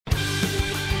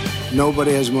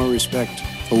Nobody has more respect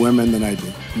for women than I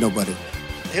do. Nobody.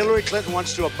 Hillary Clinton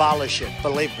wants to abolish it,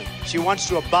 believe me. She wants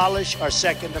to abolish our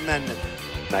Second Amendment.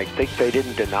 I think they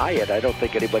didn't deny it. I don't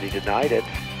think anybody denied it.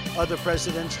 Other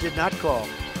presidents did not call.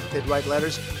 They'd write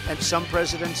letters, and some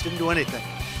presidents didn't do anything.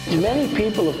 Many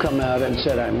people have come out and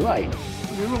said I'm right.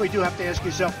 You really do have to ask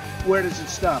yourself, where does it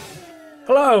stop?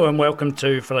 Hello and welcome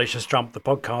to Fallacious Trump, the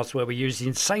podcast where we use the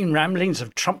insane ramblings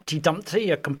of Trumpty Dumpty,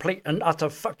 a complete and utter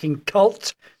fucking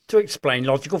cult, to explain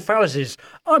logical fallacies.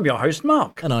 I'm your host,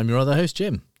 Mark. And I'm your other host,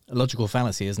 Jim. A logical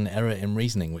fallacy is an error in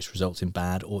reasoning which results in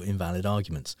bad or invalid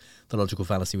arguments. The logical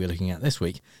fallacy we're looking at this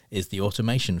week is the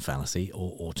automation fallacy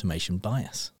or automation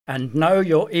bias. And no,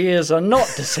 your ears are not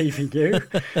deceiving you.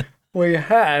 We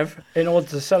have, in order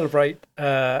to celebrate,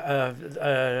 how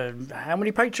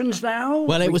many patrons now?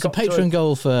 Well, it was a Patreon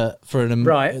goal for an...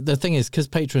 Right. The thing is, because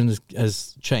Patreon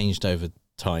has changed over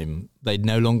time, they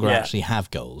no longer actually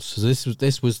have goals. So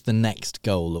this was the next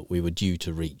goal that we were due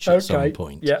to reach at some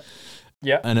point.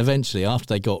 Yeah. And eventually, after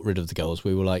they got rid of the goals,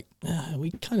 we were like,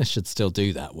 we kind of should still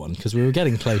do that one because we were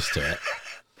getting close to it.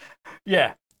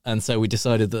 Yeah. And so we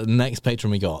decided that the next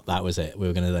Patreon we got, that was it. We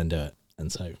were going to then do it.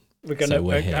 And so...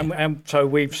 we're here. And so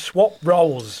we've swapped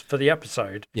roles for the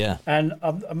episode. Yeah. And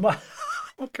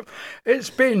it's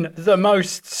been the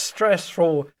most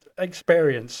stressful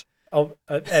experience of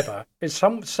ever. It's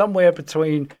somewhere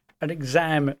between an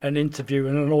exam, an interview,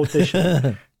 and an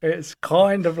audition. It's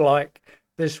kind of like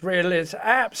this it's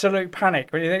absolute panic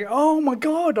when you think, oh my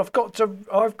God, I've got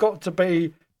to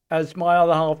be, as my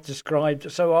other half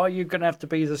described, so are you going to have to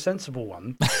be the sensible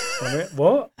one? I went,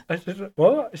 what? I said,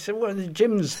 what? I said, well,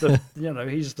 Jim's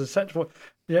he's the sensible.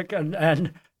 Yeah,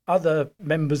 and other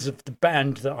members of the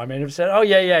band that I'm in have said, oh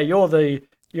yeah, you're the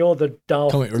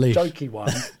daft, comic relief, jokey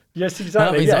one. Yes,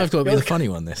 exactly. That means I've got to be the funny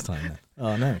one this time. Then.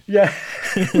 Oh no. Yeah.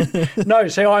 No,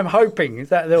 so I'm hoping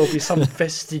that there will be some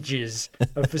vestigial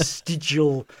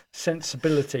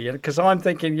sensibility, because I'm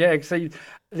thinking, see,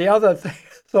 the other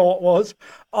thought was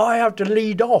I have to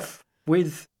lead off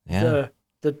with the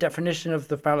definition of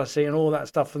the fallacy and all that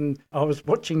stuff. And I was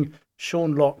watching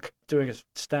Sean Locke doing a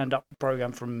stand-up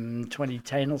program from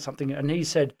 2010 or something, and he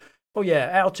said, oh yeah,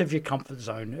 out of your comfort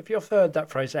zone. If you've heard that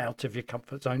phrase, out of your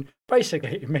comfort zone,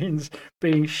 basically it means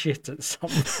being shit at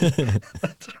something.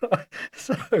 That's right.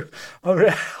 So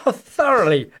I'm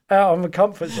thoroughly out of my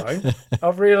comfort zone.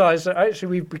 I've realised that actually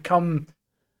we've become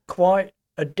quite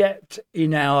adept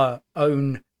in our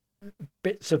own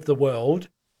bits of the world.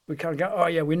 We kind of go, oh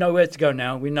yeah, we know where to go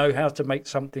now. We know how to make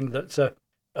something that's a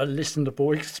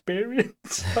listenable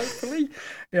experience, hopefully,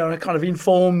 in a kind of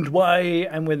informed way.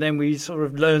 And then we sort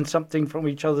of learn something from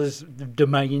each other's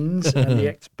domains and the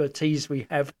expertise we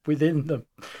have within them.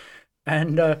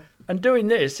 And doing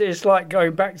this is like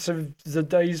going back to the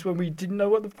days when we didn't know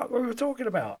what the fuck we were talking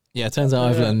about. Yeah, it turns out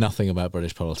I've learned nothing about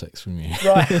British politics from you.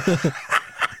 Right.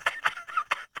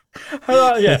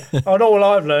 And all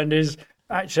I've learned is,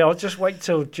 actually, I'll just wait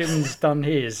till Jim's done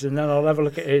his, and then I'll have a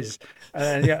look at his.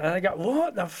 And I go,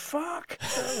 what the fuck?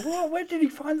 Where did he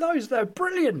find those? They're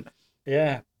brilliant.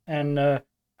 Yeah, and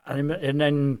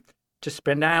then just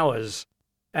spend hours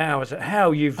at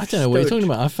how you've. I don't know what you're talking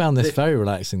about. I found this very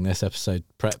relaxing. This episode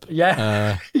prep.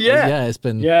 Yeah, it's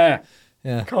been. Yeah.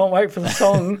 Can't wait for the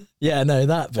song.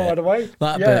 That bit. By the way,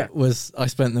 that bit was. I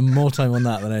spent more time on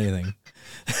that than anything.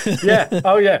 Yeah.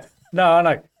 Oh yeah. No, I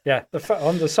know. Yeah,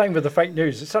 I'm the same with the fake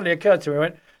news. It suddenly occurred to me, I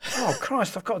went, oh,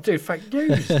 Christ, I've got to do fake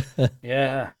news.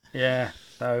 Yeah.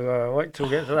 So wait till we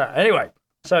get to that. Anyway,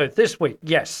 so this week,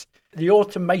 yes, the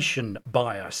automation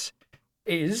bias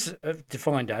is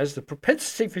defined as the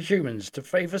propensity for humans to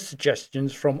favour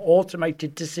suggestions from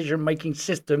automated decision-making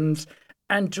systems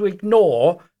and to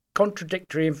ignore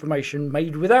contradictory information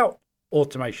made without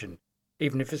automation,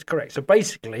 even if it's correct. So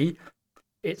basically,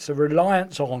 it's a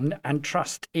reliance on and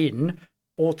trust in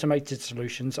automated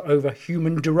solutions over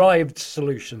human-derived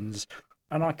solutions.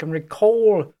 And I can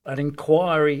recall an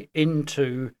inquiry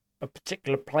into a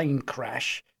particular plane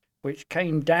crash, which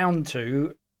came down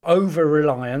to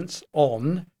over-reliance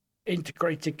on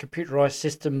integrated computerized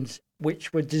systems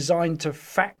which were designed to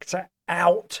factor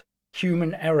out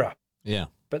human error. Yeah.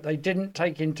 But they didn't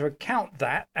take into account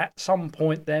that at some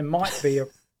point there might be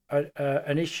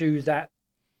an issue that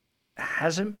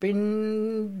hasn't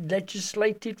been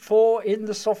legislated for in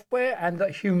the software, and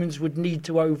that humans would need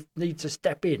to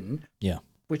step in. Yeah.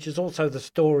 Which is also the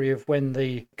story of when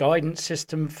the guidance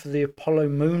system for the Apollo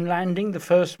moon landing, the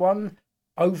first one,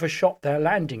 overshot their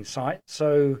landing site.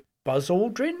 So Buzz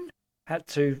Aldrin had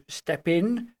to step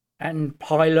in and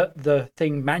pilot the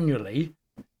thing manually,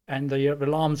 and the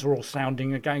alarms were all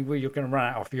sounding again. Well, you're going to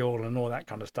run out of fuel and all that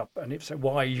kind of stuff. And if so,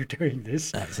 why are you doing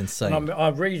this? That's insane. And I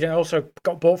read. I also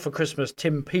got bought for Christmas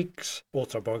Tim Peake's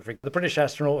autobiography, the British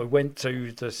astronaut who went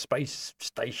to the space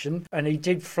station, and he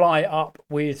did fly up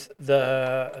with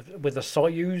the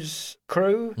Soyuz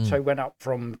crew. So he went up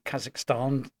from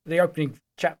Kazakhstan. The opening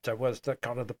chapter was the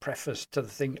kind of the preface to the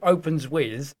thing. Opens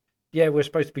with, yeah, we're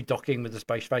supposed to be docking with the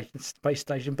space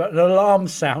station, but an alarm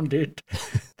sounded.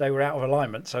 They were out of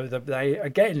alignment, so they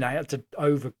had to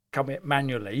overcome it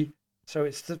manually. So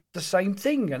it's the same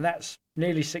thing, and that's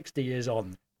nearly 60 years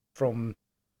on from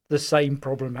the same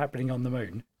problem happening on the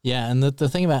moon. Yeah, and the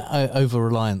thing about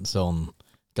over-reliance on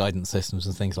guidance systems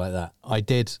and things like that, I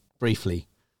did briefly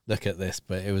look at this,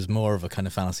 but it was more of a kind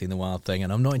of fallacy in the wild thing,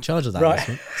 and I'm not in charge of that.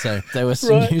 Right. So there were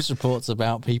some news reports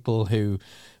about people who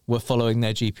were following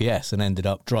their GPS and ended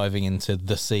up driving into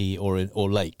the sea or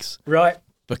lakes. Right.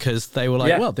 Because they were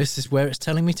like, well, this is where it's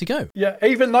telling me to go. Yeah,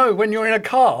 even though when you're in a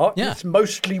car, it's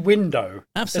mostly window.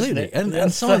 Absolutely.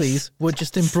 And some of these were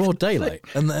just in broad daylight.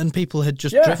 And people had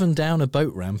just driven down a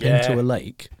boat ramp into a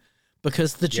lake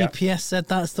because the GPS said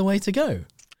that's the way to go.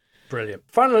 Brilliant.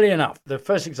 Funnily enough, the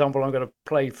first example I'm going to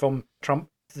play from Trump,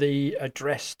 the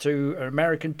address to an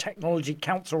American Technology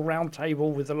Council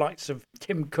roundtable with the likes of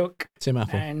Tim Cook, Tim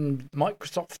Apple, and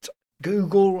Microsoft,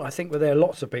 Google, I think were there,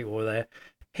 lots of people were there.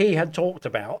 He had talked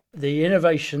about the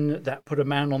innovation that put a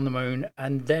man on the moon,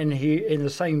 and then he, in the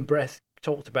same breath,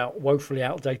 talked about woefully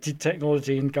outdated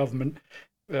technology in government.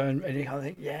 And I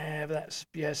think,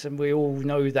 yes, and we all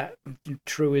know that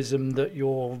truism that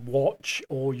your watch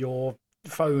or your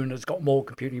phone has got more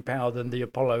computing power than the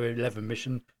Apollo 11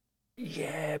 mission.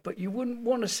 Yeah, but you wouldn't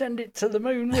want to send it to the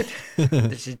moon, would you?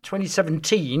 This is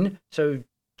 2017, so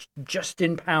just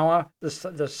in power,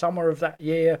 the summer of that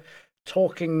year,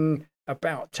 talking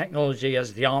about technology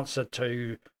as the answer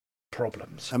to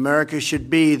problems. America should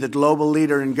be the global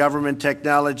leader in government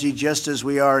technology, just as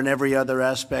we are in every other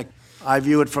aspect. I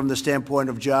view it from the standpoint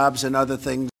of jobs and other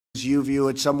things. You view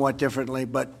it somewhat differently,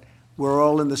 but we're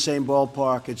all in the same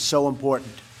ballpark. It's so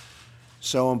important.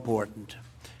 So important.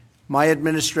 My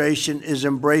administration is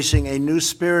embracing a new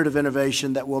spirit of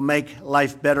innovation that will make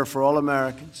life better for all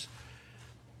Americans.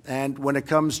 And when it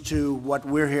comes to what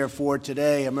we're here for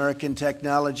today, American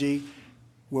technology,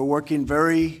 we're working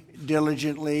very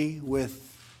diligently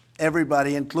with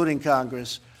everybody, including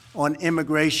Congress, on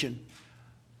immigration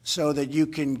so that you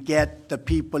can get the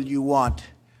people you want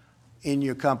in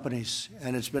your companies.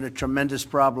 And it's been a tremendous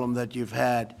problem that you've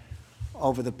had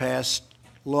over the past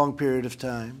long period of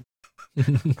time.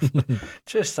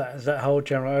 Just that whole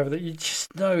general over that you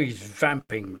just know he's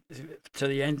vamping to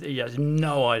the end. He has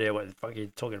no idea what the fuck he's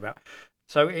talking about.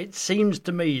 So it seems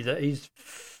to me that he's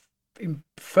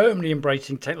firmly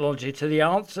embracing technology to the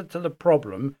answer to the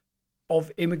problem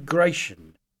of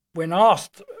immigration. When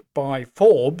asked by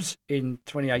Forbes in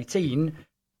 2018,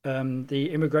 the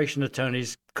immigration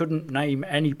attorneys couldn't name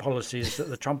any policies that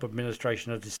the Trump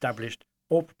administration had established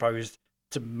or proposed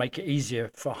to make it easier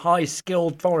for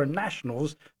high-skilled foreign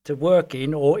nationals to work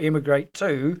in or immigrate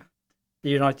to the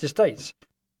United States.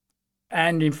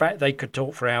 And in fact, they could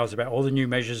talk for hours about all the new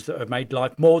measures that have made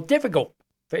life more difficult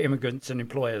for immigrants and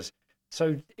employers.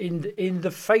 So in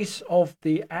the face of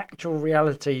the actual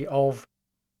reality of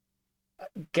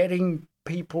getting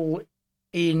people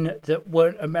in that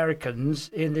weren't Americans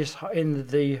in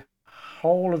the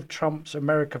whole of Trump's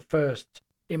America First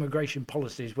immigration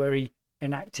policies, where he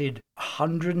enacted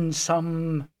 100 and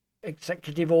some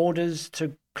executive orders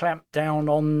to clamp down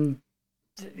on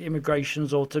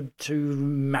immigrations or to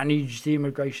manage the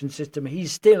immigration system,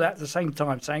 he's still at the same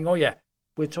time saying, oh yeah,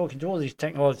 we're talking to all these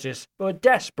technologists who are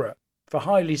desperate for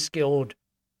highly skilled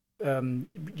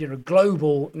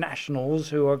global nationals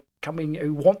who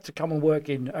want to come and work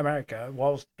in America,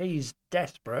 whilst he's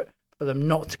desperate for them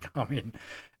not to come in.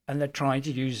 And they're trying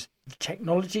to use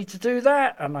technology to do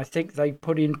that. And I think they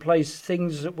put in place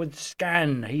things that would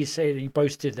scan. He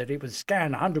boasted that it would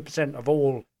scan 100% of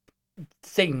all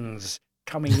things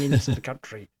coming into the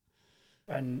country.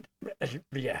 And it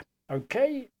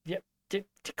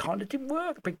kind of didn't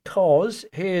work, because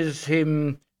here's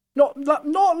him not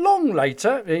long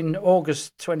later in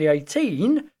August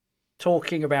 2018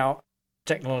 talking about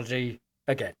technology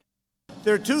again.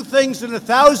 There are two things in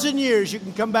 1,000 years you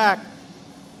can come back.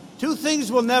 Two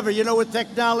things will never, with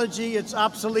technology, it's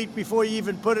obsolete before you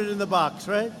even put it in the box,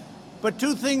 right? But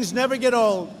two things never get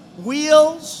old: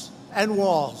 wheels and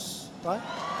walls, right?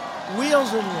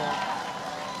 Wheels and walls.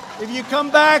 If you come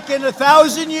back in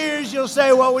 1,000 years, you'll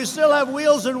say, well, we still have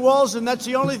wheels and walls, and that's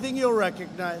the only thing you'll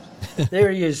recognize. There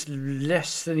he is,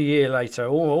 less than a year later,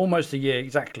 or almost a year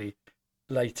exactly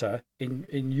later in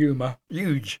humour,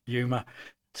 huge humour,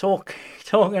 talking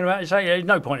about saying there's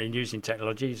no point in using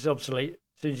technology, it's obsolete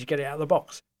as soon as you get it out of the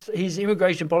box. His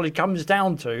immigration policy comes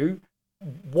down to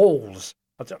walls.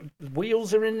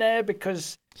 Wheels are in there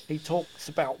because he talks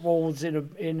about walls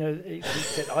he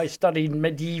said, I studied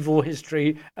medieval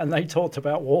history and they talked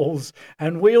about walls,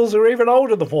 and wheels are even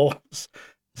older than walls.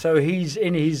 So he's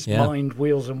in his mind,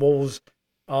 wheels and walls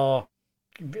are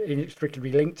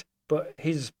inextricably linked, but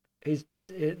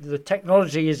the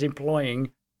technology he's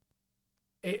employing,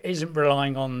 it isn't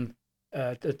relying on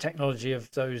the technology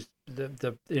of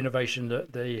the innovation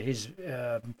that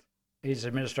his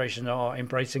administration are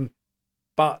embracing,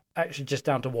 but actually just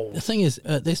down to walls. The thing is,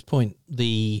 at this point,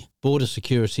 the border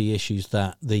security issues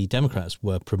that the Democrats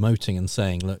were promoting and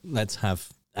saying, look, let's have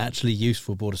actually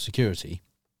useful border security,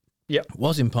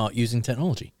 was in part using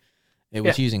technology. It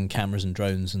was using cameras and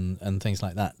drones and things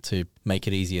like that to make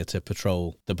it easier to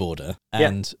patrol the border.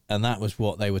 And that was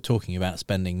what they were talking about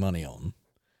spending money on.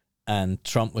 And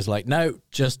Trump was like, no,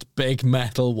 just big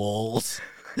metal walls.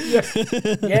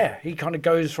 He kind of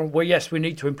goes from, well, yes, we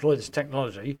need to employ this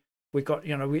technology. We've got,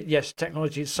 yes,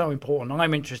 technology is so important.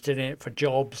 I'm interested in it for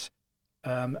jobs.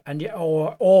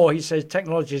 Or he says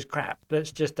technology is crap.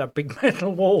 Let's just have big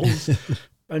metal walls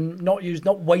and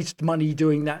not waste money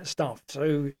doing that stuff.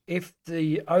 So if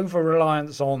the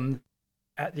over-reliance on,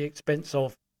 at the expense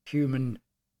of human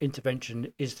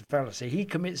intervention is the fallacy, he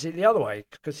commits it the other way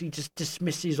because he just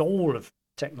dismisses all of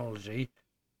technology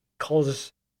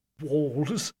because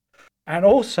walls. And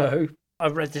also,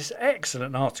 I've read this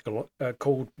excellent article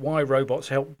called "Why Robots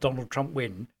Helped Donald Trump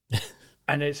Win,"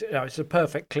 and it's a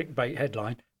perfect clickbait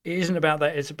headline. It isn't about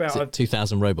that. It's about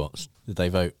 2,000 robots. Did they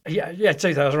vote? Yeah,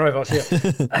 2,000 robots.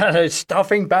 Yeah, and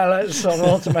stuffing ballots on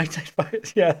automated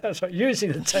votes. Yeah, that's right.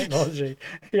 Using the technology,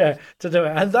 to do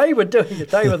it, and they were doing it.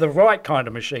 They were the right kind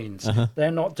of machines. They're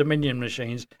not Dominion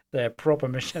machines. They're proper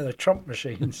machines. They're Trump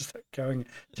machines going,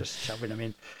 just shoving them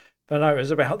in. But no, it was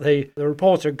about the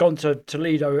reporter had gone to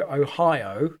Toledo,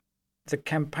 Ohio. The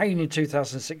campaign in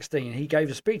 2016, he gave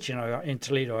a speech in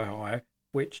Toledo, Ohio,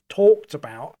 which talked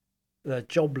about the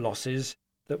job losses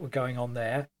that were going on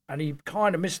there, and he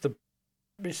kind of missed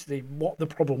what the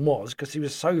problem was because he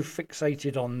was so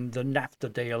fixated on the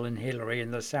NAFTA deal and Hillary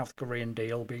and the South Korean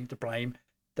deal being to blame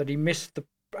that he missed the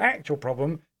actual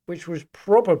problem, which was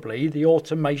probably the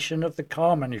automation of the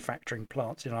car manufacturing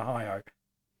plants in Ohio.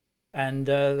 And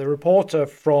the reporter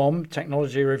from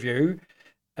Technology Review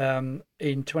in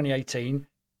 2018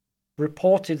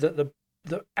 reported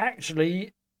that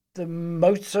actually the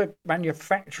motor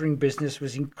manufacturing business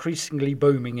was increasingly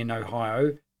booming in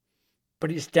Ohio,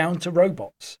 but it's down to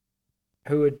robots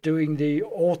who are doing the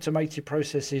automated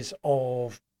processes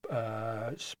of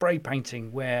spray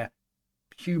painting, where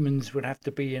humans would have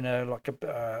to be in a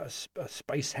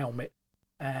space helmet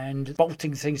and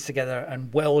bolting things together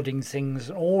and welding things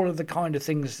and all of the kind of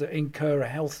things that incur a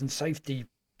health and safety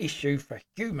issue for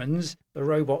humans. The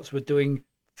robots were doing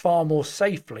far more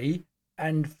safely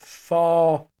and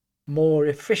far more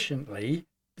efficiently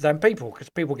than people, because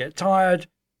people get tired,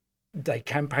 they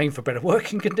campaign for better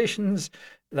working conditions,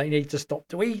 they need to stop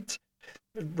to eat.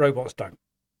 Robots don't.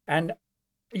 And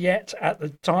yet at the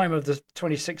time of the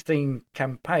 2016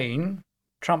 campaign,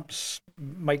 Trump's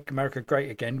Make America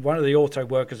Great Again, one of the auto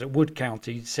workers at Wood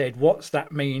County said, what's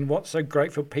that mean? What's so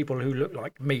great for people who look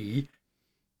like me?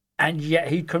 And yet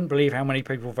he couldn't believe how many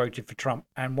people voted for Trump.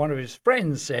 And one of his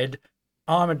friends said,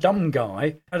 I'm a dumb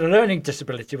guy. I had a learning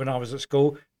disability when I was at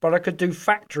school, but I could do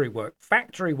factory work.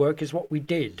 Factory work is what we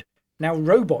did. Now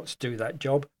robots do that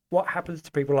job. What happens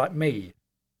to people like me?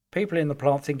 People in the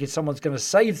plant thinking someone's going to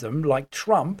save them, like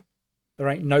Trump. There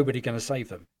ain't nobody going to save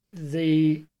them.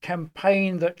 The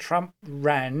campaign that Trump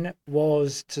ran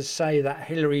was to say that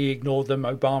Hillary ignored them,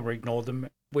 Obama ignored them,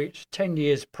 which 10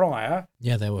 years prior...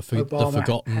 Yeah, they were the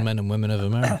forgotten men and women of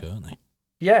America, aren't they?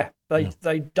 Yeah,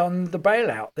 they'd done the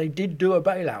bailout. They did do a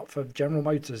bailout for General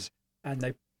Motors, and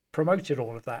they promoted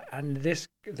all of that. And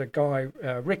the guy,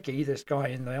 Ricky, this guy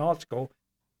in the article,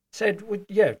 said, well,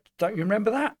 yeah, don't you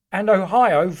remember that? And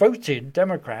Ohio voted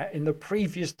Democrat in the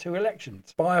previous two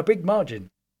elections by a big margin.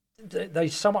 They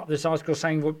sum up this article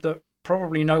saying that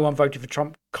probably no one voted for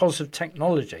Trump because of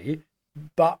technology,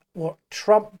 but what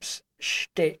Trump's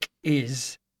shtick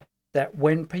is that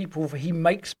when he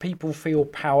makes people feel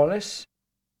powerless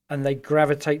and they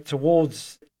gravitate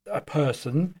towards a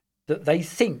person that they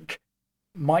think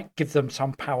might give them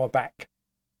some power back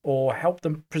or help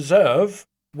them preserve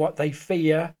what they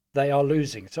fear they are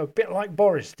losing. So a bit like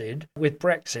Boris did with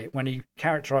Brexit, when he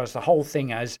characterised the whole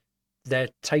thing as they're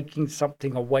taking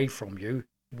something away from you.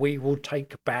 We will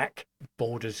take back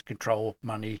borders, control,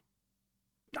 money,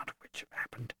 which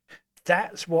happened.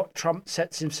 That's what Trump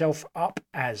sets himself up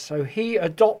as. So he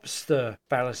adopts the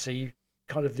fallacy,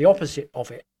 kind of the opposite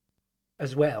of it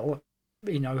as well,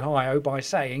 in Ohio, by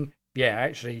saying, yeah,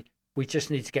 actually, we just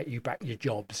need to get you back your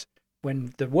jobs.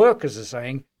 When the workers are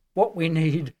saying, what we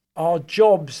need are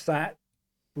jobs that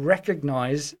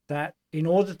recognize that in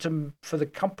order for the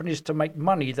companies to make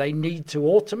money, they need to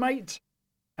automate,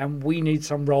 and we need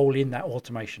some role in that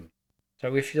automation.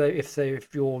 So if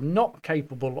you're not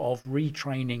capable of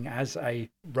retraining as a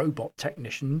robot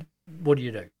technician, what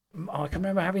do? I can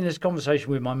remember having this conversation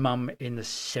with my mum in the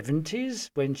 70s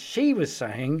when she was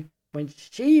saying, when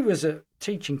she was at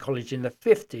teaching college in the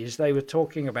 50s, they were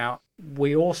talking about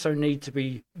we also need to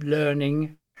be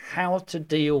learning how to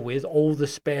deal with all the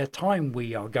spare time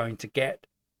we are going to get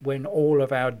when all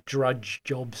of our drudge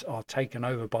jobs are taken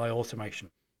over by automation.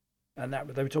 And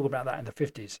that they were talking about that in the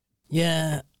 50s.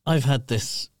 Yeah, I've had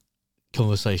this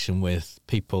conversation with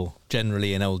people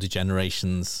generally in older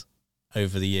generations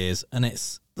over the years, and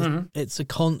it's a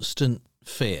constant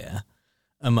fear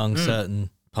among certain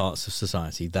parts of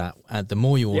society that the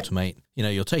more you automate,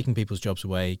 you're taking people's jobs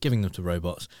away, giving them to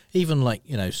robots, even like,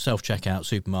 self-checkout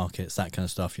supermarkets, that kind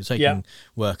of stuff. You're taking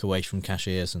work away from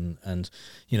cashiers and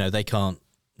they can't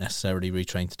necessarily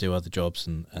retrain to do other jobs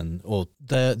or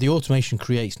the automation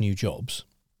creates new jobs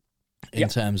in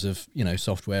terms of,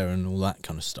 software and all that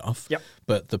kind of stuff. Yep.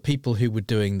 But the people who were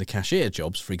doing the cashier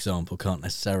jobs, for example, can't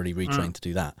necessarily retrain to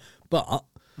do that. But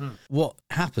what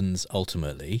happens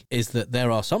ultimately is that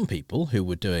there are some people who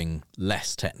were doing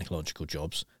less technological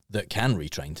jobs that can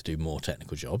retrain to do more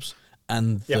technical jobs,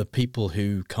 and the people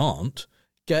who can't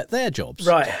get their jobs.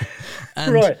 Right.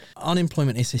 And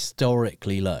unemployment is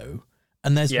historically low,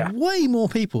 and there's way more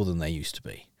people than there used to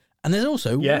be. And there's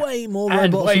also way more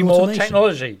robots and way more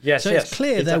technology. Yes, so it's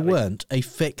clear there weren't a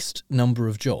fixed number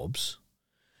of jobs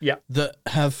that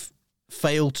have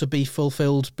failed to be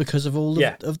fulfilled because of all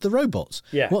of the robots.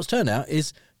 Yeah. What's turned out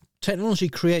is technology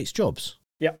creates jobs.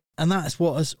 Yeah. And that's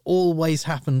what has always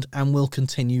happened and will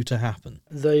continue to happen.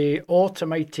 The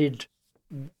automated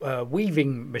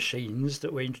weaving machines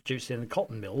that were introduced in the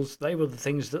cotton mills, they were the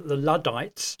things that the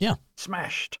Luddites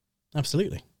smashed.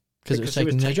 Absolutely. Because it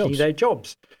was taking their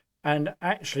jobs. And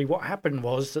actually what happened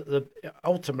was that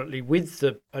ultimately with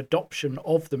the adoption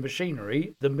of the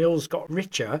machinery, the mills got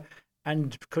richer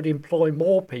and could employ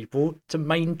more people to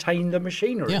maintain the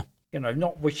machinery. Yeah.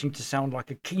 Not wishing to sound like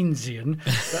a Keynesian,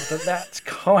 but that's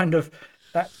kind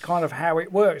of how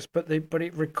it works. But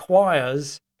it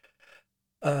requires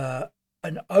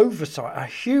an oversight, a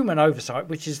human oversight,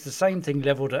 which is the same thing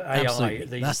leveled at AI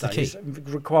these days. It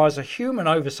requires a human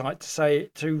oversight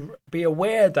to be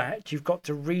aware that you've got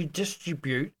to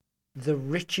redistribute the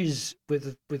riches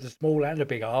with a small and a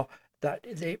big R that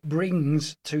it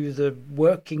brings to the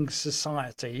working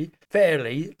society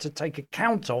fairly, to take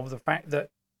account of the fact that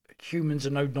humans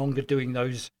are no longer doing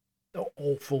those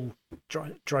awful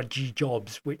drudgy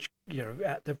jobs, which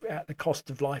at the cost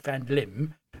of life and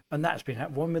limb. And that's been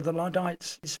happening with the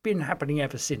Luddites. It's been happening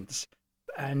ever since,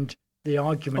 and the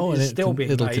argument is still being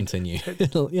made. It'll continue.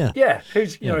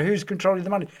 Who's controlling the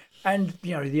money? And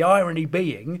the irony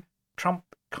being, Trump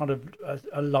kind of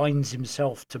aligns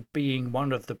himself to being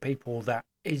one of the people that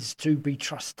is to be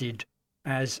trusted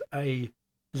as a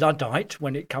Luddite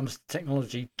when it comes to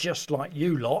technology, just like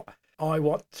you lot. I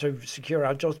want to secure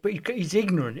our jobs, but he's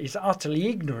ignorant. He's utterly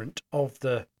ignorant of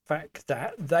the fact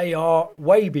that they are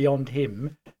way beyond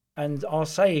him and are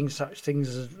saying such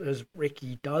things as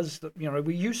Ricky does, that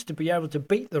we used to be able to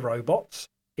beat the robots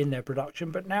in their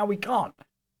production, but now we can't.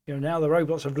 Now the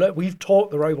robots have learned. We've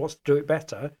taught the robots to do it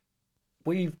better.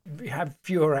 We have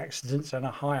fewer accidents and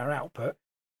a higher output.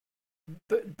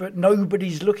 But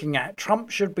nobody's looking at. Trump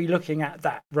should be looking at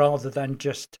that rather than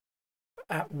just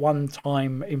at one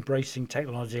time embracing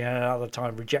technology and another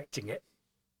time rejecting it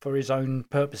for his own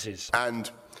purposes.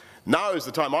 And now is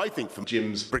the time, I think, for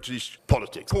Jim's British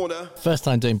Politics Corner. First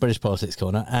time doing British Politics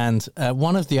Corner, and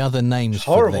one of the other names it's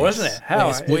horrible, for this, isn't it? How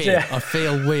it's weird. I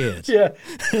feel weird. Yeah.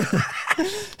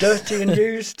 Dirty and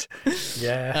used.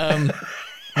 Yeah.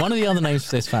 One of the other names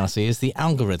for this fallacy is the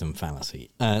algorithm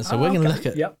fallacy. We're going to look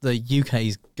at the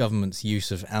UK's government's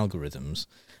use of algorithms.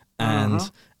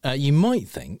 And you might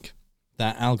think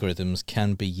that algorithms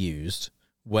can be used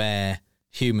where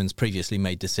humans previously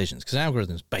made decisions, because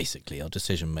algorithms basically are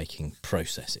decision-making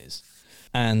processes.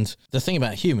 And the thing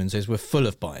about humans is we're full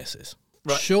of biases.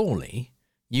 Right. Surely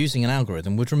using an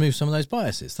algorithm would remove some of those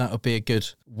biases. That would be a good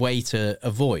way to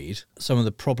avoid some of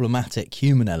the problematic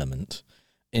human element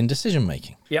in decision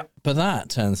making. Yeah. But that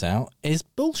turns out is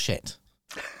bullshit.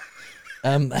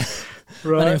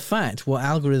 And in fact, what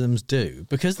algorithms do,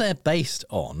 because they're based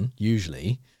on,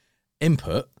 usually,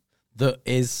 input that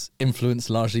is influenced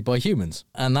largely by humans,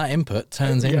 and that input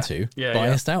turns into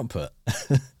biased output.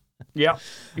 Yeah.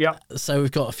 So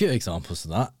we've got a few examples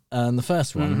of that. And the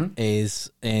first one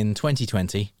is in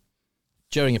 2020,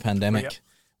 during a pandemic,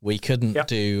 we couldn't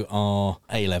do our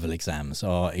A-level exams,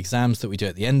 our exams that we do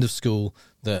at the end of school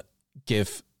that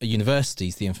give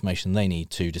universities the information they need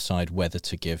to decide whether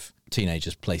to give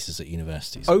teenagers places at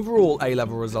universities. Overall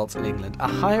A-level results in England are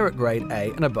higher at grade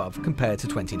A and above compared to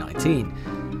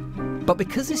 2019. But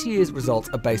because this year's results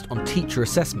are based on teacher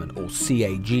assessment, or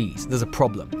CAGs, there's a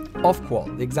problem.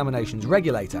 Ofqual, the examinations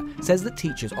regulator, says that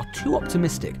teachers are too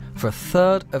optimistic for a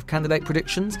third of candidate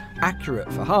predictions,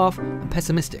 accurate for half, and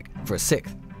pessimistic for a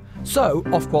sixth. So,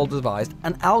 Ofqual devised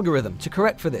an algorithm to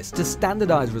correct for this, to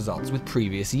standardise results with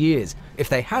previous years. If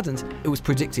they hadn't, it was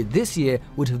predicted this year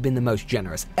would have been the most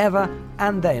generous ever,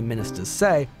 and their ministers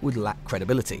say would lack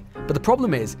credibility. But the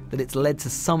problem is that it's led to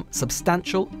some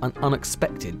substantial and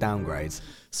unexpected downgrades.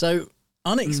 So,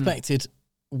 unexpected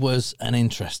was an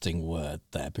interesting word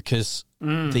there, because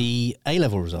the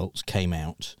A-level results came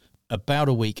out about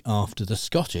a week after the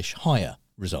Scottish higher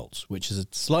results, which is a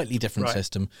slightly different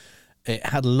system. It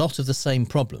had a lot of the same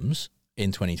problems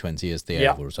in 2020 as the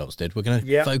A-level results did. We're going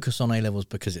to focus on A-levels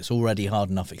because it's already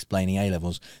hard enough explaining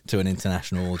A-levels to an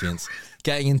international audience.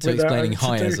 Getting into explaining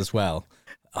hires as well,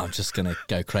 I'm just going to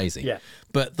go crazy. Yeah.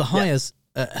 But the hires,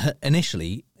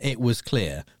 initially, it was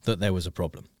clear that there was a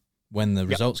problem. When the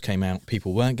results came out,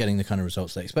 people weren't getting the kind of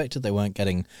results they expected. They weren't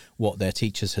getting what their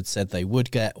teachers had said they would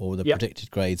get, or the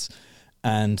predicted grades.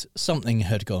 And something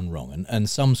had gone wrong. And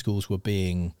some schools were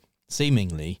being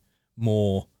seemingly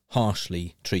more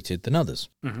harshly treated than others.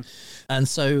 And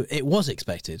so it was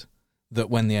expected that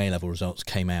when the A-level results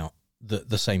came out, that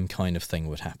the same kind of thing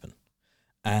would happen.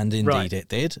 And indeed it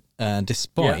did,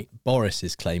 despite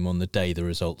Boris's claim on the day the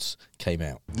results came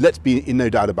out. Let's be in no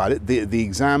doubt about it. The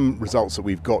exam results that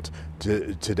we've got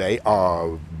today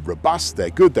are robust, they're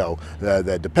good,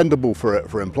 they're dependable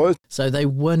for employers. So they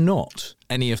were not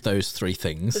any of those three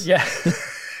things. Yeah.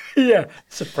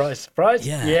 Surprise.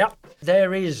 Yeah.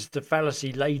 There is the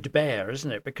fallacy laid bare,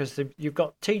 isn't it? Because you've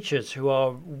got teachers who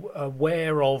are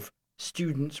aware of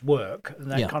students' work, and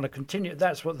that kind of continue.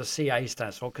 That's what the CA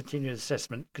stands for, continuous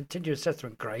assessment. Continuous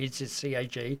assessment grades is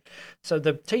CAG. So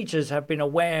the teachers have been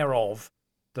aware of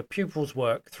the pupils'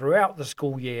 work throughout the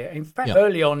school year. In fact,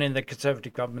 early on in the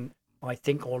Conservative government, I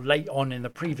think, or late on in the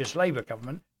previous Labour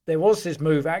government, there was this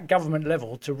move at government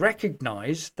level to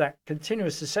recognise that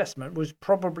continuous assessment was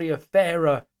probably a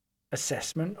fairer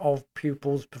assessment of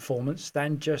pupils' performance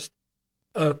than just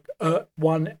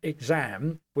one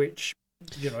exam, which,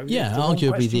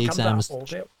 arguably the exams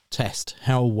test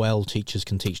how well teachers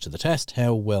can teach to the test,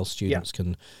 how well students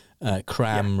can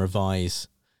cram, revise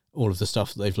all of the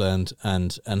stuff that they've learned,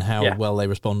 and how well they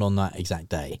respond on that exact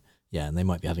day. Yeah, and they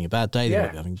might be having a bad day, they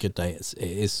might be having a good day. It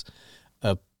is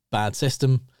a bad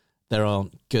system. There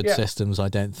aren't good systems, I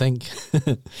don't think,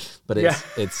 but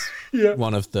it's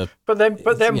one of the. But then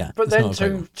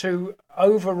to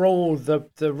overall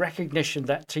the recognition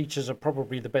that teachers are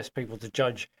probably the best people to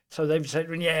judge. So they've said,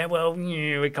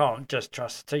 we can't just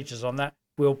trust teachers on that.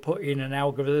 We'll put in an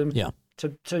algorithm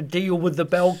to deal with the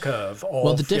bell curve.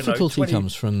 Well, the difficulty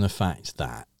comes from the fact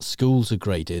that schools are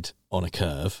graded on a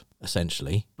curve,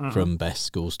 essentially, from best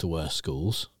schools to worst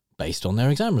schools, based on their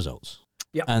exam results.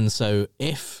 Yeah. And so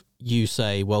if you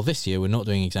say, well, this year we're not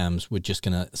doing exams, we're just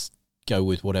going to go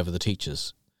with whatever the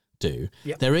teachers do,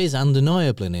 there is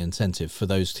undeniably an incentive for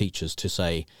those teachers to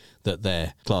say that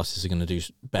their classes are going to do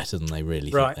better than they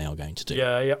really think they are going to do.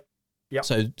 Yeah.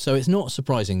 So it's not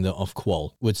surprising that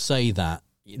Ofqual would say that,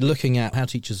 looking at how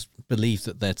teachers believe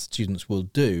that their students will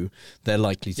do, they're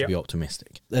likely to be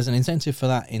optimistic. There's an incentive for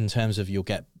that in terms of you'll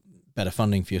get better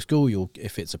funding for your school.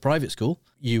 If it's a private school,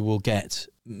 you will get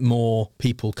more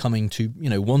people coming to,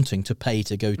 wanting to pay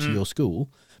to go to your school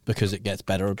because it gets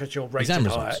better exam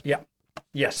results. Yeah.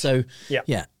 Yes. So,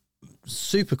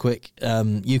 super quick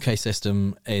UK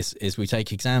system is we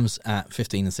take exams at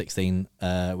 15 and 16,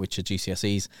 which are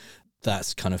GCSEs.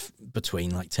 That's kind of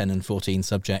between like 10 and 14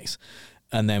 subjects.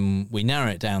 And then we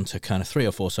narrow it down to kind of 3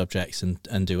 or 4 subjects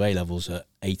and do A-levels at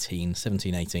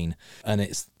 17, 18. And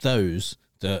it's those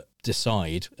that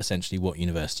decide essentially what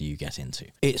university you get into.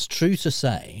 It's true to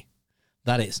say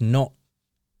that it's not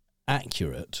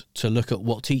accurate to look at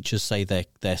what teachers say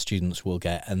their students will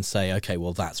get and say, okay,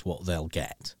 well, that's what they'll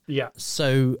get. Yeah.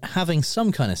 So having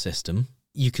some kind of system,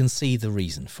 you can see the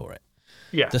reason for it.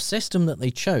 Yeah. The system that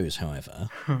they chose, however,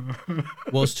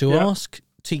 was to ask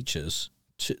teachers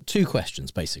two questions,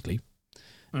 basically.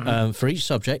 for each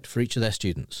subject, for each of their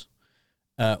students.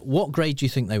 What grade do you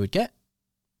think they would get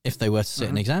if they were to sit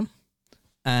an exam?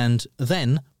 And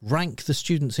then rank the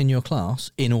students in your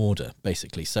class in order,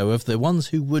 basically. So of the ones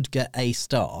who would get A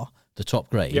star, the top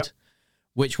grade,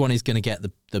 which one is going to get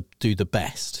do the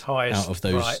best highest, out of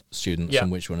those students,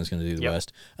 and which one is going to do the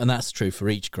worst? And that's true for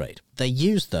each grade. They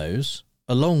use those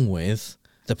along with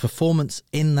the performance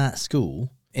in that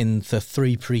school in the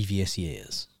 3 previous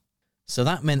years. So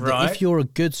that meant that if you're a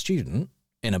good student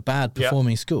in a bad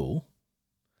performing school,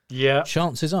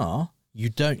 chances are you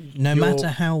don't. No matter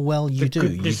how well you do,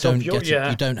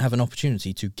 you don't have an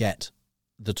opportunity to get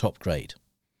the top grade.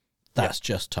 That's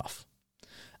just tough.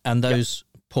 And those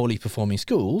poorly performing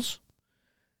schools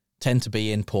tend to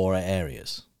be in poorer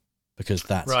areas because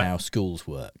that's how schools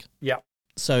work. Yeah.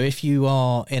 So if you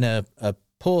are in a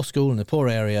poor school in a poor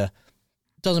area,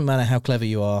 doesn't matter how clever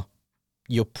you are,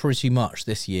 you're pretty much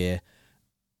this year,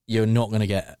 you're not going to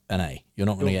get an A. You're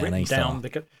not going to get an A star.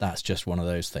 That's just one of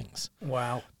those things.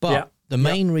 Wow. But the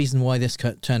main reason why this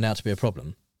turned out to be a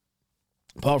problem,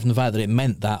 apart from the fact that it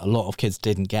meant that a lot of kids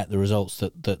didn't get the results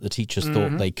that the teachers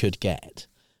thought they could get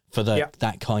for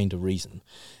that kind of reason.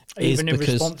 Even in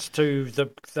response to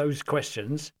those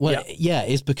questions. Well,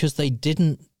 is because they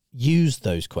didn't use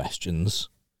those questions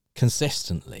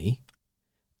consistently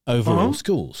over all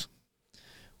schools.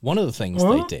 One of the things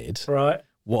they did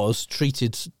was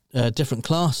treated different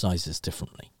class sizes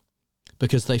differently.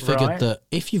 Because they figured that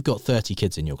if you've got 30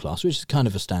 kids in your class, which is kind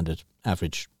of a standard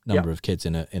average number of kids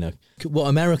in a what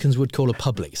Americans would call a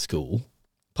public school.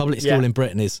 Public school in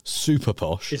Britain is super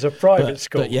posh. It's a private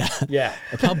school.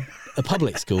 But a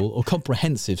public school or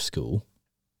comprehensive school.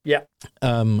 Yeah.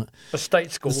 A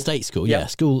state school. A state school,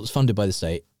 school that's funded by the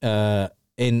state.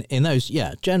 In those,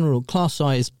 general class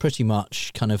size pretty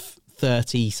much kind of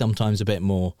 30, sometimes a bit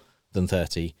more than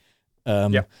 30.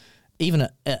 Even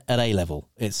at A level,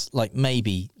 it's like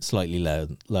maybe slightly lower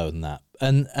than that,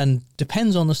 and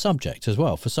depends on the subject as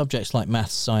well. For subjects like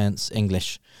maths, science,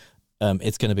 English,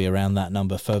 it's going to be around that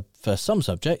number. For some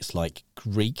subjects like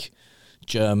Greek,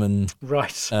 German,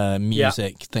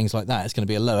 music, things like that, it's going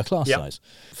to be a lower class size.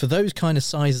 For those kind of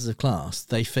sizes of class,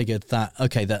 they figured that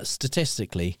that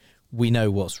statistically we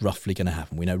know what's roughly going to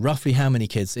happen. We know roughly how many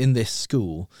kids in this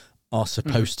school are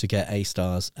supposed to get A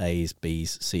stars, A's,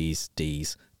 B's, C's,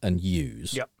 D's, and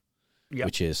U's,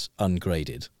 which is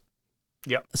ungraded.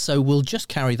 So we'll just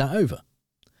carry that over.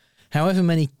 However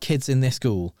many kids in this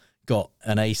school got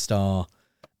an A star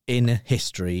in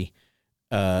history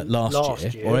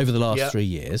last year or over the last 3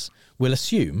 years, we'll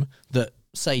assume that,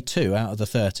 say, 2 out of the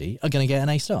 30 are going to get an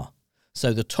A star.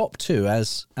 So the top 2,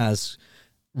 as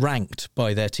ranked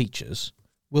by their teachers,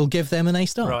 will give them an A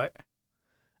star. Right.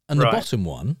 And the bottom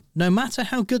one, no matter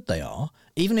how good they are,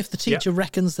 even if the teacher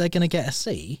reckons they're going to get a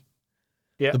C,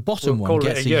 the bottom one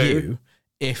gets a U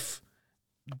if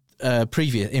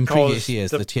previous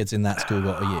years the kids in that school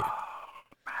got a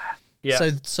U.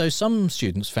 So some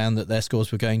students found that their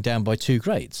scores were going down by 2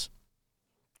 grades.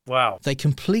 Wow. They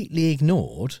completely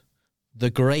ignored the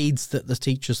grades that the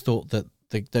teachers thought that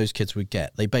those kids would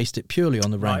get. They based it purely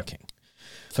on the ranking.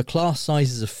 For class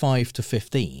sizes of 5 to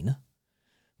 15,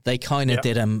 they kind of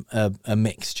did a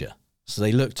mixture. So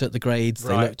they looked at the grades,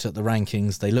 they looked at the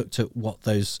rankings, they looked at what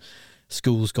those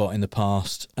schools got in the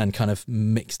past and kind of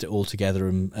mixed it all together,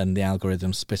 and the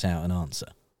algorithm spit out an answer.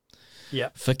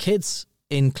 For kids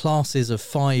in classes of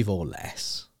 5 or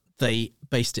less, they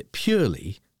based it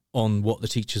purely on what the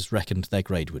teachers reckoned their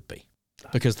grade would be.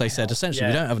 Because they said, essentially,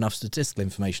 we don't have enough statistical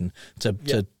information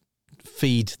to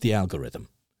feed the algorithm.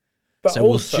 But so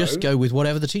also, we'll just go with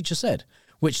whatever the teacher said,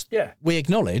 which we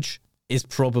acknowledge is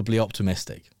probably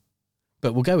optimistic.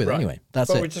 But we'll go with it anyway.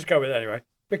 That's it. We'll just go with it anyway.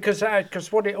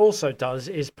 Because what it also does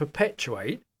is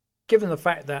perpetuate, given the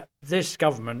fact that this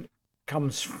government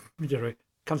comes from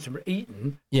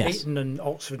Eton, Eton and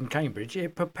Oxford and Cambridge,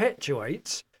 it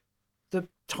perpetuates the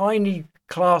tiny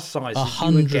class sizes 100%,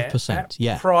 you would get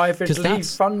at privately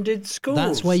funded schools.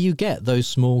 That's where you get those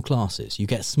small classes. You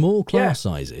get small class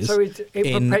sizes. So it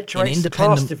perpetuates in independent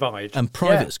class divide. And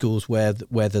private schools where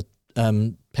the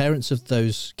parents of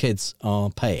those kids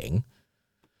are paying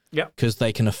because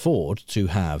they can afford to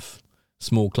have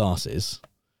small classes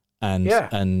and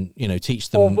teach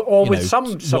them or with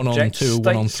some subjects, 1 on 2,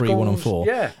 1 on 3, schools, 1 on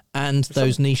 4, and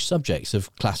those niche subjects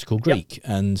of classical Greek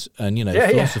and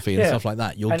philosophy and stuff like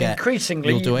that. You'll get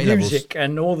increasingly you'll do music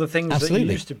and all the things that you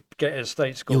used to get at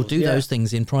state schools. You'll do those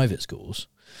things in private schools.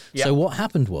 So what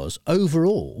happened was,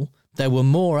 overall, there were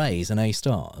more A's and A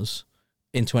stars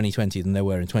in 2020 than there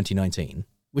were in 2019.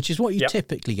 Which is what you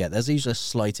typically get. There's usually a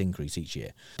slight increase each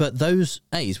year. But those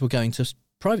A's were going to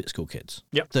private school kids.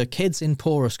 Yep. The kids in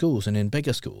poorer schools and in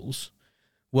bigger schools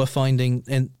were finding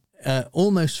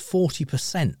almost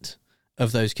 40%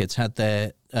 of those kids had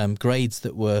their grades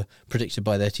that were predicted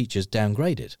by their teachers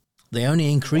downgraded. They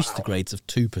only increased the grades of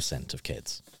 2% of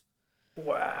kids.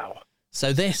 Wow.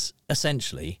 So this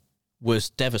essentially was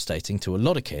devastating to a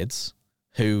lot of kids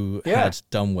who had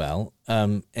done well.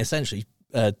 Essentially,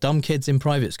 dumb kids in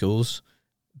private schools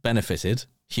benefited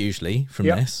hugely from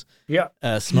this. Yeah.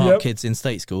 Smart kids in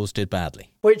state schools did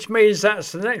badly. Which means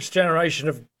that's the next generation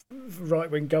of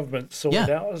right-wing government sorted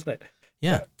out, isn't it?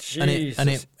 Yeah. And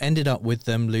it ended up with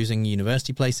them losing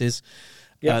university places.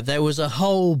 Yeah. There was a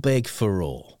whole big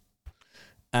furore.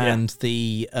 And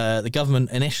the government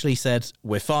initially said,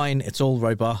 we're fine, it's all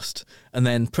robust, and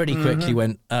then pretty quickly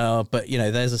went, but,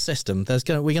 there's a system. We're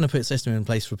going to put a system in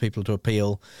place for people to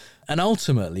appeal. And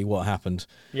ultimately what happened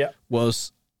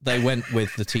was they went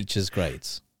with the teachers'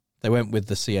 grades. They went with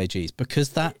the CAGs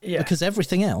because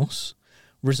everything else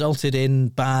resulted in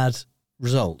bad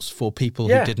results for people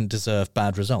who didn't deserve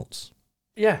bad results.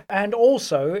 Yeah, and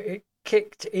also it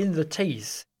kicked in the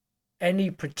teeth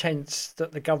any pretense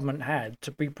that the government had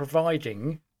to be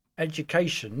providing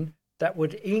education that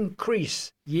would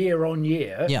increase year on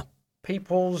year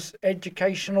people's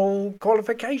educational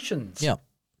qualifications. Yeah.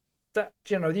 That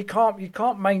you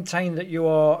can't maintain that you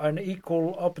are an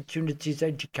equal opportunities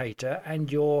educator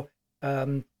and you're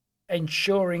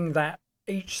ensuring that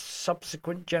each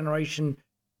subsequent generation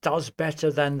does better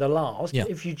than the last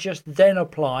if you just then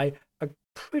apply a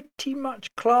pretty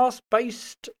much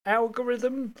class-based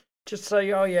algorithm. Just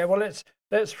say,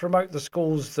 let's promote the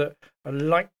schools that are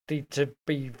likely to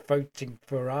be voting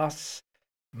for us.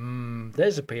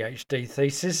 There's a PhD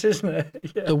thesis, isn't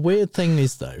it? The weird thing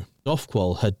is, though,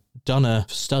 Ofqual had done a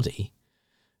study,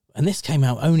 and this came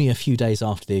out only a few days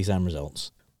after the exam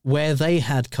results, where they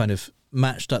had kind of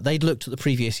matched up. They'd looked at the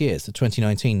previous years, the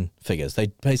 2019 figures.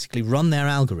 They'd basically run their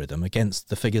algorithm against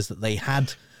the figures that they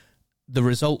had the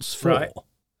results for,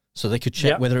 so they could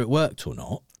check whether it worked or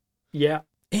not. Yeah.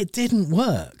 It didn't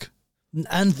work.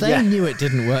 And they knew it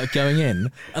didn't work going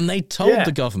in. And they told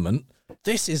the government,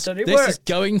 this is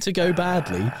going to go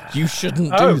badly. You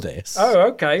shouldn't do this. Oh,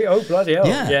 okay. Oh, bloody hell.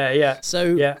 Yeah.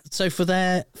 So for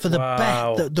the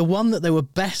best, the one that they were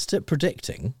best at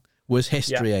predicting was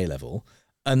history A-level.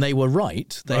 And they were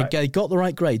right. They got the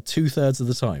right grade 2/3 of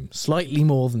the time, slightly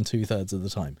more than 2/3 of the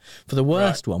time. For the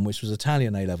worst one, which was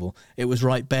Italian A-level, it was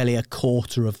right barely a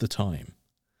quarter of the time.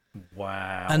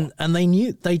 Wow. And they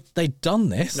knew they'd done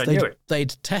this.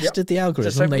 They'd tested the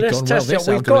algorithm. They'd gone, well, this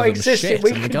algorithm's shit.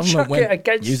 We can chuck it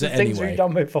against use the things we've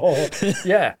done before. Fuck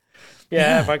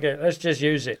it. Let's just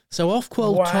use it. So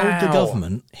Ofqual told the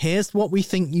government, here's what we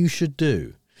think you should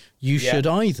do. You should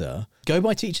either go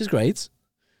by teachers' grades,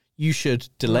 you should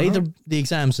delay the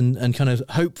exams and kind of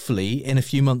hopefully in a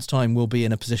few months' time we'll be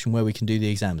in a position where we can do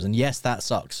the exams. And yes, that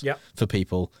sucks for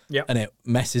people and it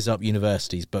messes up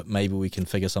universities, but maybe we can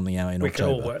figure something out in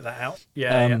October. We can all work that out.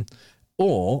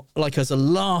 Or, like as a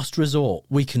last resort,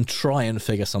 we can try and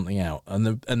figure something out. And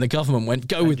the government went,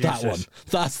 go with that one.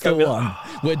 That's the one.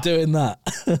 We're doing that.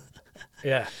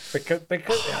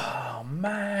 Because oh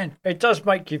man, it does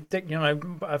make you think.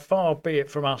 Far be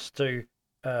it from us to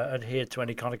adhere to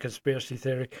any kind of conspiracy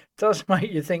theory. It does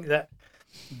make you think that,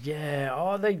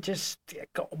 are they just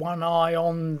got one eye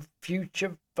on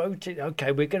future voting?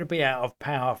 Okay, we're going to be out of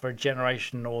power for a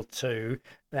generation or two,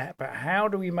 but how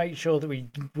do we make sure that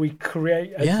we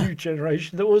create a new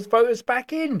generation that will vote us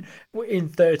back in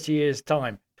 30 years'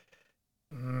 time?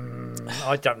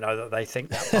 I don't know that they think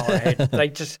that far ahead. They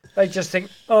just think,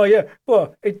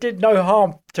 it did no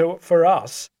harm for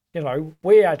us.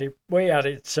 We had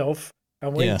it self.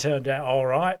 And we turned out all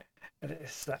right. And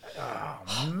it's that,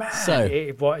 oh, man. So,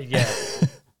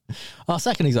 our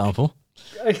second example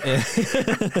is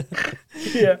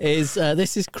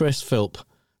this is Chris Philp,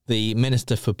 the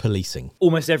Minister for Policing.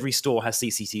 Almost every store has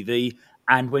CCTV,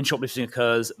 and when shoplifting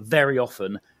occurs, very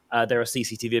often there are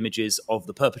CCTV images of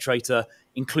the perpetrator,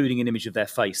 including an image of their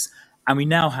face. And we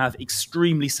now have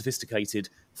extremely sophisticated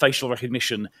facial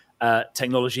recognition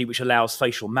technology, which allows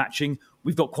facial matching.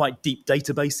 We've got quite deep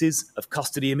databases of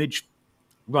custody image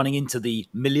running into the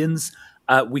millions.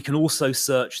 We can also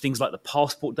search things like the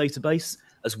passport database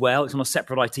as well. It's on a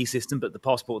separate IT system, but the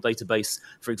passport database,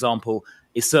 for example,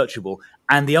 is searchable.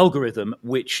 And the algorithm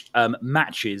which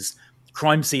matches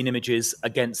crime scene images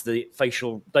against the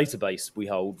facial database we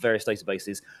hold, various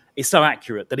databases, is so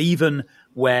accurate that even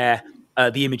where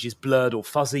the image is blurred or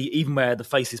fuzzy, even where the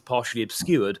face is partially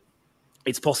obscured,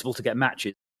 it's possible to get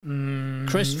matches.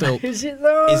 Chris Philp is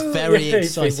very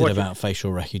excited about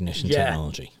facial recognition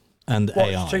technology. and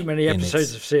AI. Too many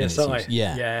episodes of CSI.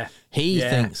 Yeah. He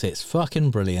thinks it's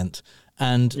fucking brilliant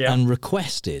and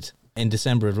requested in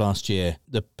December of last year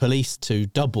the police to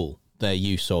double their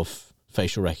use of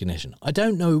facial recognition. I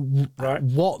don't know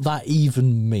what that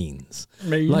even means.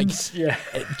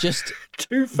 Just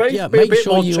two-faced. Yeah, be a make bit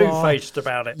sure more you two-faced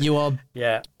about it. You are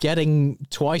getting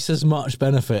twice as much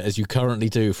benefit as you currently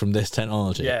do from this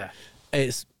technology.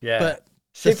 But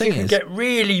see if you can get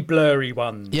really blurry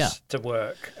ones to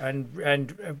work,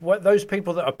 and what those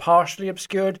people that are partially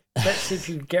obscured. Let's see if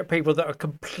you can get people that are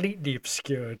completely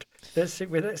obscured.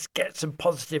 Let's get some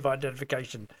positive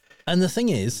identification. And the thing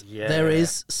is, there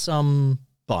is some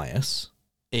bias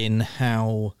in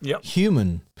how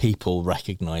human people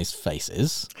recognise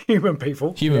faces. Human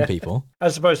people,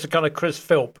 as opposed to kind of Chris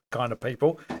Philp kind of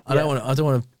people. I don't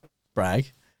want to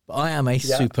brag, but I am a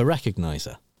super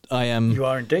recogniser. I am. You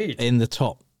are indeed in the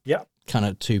top. Kind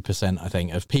of 2%, I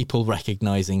think, of people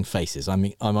recognising faces. I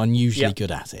mean, I'm unusually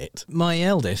good at it. My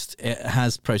eldest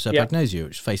has prosopagnosia,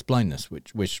 which is face blindness,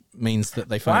 which means that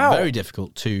they find it very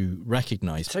difficult to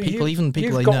recognise people, even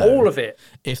people they know. All of it.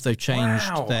 If they've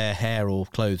changed their hair or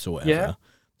clothes or whatever,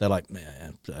 they're like,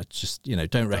 just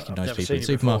don't recognise people in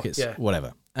supermarkets,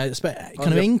 whatever. Kind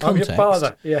of in context,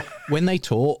 when they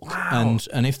talk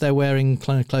and if they're wearing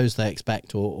clothes they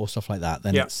expect or stuff like that,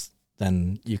 then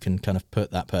then you can kind of put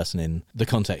that person in the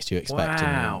context you expect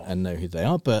and know who they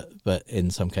are. But in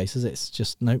some cases, it's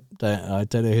just, nope, I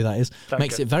don't know who that is.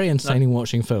 Makes it very entertaining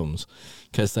watching films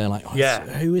because they're like,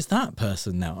 who is that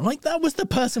person now? I'm like, that was the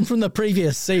person from the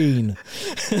previous scene.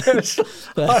 It's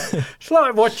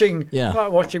like watching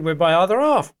with my other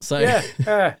half. So,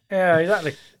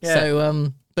 exactly. Yeah.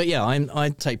 So, but yeah, I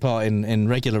take part in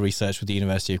regular research with the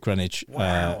University of Greenwich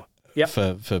for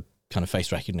kind of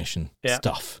face recognition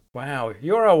stuff. Wow,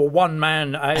 you're a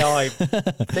one-man AI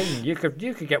thing. You could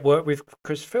get work with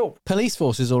Chris Philp. Police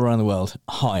forces all around the world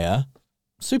hire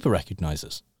super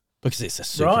recognisers because it's a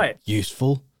super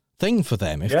useful thing for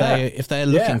them. If they're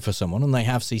looking for someone and they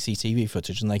have CCTV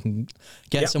footage and they can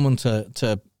get someone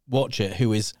to watch it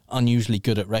who is unusually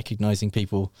good at recognising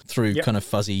people through kind of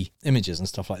fuzzy images and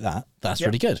stuff like that, that's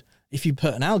really good. If you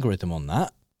put an algorithm on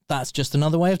that, that's just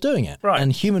another way of doing it. Right.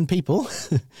 And human people,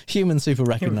 human super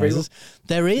recognisers,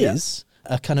 there is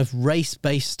a kind of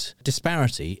race-based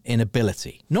disparity in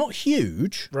ability. Not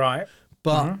huge,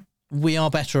 but we are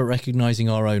better at recognising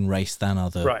our own race than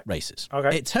other races.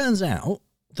 Okay. It turns out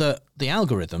that the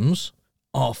algorithms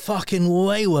are fucking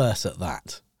way worse at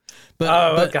that.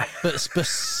 But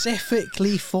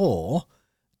specifically for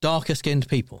darker-skinned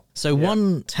people. So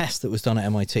one test that was done at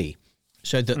MIT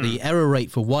showed that the error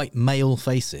rate for white male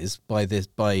faces by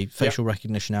facial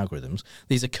recognition algorithms,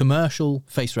 these are commercial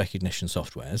face recognition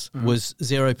softwares, was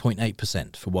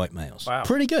 0.8% for white males. Wow.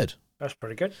 Pretty good. That's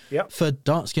pretty good. Yep. For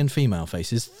dark-skinned female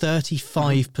faces,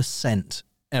 35%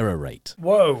 error rate.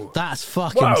 Whoa. That's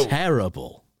fucking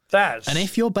terrible. And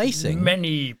if you're basing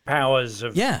many powers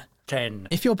of 10.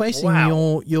 If you're basing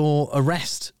your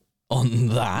arrest on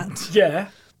that,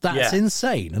 that's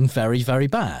insane and very, very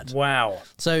bad. Wow.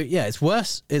 So it's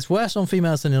worse. It's worse on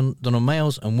females than on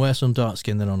males, and worse on dark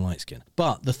skin than on light skin.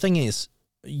 But the thing is,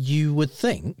 you would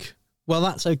think, well,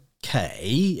 that's okay.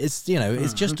 It's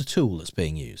it's just a tool that's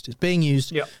being used. It's being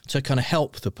used to kind of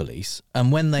help the police,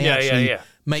 and when they actually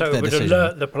make their decision, would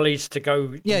alert the police to go.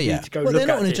 Well, they're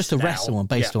not going to just arrest someone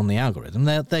based on the algorithm.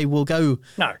 They will go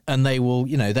and they will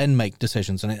then make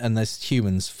decisions, and there's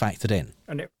humans factored in.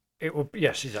 And it will,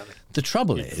 yes, exactly. The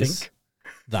trouble is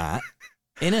that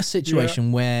in a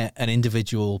situation where an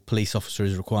individual police officer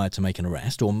is required to make an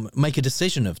arrest or make a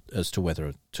decision as to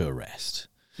whether to arrest,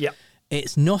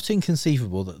 it's not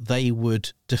inconceivable that they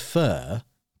would defer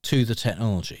to the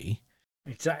technology.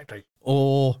 Exactly.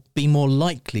 Or be more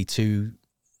likely to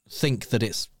think that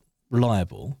it's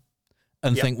reliable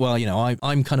and think, well,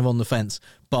 I'm kind of on the fence,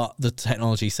 but the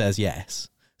technology says yes,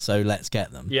 so let's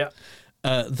get them.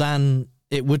 Than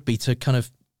it would be to kind of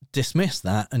dismiss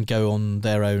that and go on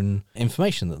their own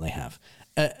information that they have.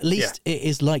 At least it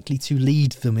is likely to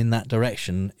lead them in that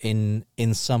direction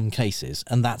in some cases,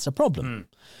 and that's a problem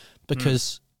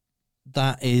because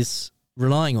that is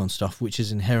relying on stuff which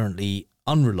is inherently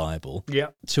unreliable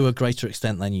to a greater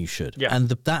extent than you should. And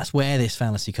that's where this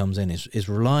fallacy comes in, is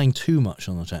relying too much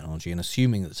on the technology and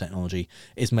assuming that the technology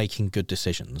is making good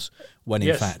decisions when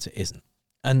in fact it isn't.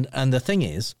 And the thing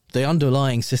is, the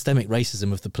underlying systemic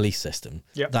racism of the police system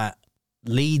that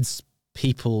leads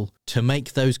people to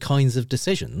make those kinds of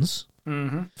decisions.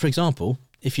 For example,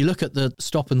 if you look at the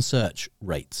stop and search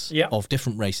rates of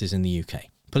different races in the UK,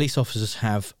 police officers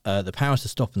have the power to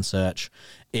stop and search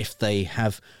if they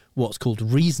have what's called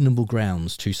reasonable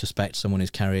grounds to suspect someone is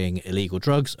carrying illegal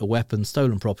drugs, a weapon,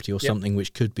 stolen property, or something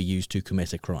which could be used to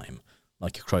commit a crime,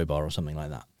 like a crowbar or something like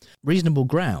that. Reasonable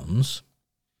grounds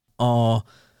are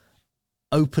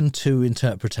open to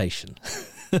interpretation.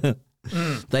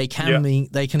 They can mean,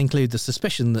 they can include the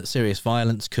suspicion that serious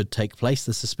violence could take place,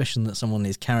 the suspicion that someone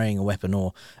is carrying a weapon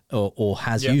or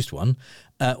has used one,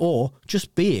 or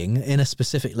just being in a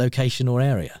specific location or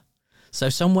area. So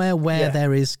somewhere where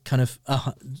there is kind of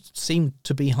seemed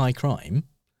to be high crime,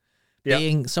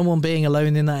 someone being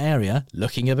alone in that area,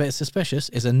 looking a bit suspicious,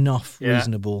 is enough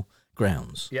reasonable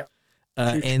grounds.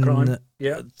 In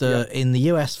the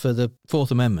US for the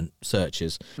Fourth Amendment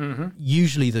searches,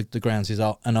 usually the grounds is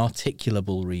an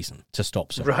articulable reason to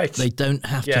stop someone. Right. They don't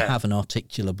have to have an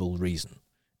articulable reason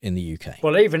in the UK.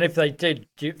 Well, even if they did,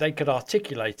 they could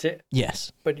articulate it.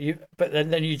 Yes. But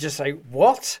then you just say,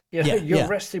 what? You're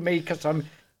arresting me because I'm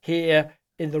here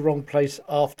in the wrong place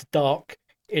after dark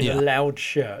in a loud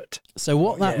shirt. So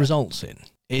what that results in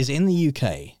is, in the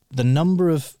UK, the number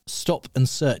of stop and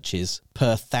searches per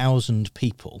 1,000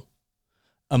 people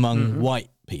among white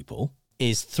people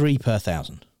is 3 per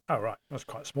 1,000. Oh, right. That's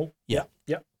quite small. Yeah.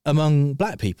 Yeah. Among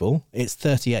black people, it's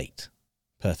 38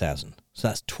 per 1,000. So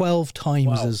that's 12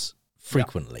 times as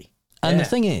frequently. And the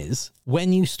thing is,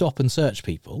 when you stop and search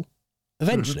people,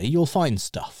 eventually you'll find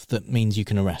stuff that means you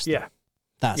can arrest them.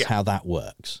 That's how that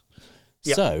works.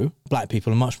 So black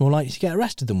people are much more likely to get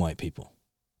arrested than white people,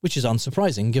 which is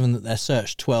unsurprising given that they're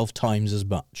searched 12 times as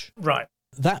much. Right.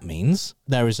 That means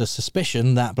there is a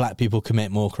suspicion that black people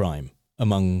commit more crime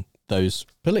among those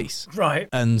police. Right.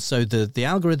 And so the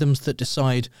algorithms that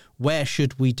decide where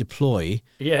should we deploy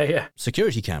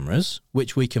security cameras,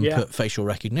 which we can put facial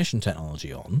recognition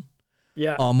technology on,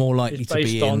 are more likely to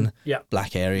be in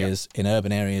black areas, in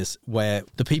urban areas, where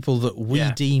the people that we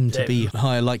deem to be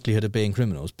higher likelihood of being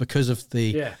criminals, because of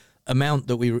the amount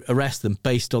that we arrest them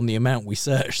based on the amount we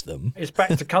search them. It's back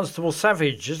to Constable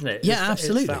Savage, isn't it?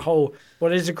 Absolutely. It's that whole,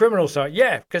 well, he's a criminal, so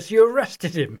because you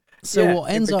arrested him. So what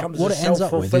it ends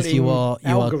up with is you are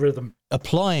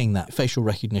applying that facial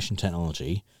recognition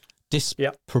technology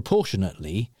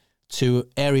disproportionately to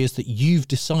areas that you've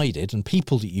decided and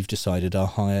people that you've decided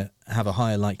have a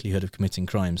higher likelihood of committing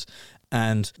crimes.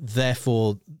 And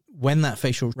therefore, when that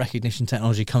facial recognition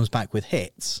technology comes back with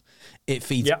hits, it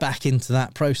feeds back into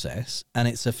that process, and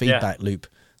it's a feedback loop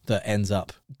that ends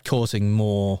up causing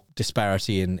more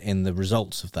disparity in the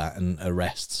results of that and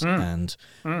arrests and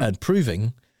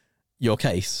proving your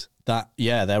case that,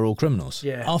 they're all criminals.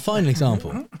 Our final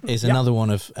example is another one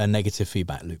of a negative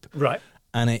feedback loop. Right.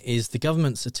 And it is the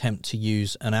government's attempt to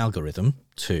use an algorithm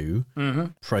to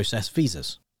process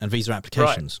visas and visa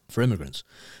applications for immigrants.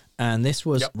 And this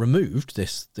was removed,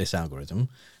 this algorithm,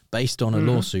 based on a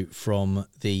lawsuit from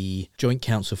the Joint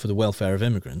Council for the Welfare of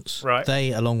Immigrants. Right.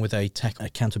 They, along with a tech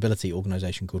accountability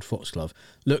organisation called Foxglove,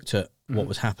 looked at what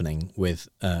was happening with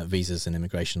visas and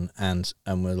immigration and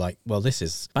were like, well, this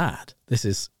is bad. This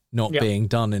is not being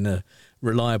done in a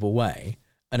reliable way.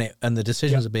 And the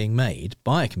decisions are being made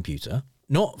by a computer,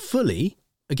 not fully.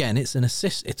 Again, it's an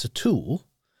assist, it's a tool,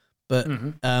 but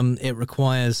it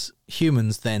requires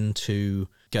humans then to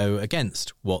go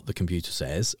against what the computer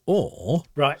says, or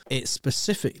it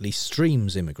specifically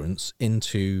streams immigrants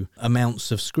into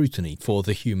amounts of scrutiny for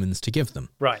the humans to give them.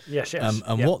 Right, yes.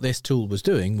 And what this tool was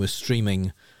doing was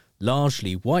streaming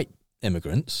largely white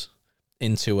immigrants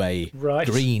into a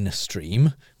green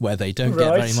stream where they don't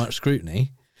get very much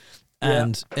scrutiny,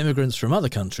 and immigrants from other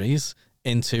countries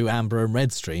into amber and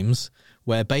red streams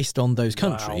where, based on those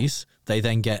countries, they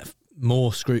then get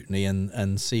more scrutiny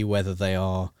and see whether they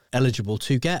are eligible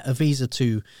to get a visa,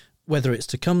 to whether it's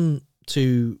to come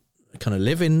to kind of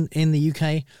live in the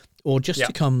UK or just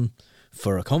to come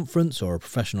for a conference or a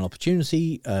professional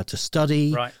opportunity, to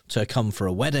study, to come for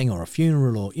a wedding or a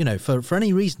funeral, or, for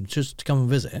any reason, just to come and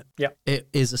visit. It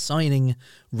is assigning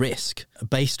risk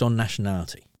based on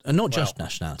nationality. And not just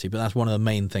nationality, but that's one of the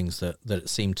main things that it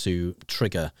seemed to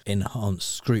trigger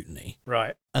enhanced scrutiny.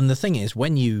 Right. And the thing is,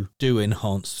 when you do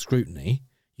enhanced scrutiny,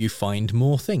 you find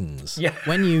more things. Yeah.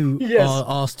 When you are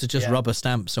asked to just rubber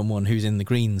stamp someone who's in the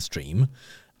green stream,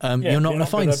 you're not going to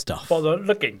find stuff. Bother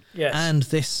looking. Yes. And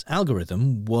this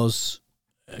algorithm was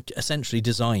essentially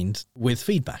designed with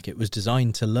feedback. It was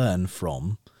designed to learn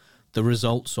from the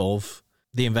results of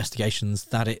the investigations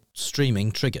that it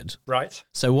streaming triggered. Right.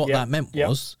 So what that meant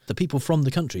was the people from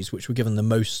the countries which were given the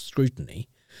most scrutiny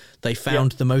they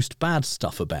found the most bad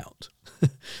stuff about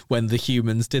when the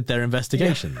humans did their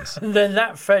investigations. And then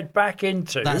that fed back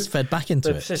into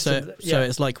it. System, so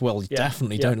it's like, well,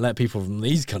 definitely don't let people from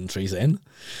these countries in.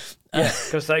 Yeah,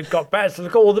 because they've got bad.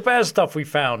 Look at all the bad stuff we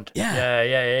found.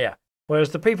 Yeah.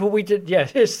 Whereas the people we did,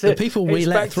 it's the people we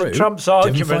let through. Trump's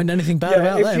argument. Didn't find anything bad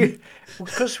about them.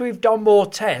 Because we've done more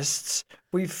tests,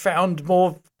 we've found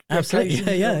more.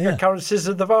 Occurrences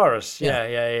of the virus.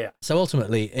 Yeah. So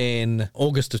ultimately, in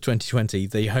August of 2020,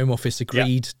 the Home Office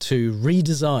agreed to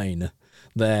redesign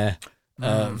their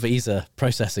visa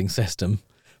processing system.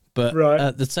 But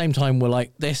at the same time, we're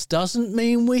like, this doesn't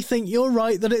mean we think you're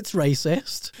right that it's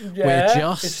racist.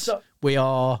 We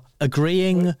are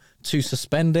agreeing to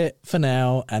suspend it for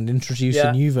now and introduce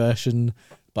a new version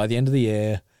by the end of the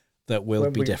year that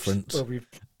will be different.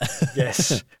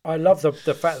 Yes. I love the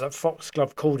fact that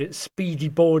Foxglove called it speedy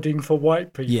boarding for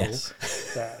white people. Yes.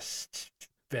 That's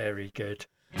very good.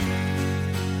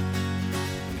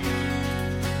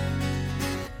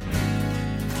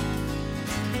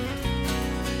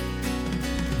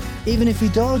 Even if he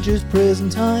dodges prison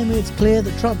time, it's clear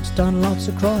that Trump's done lots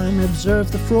of crime.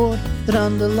 Observe the fraud that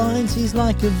underlines he's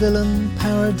like a villain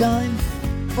paradigm.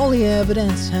 All the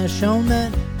evidence has shown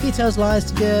that he tells lies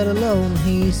to get a loan.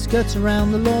 He skirts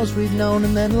around the laws we've known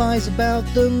and then lies about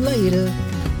them later.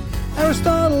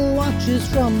 Aristotle watches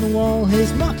from the wall,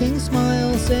 his mocking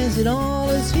smile says it all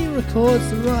as he records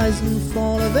the rise and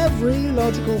fall of every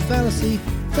logical fallacy.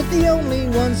 But the only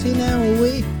ones here now are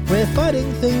we. We're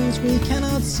fighting things we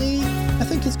cannot see. I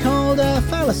think it's called a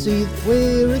fallacy that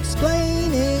we're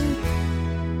explaining.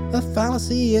 A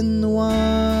fallacy in the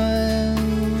wild.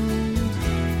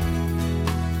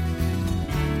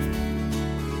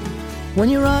 When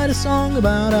you write a song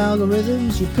about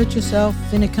algorithms, you put yourself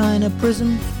in a kind of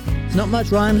prism. There's not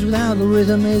much rhymes with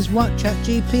algorithm is what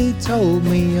ChatGPT told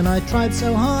me. And I tried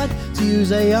so hard to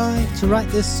use AI to write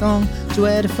this song to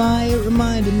edify. It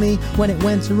reminded me when it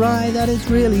went awry that it's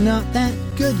really not that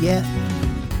good yet.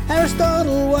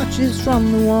 Aristotle watches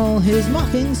from the wall, his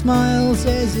mocking smile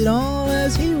says it all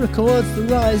as he records the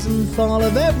rise and fall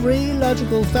of every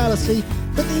logical fallacy.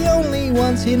 But the only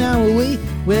ones here now are we.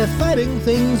 We're fighting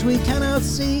things we cannot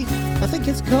see. I think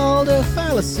it's called a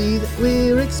fallacy that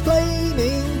we're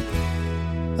explaining.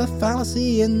 A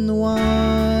fallacy in the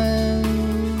wild.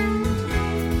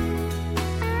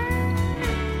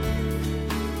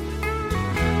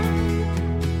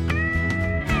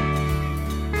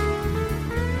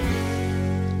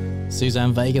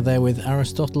 Suzanne Vega there with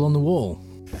Aristotle on the wall.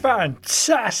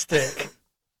 Fantastic.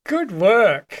 Good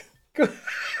work.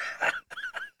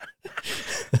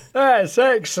 That's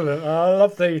excellent. I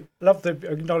love the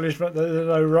acknowledgement that there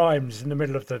are no rhymes in the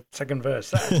middle of the second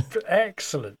verse. That's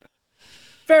excellent.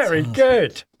 Very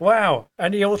good. Wow.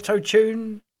 Any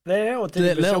auto-tune there? Or did I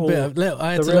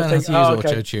had to learn how to use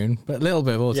auto-tune, but a little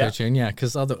bit of auto-tune,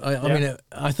 because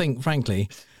I think, frankly,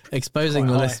 exposing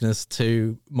the listeners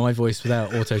to my voice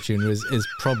without auto-tune is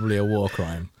probably a war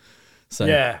crime. So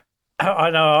yeah, I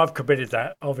know. I've committed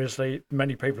that. Obviously,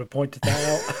 many people have pointed that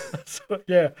out. So,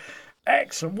 yeah,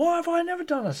 excellent. Why have I never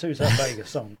done a Suzanne Vega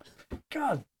song?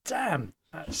 God damn,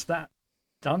 that's that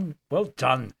done. Well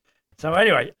done. So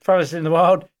anyway, Fallacy in the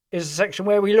Wild is a section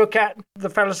where we look at the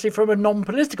fallacy from a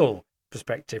non-political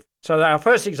perspective. So our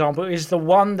first example is the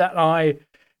one that I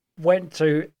went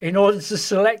to in order to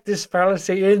select this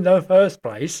fallacy in the first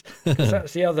place, because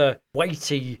that's the other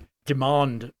weighty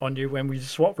demand on you when we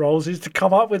swap roles, is to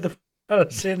come up with the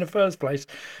fallacy in the first place.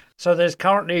 So there's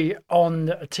currently on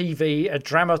TV a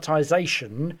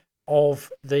dramatisation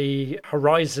of the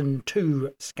Horizon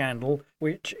 2 scandal,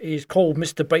 which is called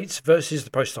Mr. Bates versus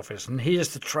the Post Office, and here's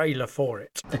the trailer for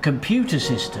it. The computer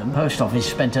system Post Office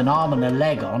spent an arm and a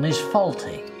leg on is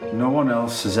faulty. No one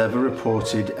else has ever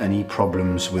reported any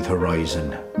problems with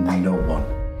Horizon. No one.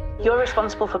 You're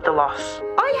responsible for the loss.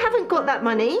 I haven't got that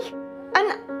money,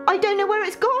 and I don't know where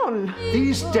it's gone.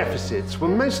 These deficits were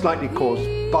most likely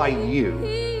caused by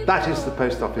you. That is the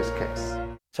Post Office case.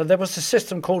 So there was a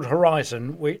system called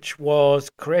Horizon, which was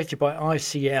created by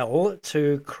ICL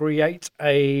to create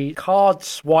a card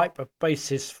swipe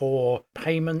basis for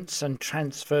payments and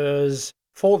transfers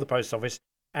for the Post Office.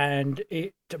 And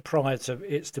it, prior to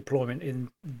its deployment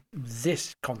in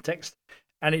this context,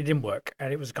 and it didn't work,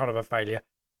 and it was kind of a failure.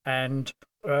 And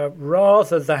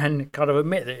rather than kind of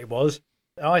admit that it was,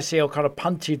 ICL kind of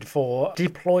punted for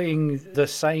deploying the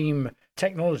same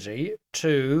technology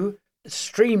to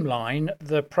streamline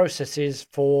the processes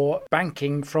for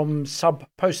banking from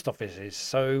sub-post offices.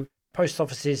 So post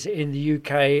offices in the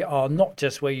UK are not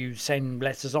just where you send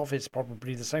letters off, it's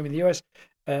probably the same in the US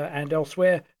and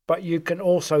elsewhere, but you can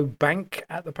also bank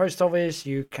at the post office.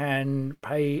 You can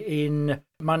pay in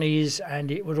monies,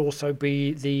 and it would also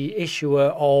be the issuer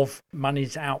of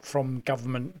monies out from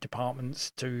government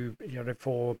departments to,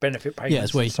 for benefit payments. Yeah,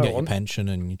 it's where you can get your pension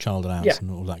and your child allowance and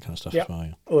all that kind of stuff as well.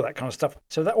 All that kind of stuff.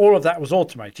 So all of that was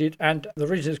automated, and the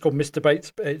reason it's called Mr.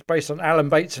 Bates, it's based on Alan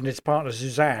Bates and his partner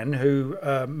Suzanne, who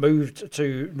moved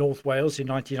to North Wales in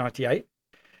 1998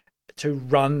 to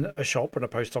run a shop and a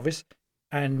post office.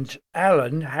 And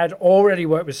Alan had already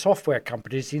worked with software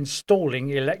companies installing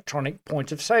electronic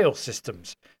point of sale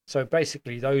systems. So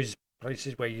basically those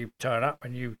places where you turn up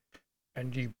and you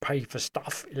pay for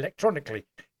stuff electronically,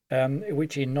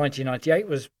 which in 1998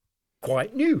 was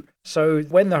quite new. So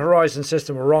when the Horizon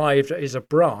system arrived as a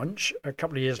branch a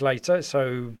couple of years later,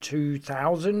 so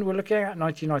 2000 we're looking at,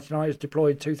 1999 it was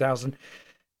deployed, 2000,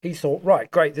 he thought, right,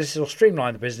 great, this will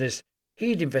streamline the business.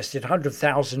 He'd invested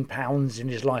 £100,000 in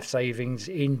his life savings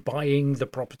in buying the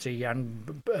property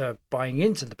and buying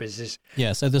into the business.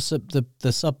 Yeah, so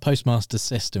the sub postmaster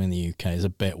system in the UK is a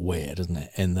bit weird, isn't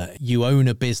it? In that you own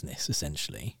a business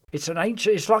essentially. It's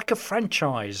it's like a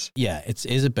franchise. Yeah, it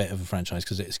is a bit of a franchise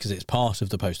because it's part of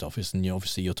the post office, and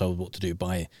you're told what to do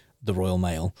by the Royal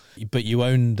Mail, but you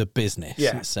own the business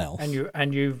itself,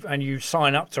 and you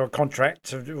sign up to a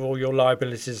contract of all your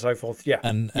liabilities and so forth.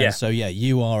 So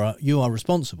you are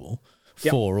responsible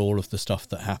for all of the stuff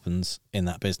that happens in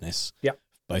that business,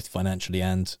 both financially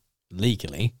and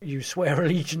legally. You swear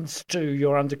allegiance to,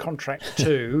 you're under contract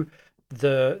to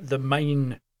the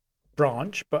main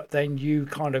branch, but then you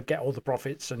kind of get all the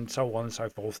profits and so on and so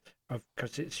forth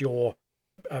because it's your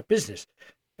business.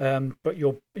 But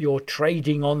you're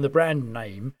trading on the brand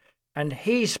name, and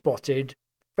he spotted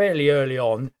fairly early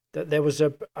on that there was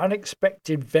a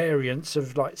unexpected variance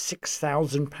of like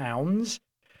 £6,000,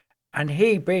 and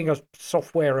he, being a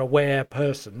software aware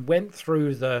person, went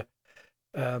through the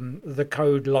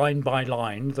code line by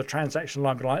line, the transaction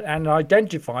line by line, and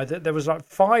identified that there was like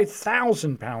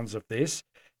 £5,000 of this,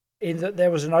 in that there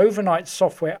was an overnight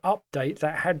software update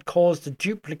that had caused a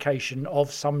duplication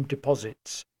of some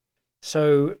deposits.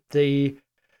 So it's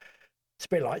a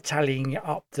bit like tallying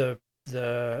up the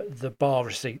bar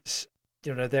receipts.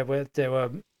 There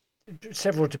were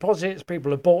several deposits. People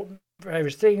have bought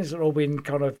various things that have all been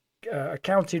kind of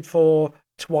accounted for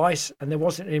twice, and there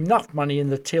wasn't enough money in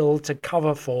the till to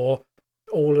cover for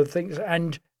all of the things.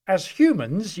 And as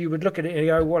humans, you would look at it and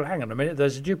go, "Well, hang on a minute.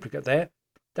 There's a duplicate there.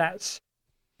 There's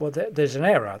an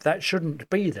error. That shouldn't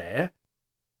be there."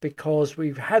 Because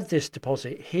we've had this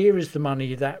deposit, here is the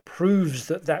money that proves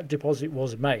that deposit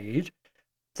was made.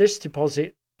 This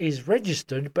deposit is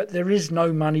registered, but there is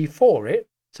no money for it.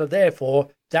 So therefore,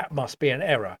 that must be an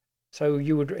error. So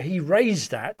he raised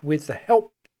that with the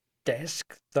help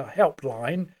desk, the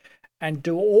helpline, and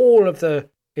do all of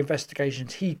the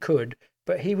investigations he could.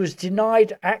 But he was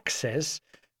denied access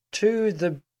to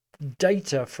the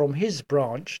data from his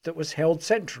branch that was held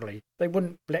centrally. They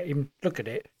wouldn't let him look at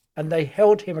it. And they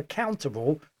held him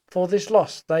accountable for this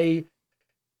loss. They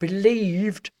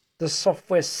believed the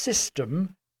software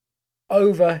system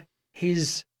over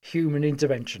his human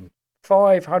intervention.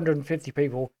 550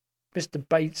 people. Mr.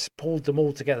 Bates pulled them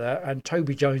all together, and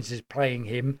Toby Jones is playing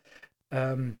him.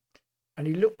 And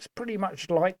he looks pretty much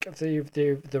like the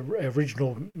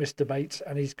original Mr. Bates,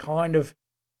 and he's kind of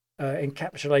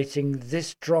encapsulating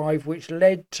this drive, which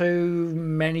led to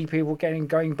many people going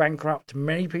bankrupt,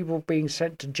 many people being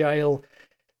sent to jail,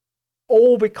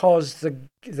 all because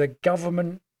the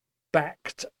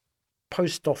government-backed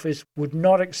post office would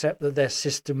not accept that their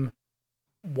system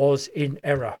was in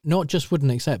error. Not just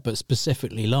wouldn't accept, but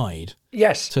specifically lied.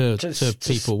 Yes, to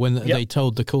people when they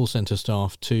told the call centre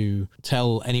staff to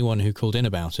tell anyone who called in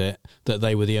about it that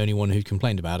they were the only one who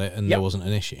complained about it, and there wasn't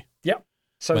an issue. Yep.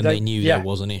 So when they knew there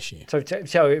was an issue.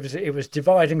 So it was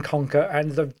divide and conquer,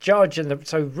 and the judge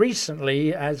so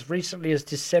recently as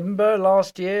December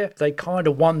last year, they kind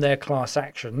of won their class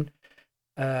action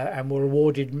and were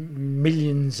awarded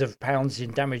millions of pounds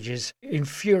in damages.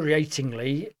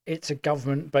 Infuriatingly, it's a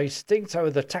government-based thing,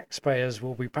 so the taxpayers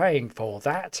will be paying for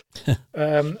that,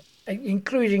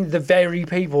 including the very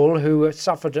people who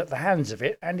suffered at the hands of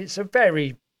it. And it's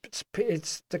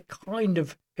it's the kind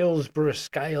of Hillsborough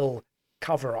scale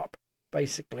cover-up,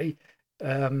 basically.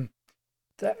 And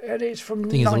it's from... The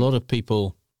thing is, a lot of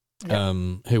people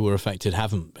who were affected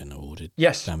haven't been awarded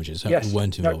damages,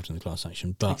 weren't involved in the class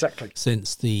action. But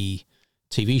since the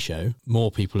TV show,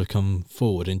 more people have come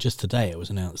forward. And just today it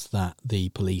was announced that the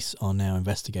police are now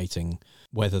investigating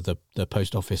whether the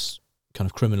post office kind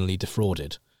of criminally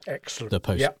defrauded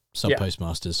the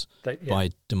sub-postmasters by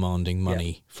demanding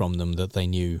money from them that they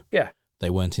knew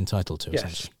they weren't entitled to,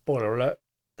 essentially. Spoiler alert.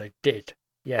 They did.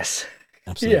 Yes.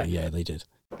 Absolutely, yeah, they did.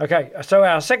 Okay, so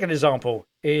our second example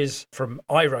is from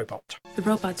iRobot. The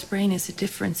robot's brain is a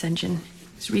difference engine.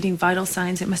 It's reading vital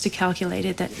signs. It must have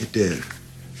calculated that... It did.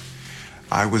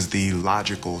 I was the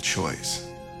logical choice.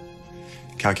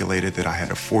 Calculated that I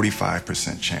had a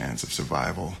 45% chance of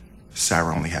survival.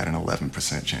 Sarah only had an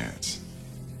 11% chance.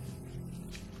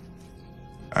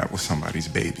 I was somebody's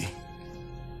baby.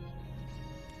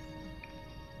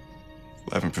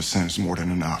 11% is more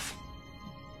than enough.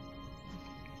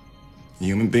 A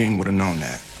human being would have known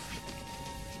that.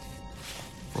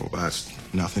 Robots,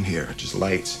 nothing here, just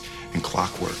lights and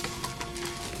clockwork.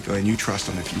 Go ahead and you trust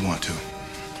them if you want to.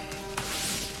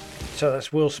 So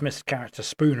that's Will Smith's character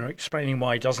Spooner explaining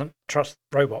why he doesn't trust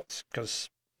robots, because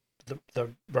the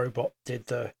robot did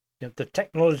the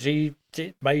technology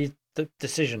made the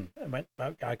decision and went,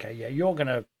 okay, yeah, you've got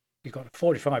a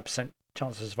 45%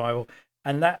 chance of survival,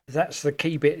 and that's the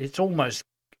key bit. It's almost,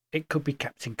 it could be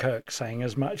Captain Kirk saying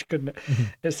as much, couldn't it? Mm-hmm.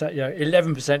 It's that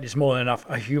 11% is more than enough.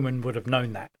 A human would have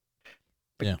known that.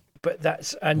 But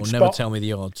that's and Spot, never tell me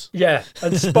the odds. Yeah,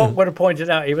 and Spot would have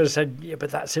pointed out. He would have said, "Yeah, but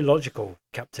that's illogical,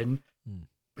 Captain.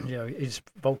 He's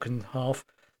Vulcan half."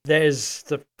 There's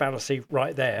the fallacy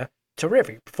right there.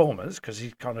 Terrific performance, because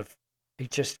he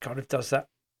just does that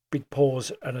big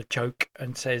pause and a choke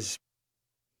and says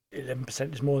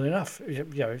 11% is more than enough.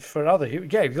 For another, you've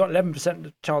got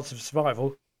 11% chance of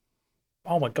survival.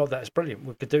 Oh my God, that's brilliant.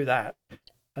 We could do that,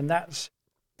 and that's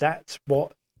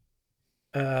what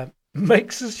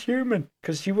makes us human,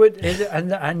 because you would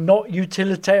and not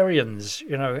utilitarians.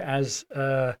 As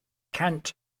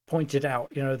Kant pointed out,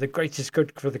 the greatest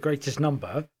good for the greatest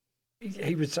number.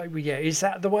 He would say, well, yeah, is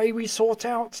that the way we sort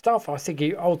out stuff? I think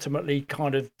he ultimately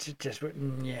kind of just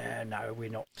went, yeah, no,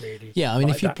 we're not really. Yeah, I mean,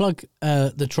 if you plug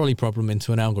the trolley problem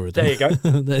into an algorithm, there you go.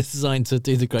 That's designed to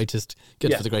do the greatest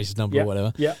good for the greatest number or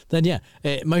whatever. Yeah. Then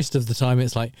most of the time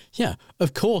it's like, yeah,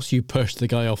 of course you push the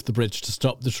guy off the bridge to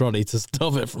stop the trolley to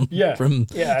stop it from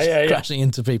crashing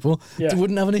into people. Yeah. They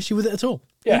wouldn't have an issue with it at all.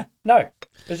 Yeah, no,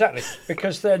 exactly,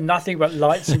 because they're nothing but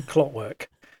lights and clockwork.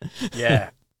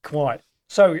 Yeah, quite.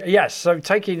 So yes,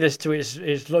 taking this to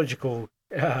its logical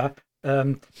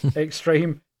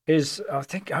extreme is, I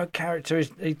think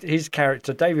his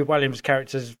character, David Walliams'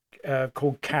 character, is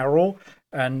called Carol,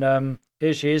 and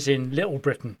here she is in Little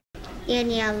Britain.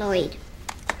 Danielle Lloyd.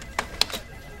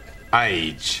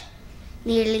 Age?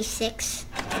 Nearly 6.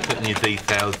 Putting your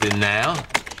details in now.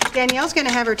 Danielle's going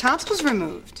to have her tonsils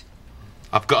removed.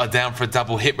 I've got her down for a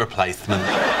double hip replacement.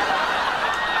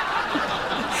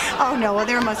 Oh, no, well,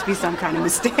 there must be some kind of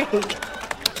mistake.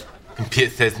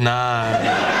 Computer says no.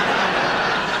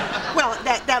 Well,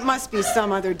 that must be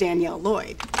some other Danielle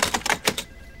Lloyd.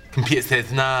 Computer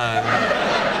says no.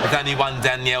 There's only one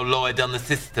Danielle Lloyd on the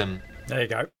system. There you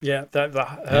go. Yeah,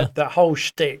 that whole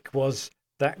shtick was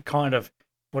that kind of,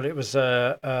 well, it was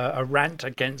a rant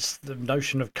against the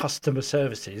notion of customer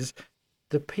services.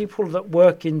 The people that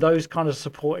work in those kind of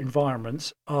support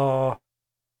environments are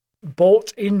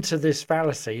bought into this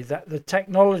fallacy that the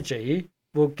technology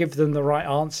will give them the right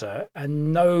answer,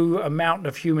 and no amount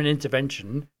of human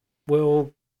intervention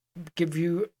will give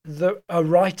you a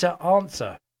righter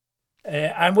answer.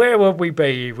 And where would we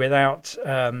be without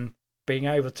being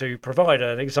able to provide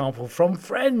an example from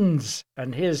Friends?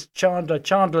 And here's Chandler.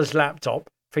 Chandler's laptop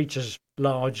features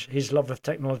his love of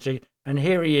technology. And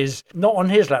here he is, not on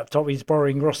his laptop, he's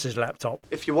borrowing Ross's laptop.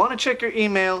 If you want to check your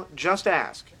email, just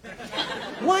ask.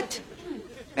 What?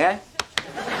 Eh?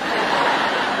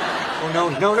 Oh,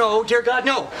 no, dear God,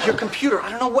 no. Your computer,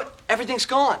 I don't know what, everything's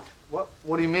gone. What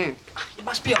do you mean? It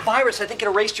must be a virus. I think it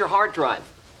erased your hard drive.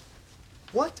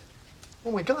 What? Oh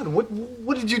my God,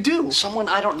 what did you do? Someone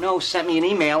I don't know sent me an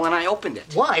email and I opened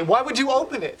it. Why? Why would you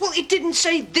open it? Well, it didn't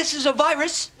say this is a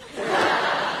virus.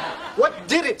 What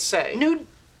did it say? Nude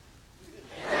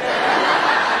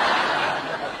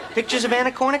pictures of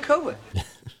Anna Kournikova.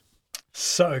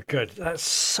 So good. That's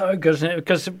so good, isn't it?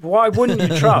 Because why wouldn't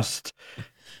you trust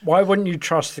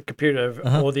the computer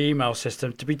or the email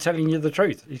system to be telling you the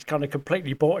truth? He's kind of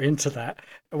completely bought into that.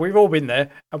 We've all been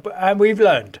there, and we've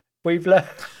learned. We've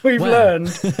learned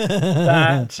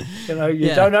that you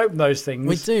don't open those things.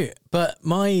 We do, but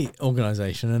my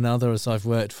organisation and others I've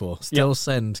worked for still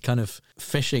send kind of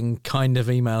phishing kind of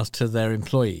emails to their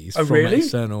employees from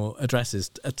external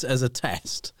addresses as a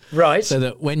test, right? So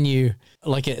that when you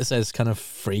it says kind of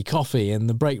free coffee in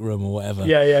the break room or whatever,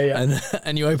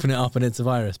 and you open it up and it's a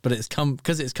virus, but it's come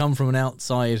from an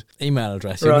outside email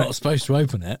address. You're not supposed to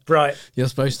open it, right? You're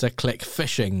supposed to click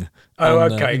phishing. Oh,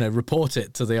 okay. Report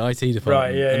it to the IT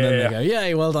department, and then they go,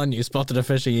 "Yay, well done, you spotted a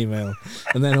phishing email."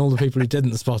 And then all the people who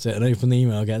didn't spot it and open the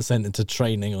email, get sent into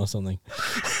training or something.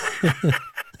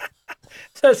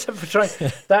 That's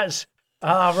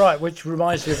right. Which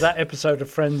reminds me of that episode of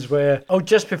Friends where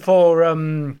just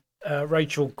before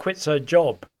Rachel quits her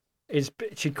job,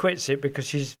 she quits it because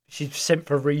she's sent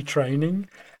for retraining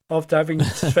after having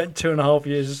spent 2.5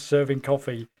 years serving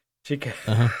coffee.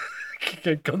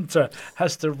 Gunter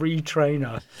has to retrain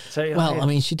her. So, I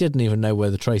mean, she didn't even know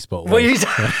where the tray spot was. Well,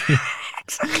 exactly.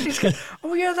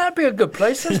 Oh yeah, that'd be a good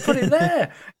place. Let's put it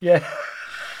there. Yeah.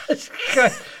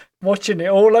 Watching it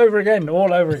all over again.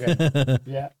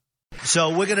 Yeah. So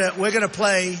we're gonna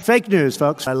play fake news,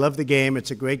 folks. I love the game.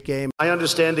 It's a great game. I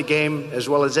understand the game as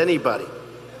well as anybody.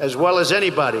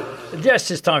 Yes,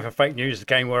 it's time for Fake News, the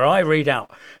game where I read out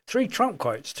 3 Trump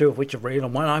quotes, 2 of which are real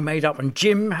and 1 I made up, and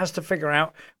Jim has to figure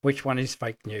out which one is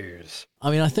fake news. I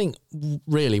mean, I think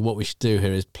really what we should do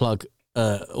here is plug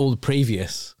all the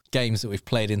previous games that we've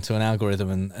played into an algorithm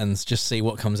and just see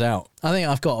what comes out. I think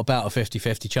I've got about a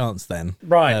 50-50 chance then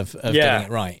of getting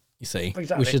it right. You see,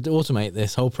 exactly. We should automate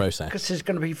this whole process because it's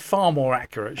going to be far more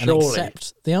accurate, and surely.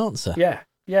 Accept the answer.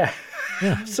 Yeah,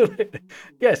 absolutely.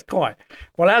 Yes, quite.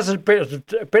 Well, as a bit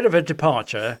of a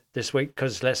departure this week,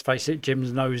 because let's face it,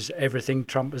 Jim knows everything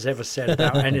Trump has ever said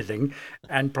about anything,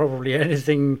 and probably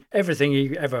everything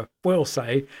he ever will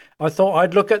say. I thought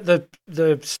I'd look at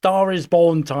the Star is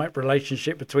Born type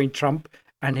relationship between Trump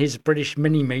and his British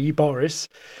mini-me, Boris.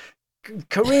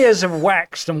 Careers have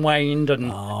waxed and waned,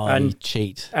 and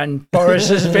cheat. And Boris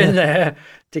has been there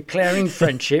declaring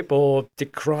friendship or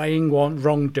decrying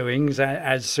wrongdoings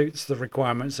as suits the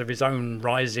requirements of his own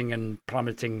rising and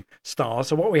plummeting star.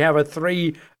 So what we have are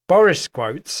 3 Boris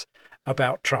quotes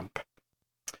about Trump.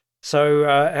 So,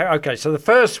 so the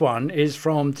first one is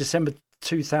from December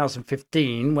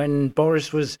 2015 when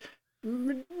Boris was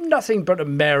nothing but a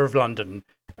mayor of London.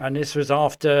 And this was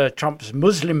after Trump's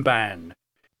Muslim ban.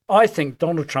 I think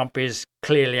Donald Trump is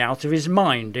clearly out of his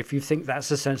mind if you think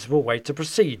that's a sensible way to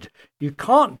proceed. You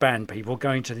can't ban people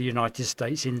going to the United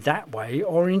States in that way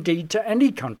or indeed to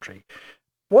any country.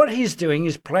 What he's doing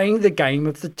is playing the game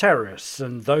of the terrorists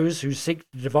and those who seek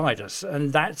to divide us,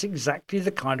 and that's exactly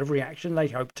the kind of reaction they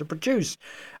hope to produce.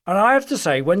 And I have to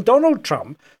say, when Donald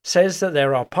Trump says that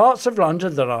there are parts of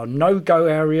London that are no-go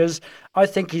areas, I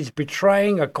think he's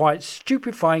betraying a quite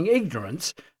stupefying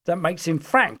ignorance that makes him,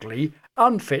 frankly,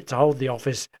 unfit to hold the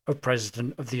office of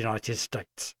President of the United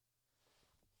States.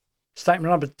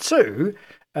 Statement number 2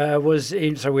 was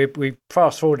in, so we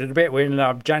fast forwarded a bit. We're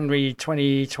in January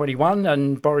 2021,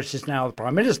 and Boris is now the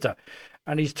Prime Minister,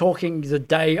 and he's talking the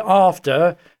day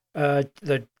after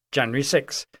the January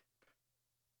 6th.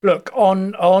 Look,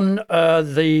 on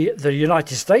the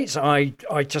United States, I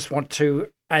just want to.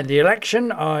 And the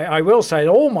election, I will say,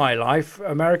 all my life,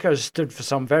 America has stood for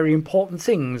some very important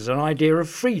things: an idea of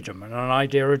freedom and an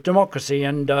idea of democracy.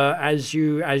 And as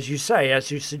you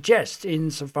suggest,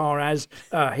 insofar as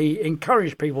he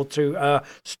encouraged people to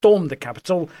storm the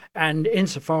Capitol, and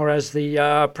insofar as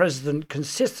the president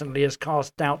consistently has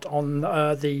cast doubt on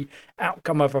the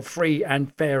outcome of a free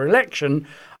and fair election,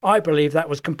 I believe that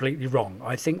was completely wrong.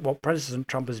 I think what President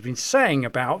Trump has been saying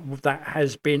about that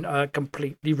has been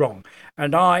completely wrong.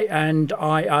 And I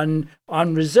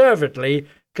unreservedly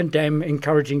condemn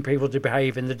encouraging people to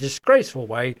behave in the disgraceful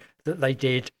way that they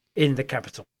did in the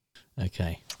Capitol.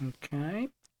 Okay.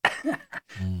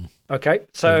 Okay,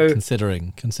 so...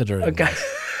 Considering. Okay.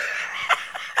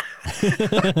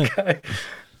 Okay.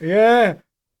 Yeah.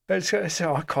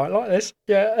 So I quite like this.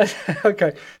 Yeah.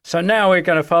 Okay. So now we're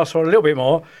going to fast forward a little bit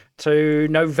more to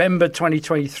November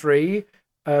 2023.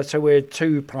 So we're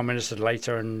 2 prime ministers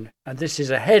later, and this is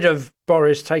ahead of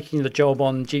Boris taking the job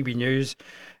on GB News.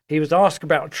 He was asked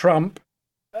about Trump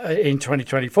in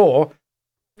 2024.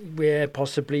 We're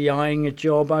possibly eyeing a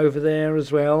job over there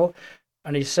as well.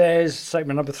 And he says,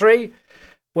 statement number 3,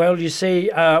 well, you see,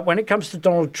 when it comes to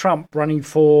Donald Trump running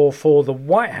for the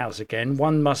White House again,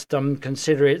 one must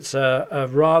consider it's a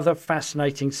rather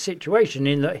fascinating situation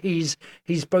in that he's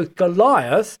both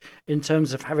Goliath in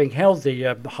terms of having held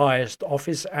the highest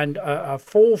office, and a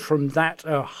fall from that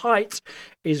height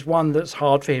is one that's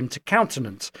hard for him to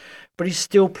countenance. But he's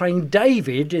still playing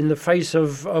David in the face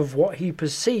of what he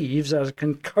perceives as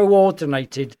a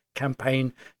coordinated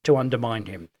campaign to undermine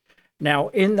him. Now,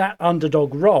 in that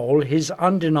underdog role, his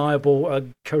undeniable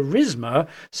charisma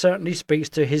certainly speaks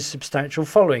to his substantial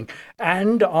following.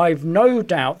 And I've no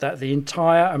doubt that the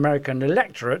entire American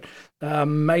electorate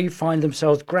may find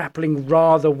themselves grappling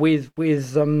rather with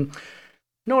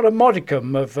not a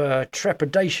modicum of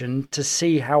trepidation to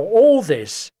see how all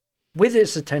this, with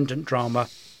its attendant drama,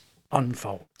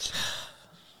 unfolds.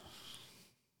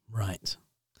 Right.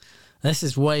 This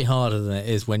is way harder than it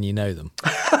is when you know them.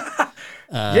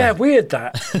 Yeah, weird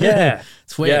that. Yeah.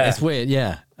 It's weird. Yeah. It's weird,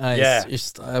 yeah. It's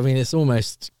just, I mean, it's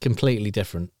almost completely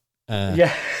different.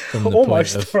 From the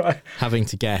almost point of right. having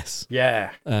to guess.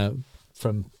 Yeah.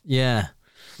 Yeah.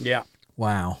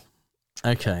 Wow.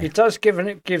 Okay. It does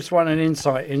gives one an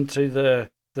insight into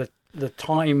the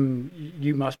time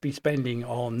you must be spending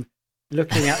on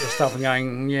looking at the stuff and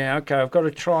going, yeah, okay, I've got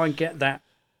to try and get that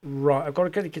right. I've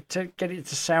got to get it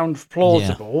to sound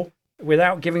plausible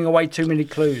without giving away too many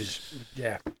clues.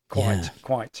 Yeah,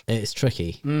 quite. It's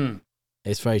tricky.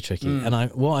 It's very tricky.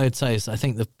 And what I would say is I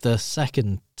think the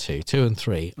second two and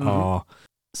three, are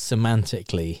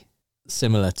semantically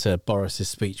similar to Boris's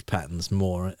speech patterns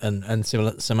more and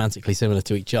semantically similar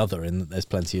to each other in that there's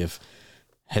plenty of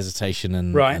hesitation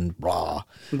and rah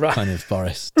kind of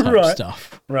Boris type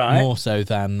stuff. Right. More so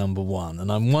than number one. And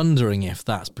I'm wondering if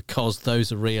that's because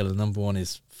those are real and number one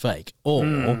is fake, or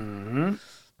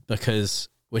because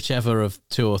whichever of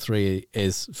two or three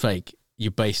is fake,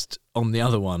 you're based on the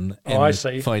other one in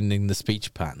finding the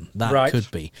speech pattern. That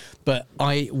could be. But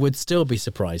I would still be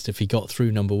surprised if he got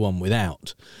through number one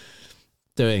without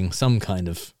doing some kind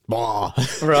of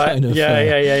kind of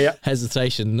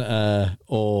hesitation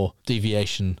or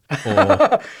deviation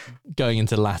or going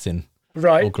into Latin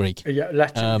or Greek.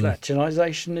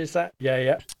 Latinization, is that?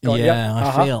 I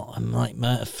feel like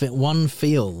one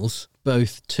feels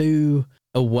both too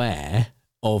aware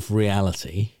of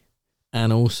reality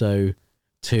and also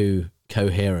too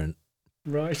coherent.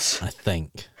 Right. I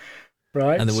think.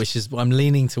 Right. And which is, I'm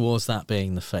leaning towards that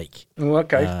being the fake.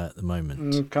 Okay. At the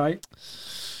moment. Okay.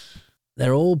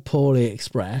 They're all poorly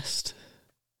expressed,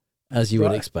 as you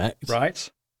would expect. Right.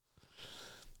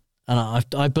 And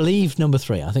I believe number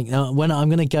three. I think when I'm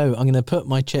going to put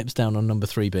my chips down on number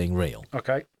three being real.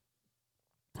 Okay.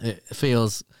 It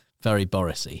feels very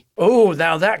Boris-y. Oh,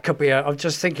 now that could be I'm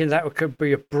just thinking that could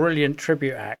be a brilliant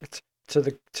tribute act to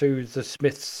the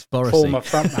Smiths' Boris-y. former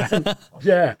frontman.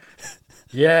 Yeah.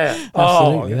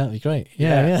 Absolutely, that'd be great.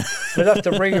 Yeah. We'll have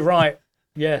to rewrite.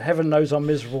 Yeah, heaven knows I'm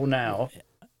miserable now.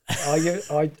 I used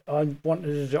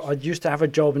to have a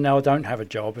job and now I don't have a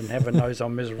job, and heaven knows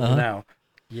I'm miserable now.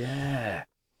 Yeah.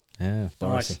 Yeah,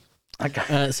 Boris-y. Nice.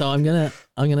 Okay. So I'm gonna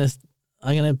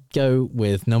go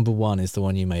with number one is the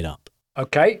one you made up.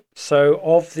 Okay. So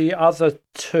of the other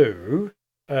two,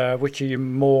 which are you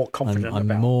more confident about?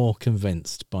 I'm more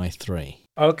convinced by three.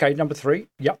 Okay, number three.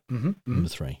 Yep. Number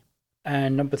three.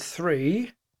 And number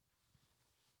three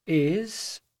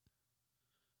is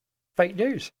fake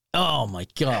news. Oh my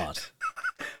God.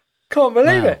 Can't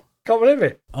believe it.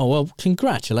 Oh, well,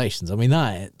 congratulations. I mean,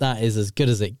 that is as good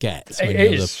as it gets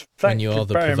when you are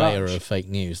the purveyor of fake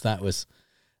news. That was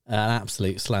an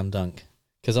absolute slam dunk.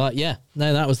 Because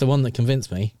that was the one that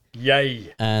convinced me.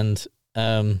 Yay. And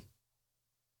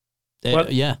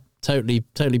totally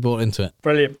bought into it.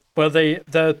 Brilliant. Well, the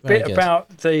bit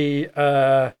about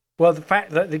the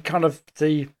fact that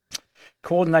the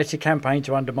coordinated campaign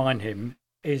to undermine him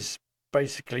is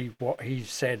basically what he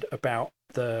said about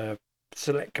the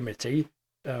select committee,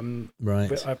 and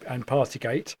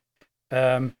Partygate.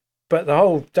 But the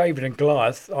whole David and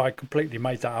Goliath, I completely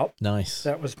made that up. Nice.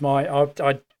 That was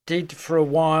I did for a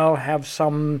while have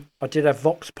I did have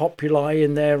Vox Populi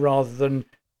in there rather than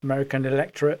American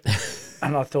electorate.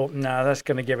 And I thought, no, that's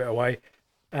going to give it away.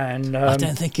 And I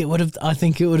don't think it would have. I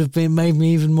think it would have made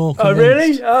me even more convinced. Oh,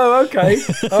 really? Oh, okay.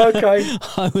 Okay.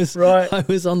 I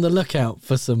was on the lookout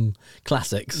for some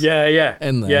classics. Yeah.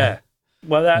 In there. Yeah.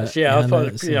 Well, that's I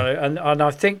thought and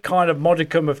I think kind of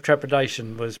modicum of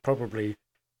trepidation was probably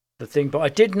the thing. But I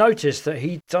did notice that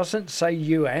he doesn't say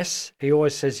US. He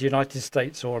always says United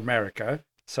States or America.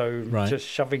 So just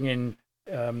shoving in,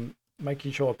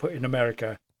 making sure I put in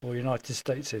America or United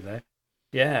States in there.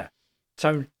 Yeah.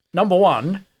 So number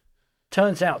one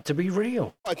turns out to be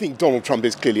real. I think Donald Trump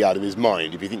is clearly out of his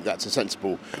mind. If you think that's a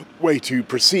sensible way to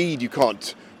proceed, you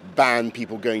can't ban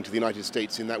people going to the United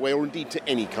States in that way, or indeed to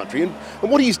any country. And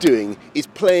what he's doing is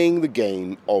playing the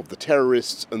game of the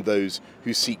terrorists and those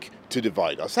who seek to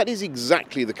divide us. That is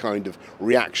exactly the kind of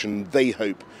reaction they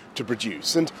hope to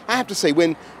produce. And I have to say,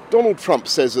 when Donald Trump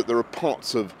says that there are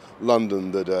parts of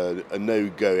London that are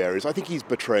no-go areas, I think he's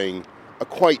betraying a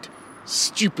quite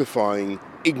stupefying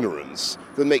ignorance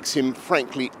that makes him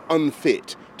frankly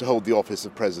unfit to hold the office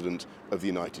of President of the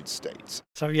United States.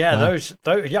 So those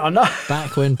I know.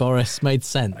 Back when Boris made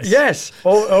sense. Yes,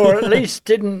 or at least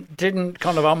didn't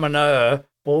kind of and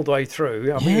all the way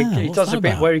through. I mean, he does a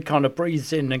bit where he kind of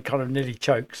breathes in and kind of nearly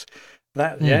chokes.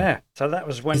 So that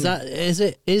was when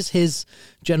is his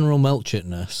General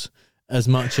Melchitness as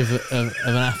much of an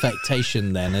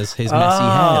affectation then as his messy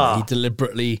hair that he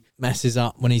deliberately messes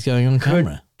up when he's going on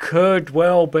camera. Could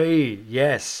well be,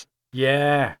 yes.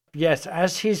 Yeah. Yes,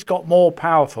 as he's got more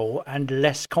powerful and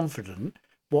less confident,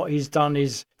 what he's done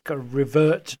is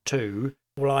revert to,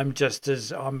 well, I'm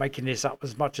making this up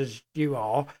as much as you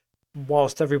are,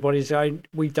 whilst everybody's going,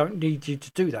 we don't need you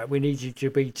to do that. We need you to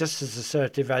be just as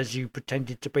assertive as you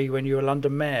pretended to be when you were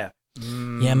London mayor.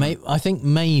 Yeah, I think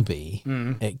maybe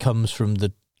it comes from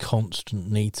the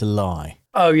constant need to lie.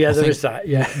 Oh, yeah, there is that,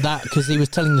 yeah. That, because he was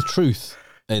telling the truth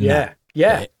in that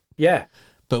bit. Yeah.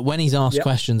 But when he's asked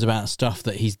questions about stuff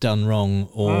that he's done wrong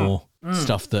or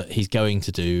stuff that he's going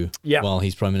to do while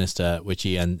he's Prime Minister, which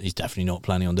he's definitely not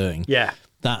planning on doing,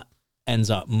 that ends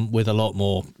up with a lot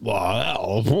more.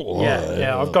 I've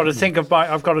got to think of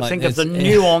the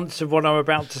nuance of what I'm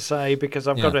about to say, because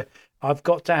I've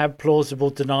got to have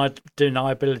plausible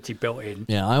deniability built in.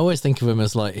 Yeah, I always think of him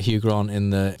as like Hugh Grant in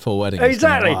the Four Weddings.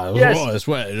 Exactly. Yes.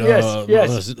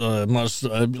 Yes. Much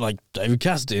like David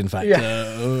Cassidy, in fact,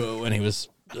 when he was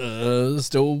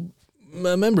still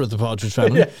a member of the Partridge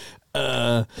Family.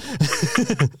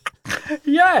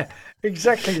 Yeah,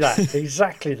 exactly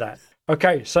that.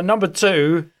 Okay, so number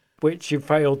 2, which you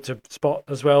failed to spot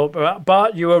as well,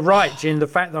 but you were right in the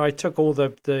fact that I took all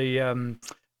the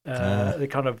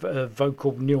kind of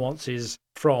vocal nuances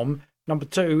from. Number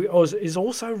 2 is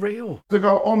also real. Look,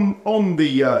 on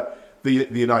the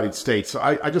United States,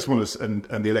 I just want to, and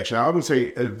the election, I would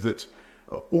say that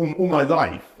all my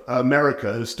life,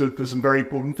 America has stood for some very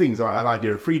important things, an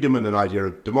idea of freedom and an idea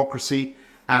of democracy.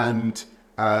 And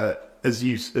as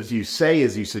you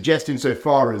suggest,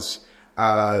 insofar as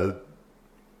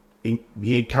he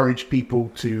encouraged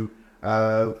people to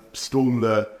storm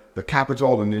the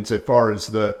Capitol, and insofar as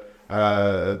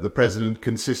the president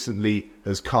consistently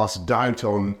has cast doubt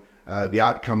on the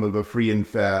outcome of a free and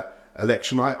fair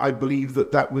election, I believe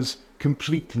that was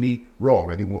completely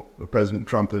wrong. I think what President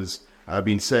Trump has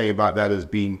been saying about that has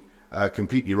been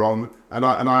completely wrong, and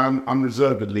I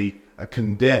unreservedly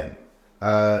condemn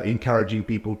encouraging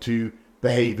people to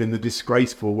behave in the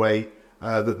disgraceful way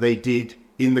that they did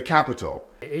in the Capitol.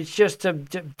 It's just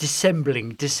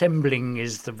dissembling. Dissembling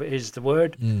is the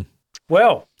word.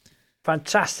 Well,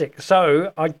 fantastic.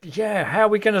 So, how are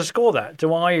we going to score that?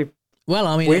 Do I? Well,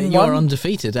 I mean, you're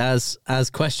undefeated as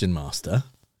Question Master.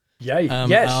 Yay!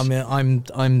 Yes. I mean,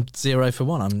 I'm 0 for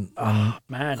 1.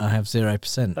 Man, I have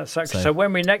 0%. That's okay. So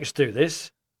when we next do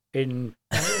this on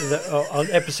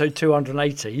episode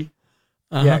 280.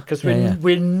 Because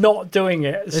we're not doing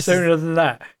it sooner than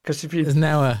that. Because if you're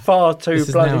now far too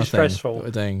bloody stressful, we're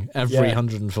doing every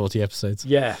 140 episodes.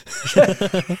 Yeah.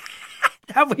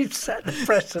 Now we've set the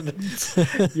precedent.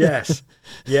 Yes.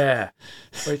 Yeah.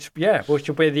 Which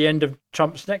will be the end of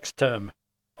Trump's next term.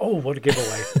 Oh, what a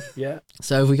giveaway. Yeah.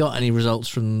 So have we got any results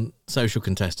from social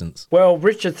contestants? Well,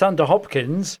 Richard Thunder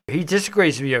Hopkins, he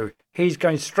disagrees with you. He's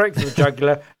going straight for the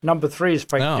jugular. Number 3 is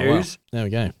fake news. Well, there we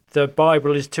go. The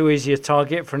Bible is too easy a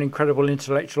target for an incredible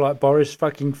intellectual like Boris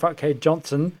fucking fuckhead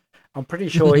Johnson. I'm pretty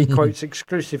sure he quotes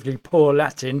exclusively poor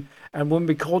Latin and wouldn't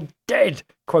be called dead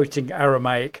quoting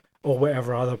Aramaic or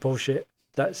whatever other bullshit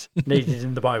that's needed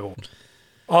in the Bible.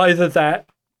 Either that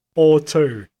or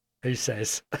 2, he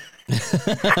says.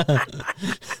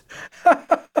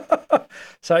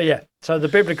 So the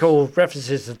biblical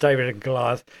references to David and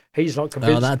Goliath, he's not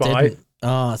convinced by.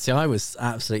 See, I was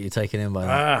absolutely taken in by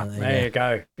that. There you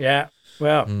go. Yeah.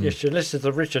 Well, you should listen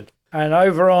to Richard. And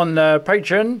over on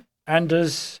Patreon,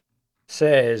 Anders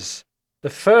says, the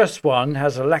first one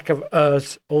has a lack of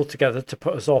ers altogether to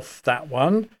put us off that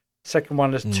one. Second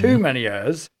one has too many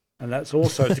ers, and that's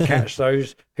also to catch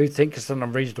those who think it's an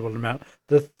unreasonable amount.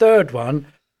 The third one,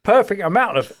 perfect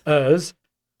amount of ers,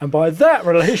 and by that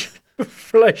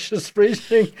fallacious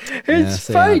reasoning, it's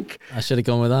fake. I should have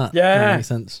gone with that. Yeah. That makes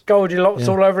sense. Goldilocks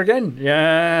all over again.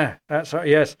 Yeah, that's right.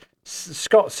 Yes.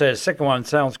 Scott says, second one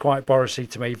sounds quite Borisy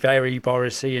to me. Very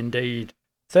Borisy indeed.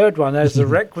 Third one has the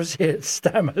requisite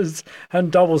stammers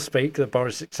and doublespeak that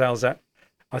Boris excels at.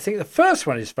 I think the first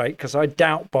one is fake because I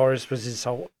doubt Boris was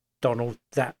insult Donald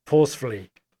that forcefully.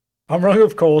 I'm wrong,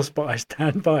 of course, but I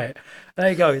stand by it. There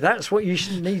you go. That's what you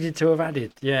needed to have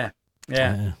added. Yeah.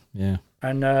 Yeah.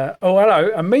 And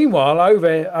hello. And meanwhile,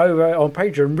 over on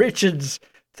Patreon, Richard's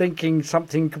thinking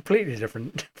something completely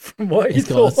different from what he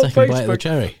thought on Facebook. Bite of the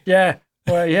cherry. Yeah.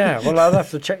 Well, yeah. Well, I'll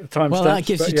have to check the timestamps. Well, that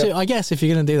gives you two. I guess if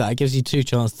you're going to do that, it gives you 2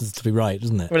 chances to be right,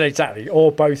 doesn't it? Well, exactly.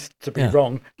 Or both to be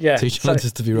wrong. Yeah. 2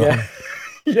 chances to be wrong.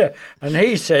 Yeah, and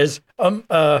he says,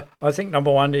 I think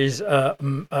number one is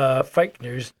fake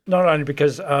news, not only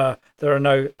because there are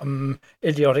no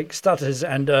idiotic stutters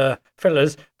and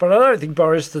fillers, but I don't think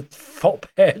Boris the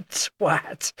fop-head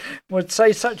twat would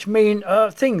say such mean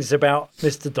things about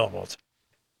Mr. Donald.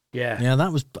 Yeah. Yeah,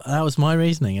 that was my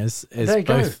reasoning, is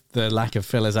both the lack of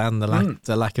fillers and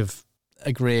the lack of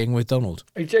agreeing with Donald.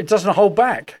 It doesn't hold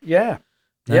back. Yeah.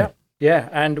 No. Yeah.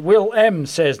 And Will M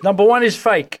says, number one is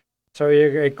fake. So he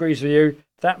agrees with you.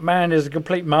 That man is a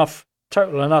complete muff,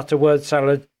 total and utter word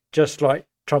salad, just like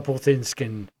Trouble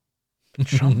Thin-Skin.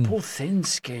 Trouble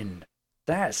Thin-Skin.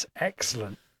 That's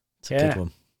excellent. It's a good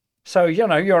one. So,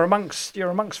 you're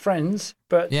amongst friends,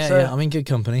 but yeah, I'm in good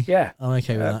company. Yeah. I'm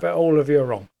okay with that. But all of you are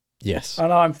wrong. Yes.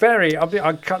 And I'm I'm feeling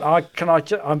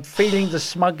the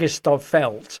smuggest I've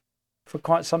felt for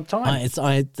quite some time.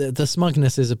 The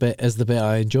smugness is the bit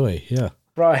I enjoy. Yeah.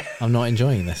 Right. I'm not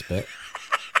enjoying this bit.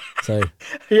 So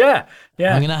yeah.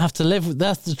 I'm gonna have to live with.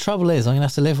 That's the trouble is I'm gonna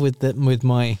have to live with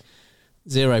my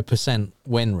 0%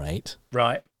 win rate.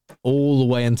 Right. All the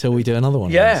way until we do another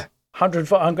one. Yeah.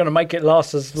 100. I'm going to make it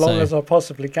last as long as I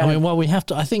possibly can. I mean, well, we have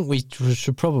to. I think we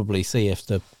should probably see if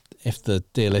the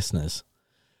dear listeners.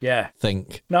 Yeah.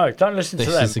 Think. No, don't listen to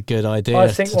them. This is a good idea. I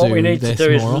think what we need to do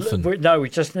is we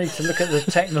just need to look at the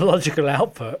technological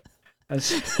output and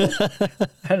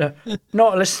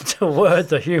not listen to a word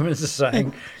the humans are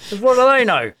saying. Because what do they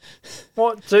know?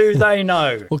 What do they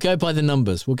know? We'll go by the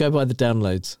numbers. We'll go by the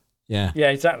downloads. Yeah. Yeah,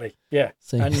 exactly. Yeah.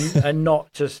 See. And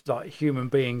not just like human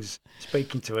beings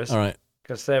speaking to us. All right.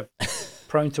 Because they're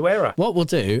prone to error. What we'll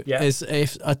do is,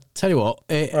 if I tell you what,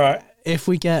 if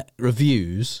we get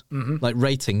reviews, like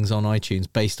ratings on iTunes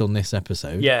based on this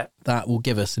episode, that will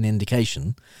give us an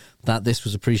indication that this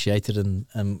was appreciated and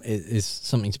is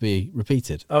something to be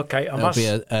repeated. Okay, It'll be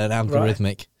an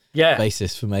algorithmic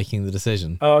basis for making the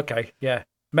decision. Oh, okay, yeah.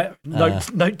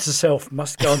 Note to self: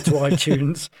 must go onto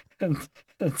iTunes and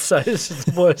say this is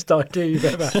the worst idea you've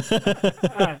ever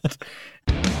had.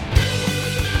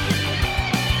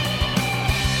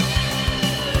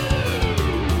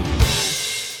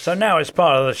 So now it's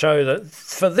part of the show that,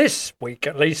 for this week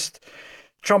at least,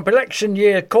 Trump election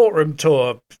year courtroom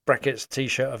tour, brackets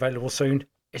T-shirt available soon.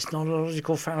 It's not a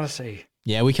logical fallacy.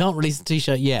 Yeah, we can't release the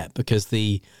T-shirt yet because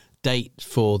the date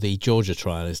for the Georgia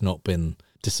trial has not been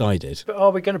decided. But are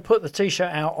we going to put the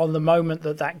T-shirt out on the moment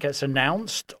that gets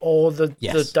announced, or the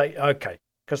date? Okay,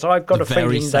 because I've got a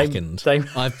feeling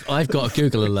I've got a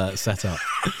Google alert set up.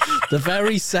 The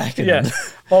very second,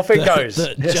 off it goes.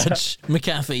 That Judge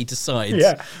McAfee decides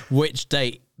which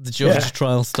date the Georgia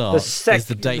trial starts is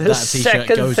the date that T-shirt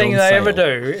goes on sale. The second thing they ever do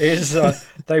is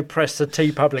they press the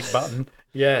T public button.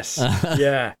 Yes,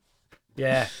 yeah.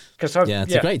 Because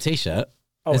it's a great T-shirt.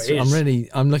 Oh, it is.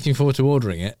 I'm looking forward to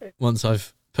ordering it once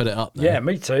I've put it up there. Yeah,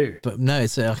 me too. But no,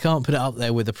 I can't put it up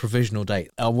there with a provisional date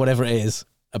or whatever it is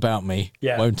about me.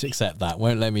 Yeah. Won't accept that.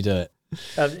 Won't let me do it.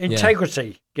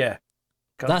 Integrity. Yeah.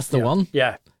 That's the one.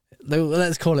 Yeah.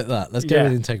 Let's call it that. Let's go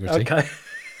with integrity. Okay.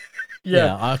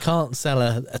 Yeah, I can't sell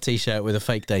a T-shirt with a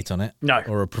fake date on it. No.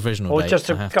 Or a provisional or date. Or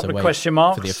just a couple of question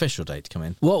marks. For the official date to come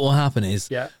in. What will happen is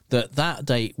that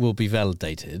date will be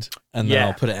validated and then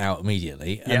I'll put it out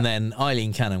immediately. And then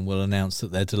Eileen Cannon will announce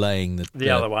that they're delaying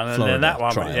the other one. Florida and then that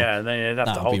one. trial. Yeah, and then you'd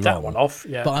have to hold that one off.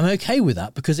 Yeah. But I'm okay with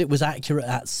that because it was accurate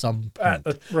at some point.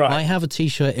 Right. I have a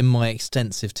T-shirt in my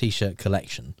extensive T-shirt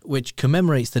collection which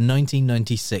commemorates the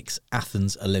 1996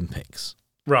 Athens Olympics.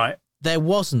 Right. There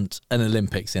wasn't an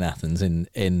Olympics in Athens in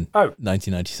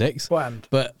 1996.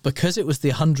 But because it was the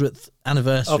 100th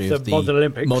anniversary of the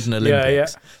modern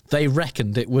Olympics, they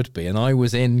reckoned it would be. And I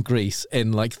was in Greece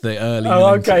in like the early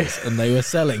 90s, and they were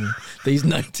selling these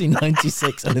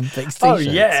 1996 Olympics T-shirts. Oh,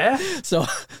 yeah. So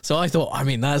I thought, I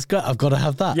mean, that's good. I've got to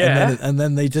have that. Yeah. And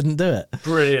then they didn't do it.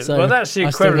 Brilliant. So well, that's the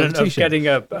equivalent of getting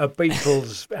a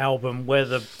Beatles album where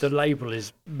the label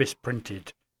is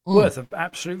misprinted. Worth an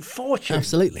absolute fortune.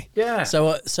 Absolutely. Yeah.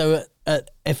 So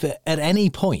if at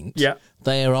any point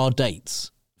there are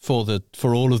dates for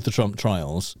all of the Trump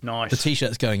trials, the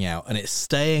T-shirt's going out and it's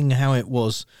staying how it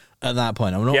was at that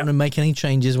point. I'm not going to make any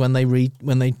changes when they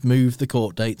move the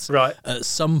court dates. Right. At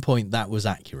some point that was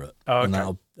accurate, and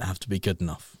that'll have to be good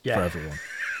enough for everyone.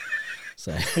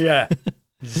 So yeah.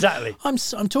 Exactly. I'm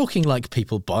talking like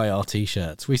people buy our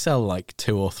T-shirts. We sell like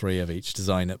 2 or 3 of each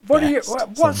design at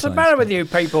What's the matter with you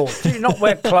people? Do you not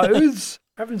wear clothes?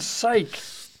 For heaven's sake.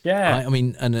 Yeah. I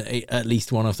mean, and at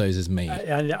least one of those is me.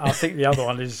 And I think the other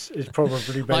one is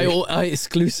probably me. I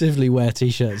exclusively wear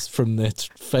T-shirts from the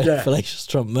Fallacious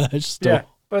Trump merch store. Yeah.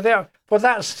 Well,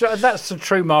 that's the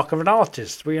true mark of an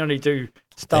artist. We only do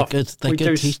stuff. They're good. They're we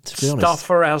good. do To be honest, stuff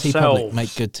for ourselves. TeePublic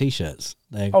make good T-shirts.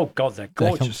 Oh God, they're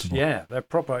gorgeous. comfortable. Yeah, they're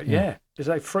proper. Yeah, is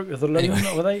they Fruit of the Loom?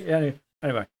 Anyway. Were they? Yeah.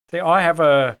 Anyway, I have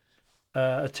a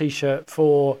T-shirt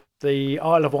for the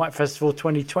Isle of Wight Festival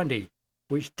 2020,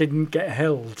 which didn't get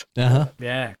held.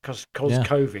 Yeah, because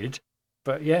COVID.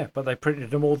 But they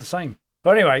printed them all the same.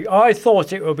 But anyway, I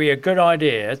thought it would be a good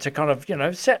idea to kind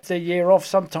of, set the year off.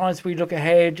 Sometimes we look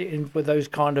ahead with those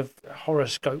kind of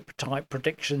horoscope type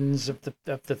predictions of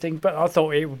the thing. But I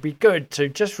thought it would be good to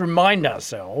just remind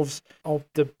ourselves of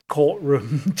the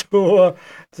courtroom tour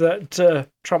that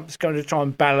Trump's going to try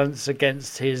and balance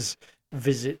against his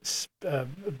visits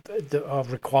that are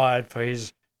required for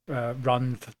his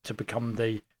run to become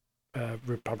the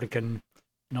Republican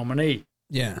nominee.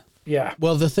 Yeah.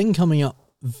 Well, the thing coming up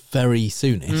very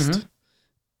soonest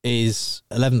is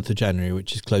 11th of January,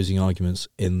 which is closing arguments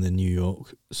in the New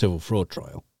York civil fraud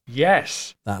trial.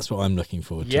 Yes. That's what I'm looking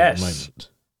forward to at the moment.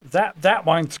 That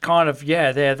one's kind of,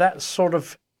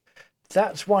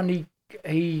 that's one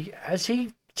he has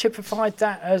he typified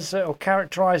that as, or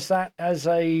characterised that as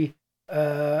they're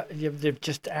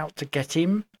just out to get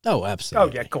him? Oh, absolutely.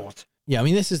 Oh, yeah, of course. Yeah, I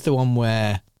mean, this is the one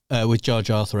where with Judge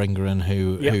Arthur Engoron,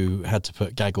 who had to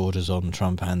put gag orders on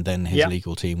Trump and then his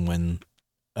legal team when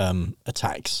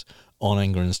attacks on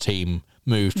Engoron's team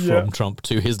moved from Trump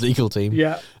to his legal team.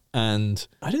 Yeah. And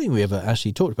I don't think we ever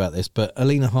actually talked about this, but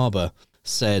Alina Harbour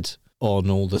said on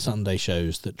all the Sunday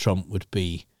shows that Trump would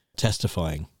be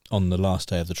testifying on the last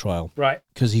day of the trial. Right.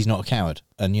 Because he's not a coward.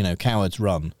 And, cowards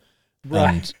run.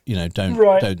 Right. And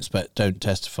don't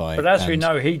testify. But as we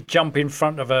know, he'd jump in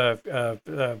front of a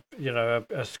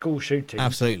school shooting.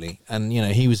 Absolutely, and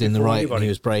he was in the right. And he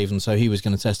was brave, and so he was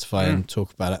going to testify and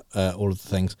talk about all of the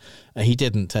things. He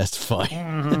didn't testify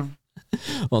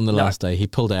on the last day. He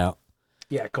pulled out.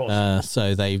 Yeah, of course.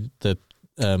 So the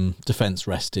defence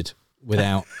rested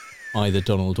without either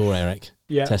Donald or Eric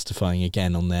testifying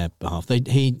again on their behalf.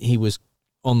 He was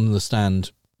on the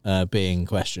stand. Being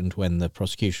questioned when the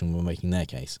prosecution were making their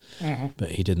case, but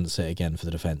he didn't sit again for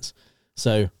the defence.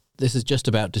 So this is just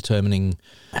about determining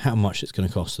how much it's going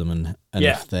to cost them and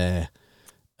if their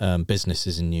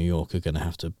businesses in New York are going to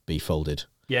have to be folded.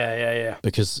 Yeah.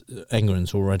 Because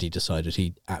Engoron's already decided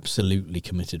he absolutely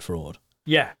committed fraud.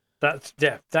 Yeah, that's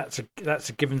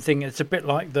a given thing. It's a bit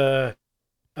like the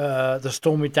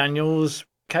Stormy Daniels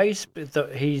case, but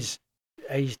that he's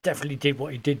definitely did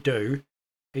what he did do.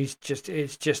 It's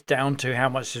just down to how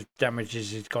much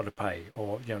damages he's got to pay,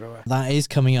 or That is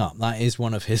coming up. That is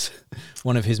one of his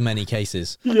many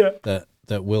cases. Yeah.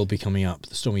 That will be coming up.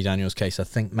 The Stormy Daniels case, I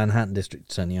think Manhattan District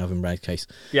Attorney Alvin Bragg's case.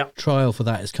 Yeah. Trial for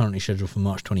that is currently scheduled for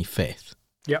March 25th.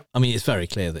 Yeah. I mean, it's very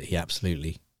clear that he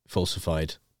absolutely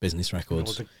falsified business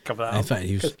records. To cover that in up. fact,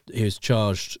 he was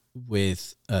charged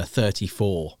with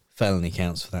 34 felony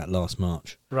counts for that last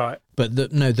March. Right. But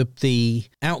the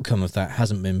outcome of that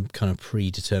hasn't been kind of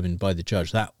predetermined by the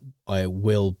judge. That I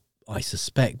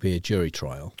suspect, be a jury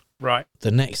trial. Right.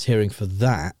 The next hearing for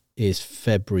that is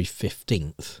February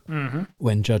 15th,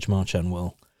 when Judge Marchand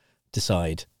will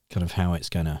decide kind of how it's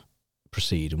going to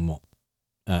proceed and what,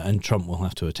 and Trump will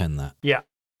have to attend that. Yeah.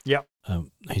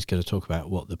 He's going to talk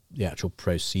about what the actual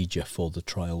procedure for the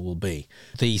trial will be.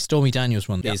 The Stormy Daniels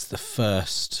one is the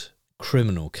first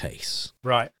criminal case.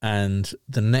 Right. And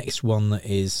the next one that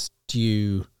is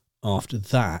due after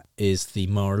that is the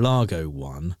Mar-a-Lago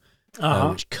one,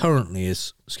 which currently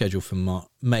is scheduled for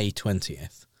May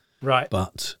 20th. Right.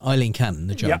 But Eileen Cannon,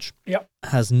 the judge,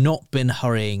 has not been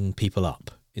hurrying people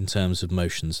up in terms of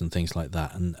motions and things like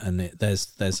that. And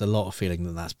there's a lot of feeling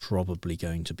that that's probably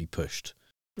going to be pushed.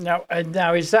 Now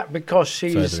is that because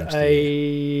she's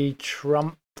a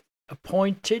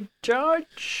Trump-appointed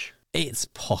judge? It's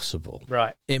possible.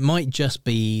 Right. It might just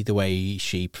be the way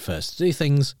she prefers to do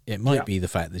things. It might be the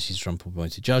fact that she's a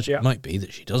Trump-appointed judge. It might be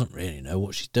that she doesn't really know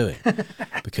what she's doing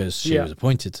because she was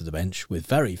appointed to the bench with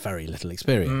very, very little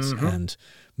experience. And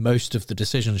most of the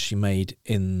decisions she made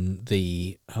in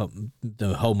the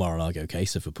whole Mar-a-Lago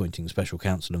case of appointing special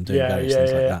counsel and doing various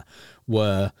things like that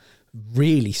were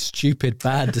really stupid,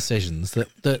 bad decisions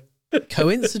that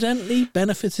coincidentally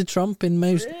benefited Trump in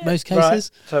most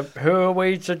cases. Right. So who are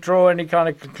we to draw any kind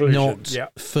of conclusion?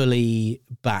 Not fully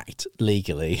backed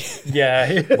legally.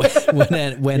 Yeah.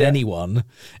 when anyone,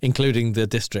 including the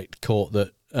district court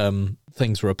that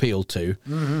things were appealed to,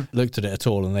 looked at it at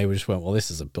all and they just went, well,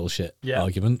 this is a bullshit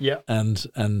argument,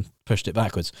 and pushed it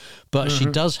backwards. But she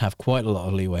does have quite a lot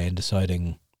of leeway in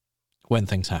deciding when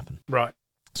things happen. Right.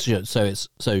 So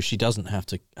she doesn't have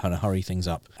to kind of hurry things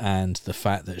up, and the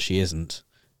fact that she isn't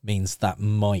means that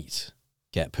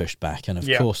get pushed back. And of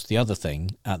course, the other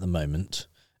thing at the moment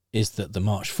is that the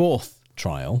March 4th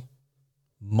trial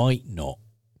might not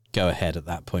go ahead at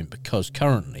that point, because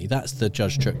currently that's the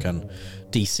Judge Chutkan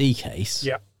DC case.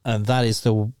 Yeah. And that is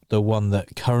the one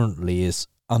that currently is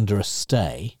under a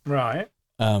stay. Right.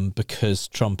 Because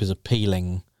Trump is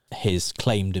appealing his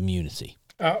claimed immunity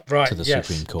right. to the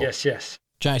Supreme Court. Yes.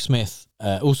 Jack Smith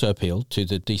also appealed to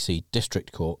the DC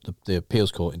District Court, the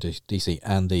appeals court in DC,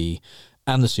 and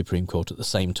the Supreme Court at the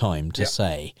same time to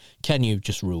say, can you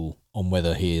just rule on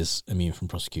whether he is immune from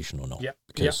prosecution or not? Yeah.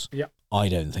 Because I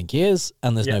don't think he is,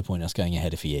 and there's no point us going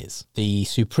ahead if he is. The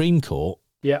Supreme Court,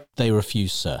 they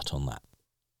refuse cert on that.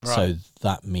 Right. So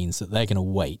that means that they're going to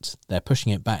wait. They're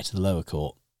pushing it back to the lower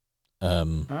court,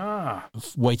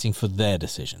 waiting for their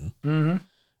decision. Mm-hmm.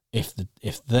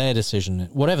 If their decision,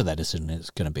 whatever their decision is,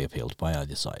 going to be appealed by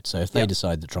either side. So if they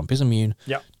decide that Trump is immune,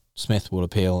 Smith will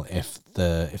appeal. If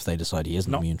they decide he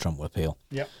isn't immune, Trump will appeal.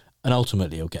 Yep. And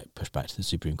ultimately, it'll get pushed back to the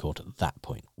Supreme Court at that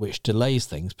point, which delays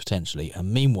things potentially.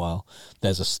 And meanwhile,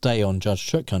 there's a stay on Judge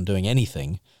Chutkan doing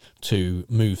anything to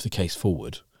move the case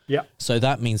forward. Yeah. So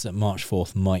that means that March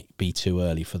 4th might be too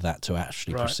early for that to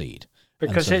actually proceed.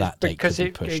 Because so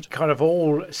it kind of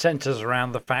all centres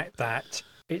around the fact that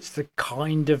it's the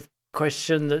kind of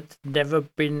question that's never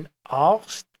been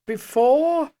asked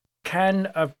before. Can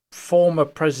a former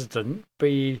president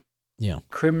be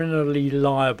criminally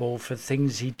liable for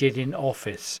things he did in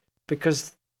office?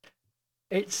 Because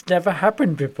it's never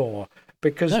happened before.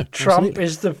 Because Trump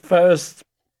is the first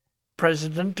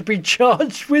president to be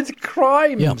charged with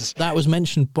crimes. Yeah, that was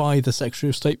mentioned by the Secretary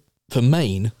of State for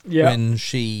Maine when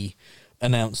she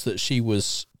announced that she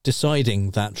was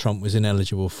deciding that Trump was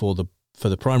ineligible for the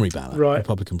primary ballot,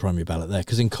 Republican primary ballot there.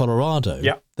 Because in Colorado,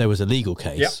 there was a legal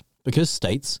case. Because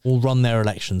states all run their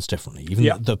elections differently. Even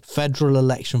the federal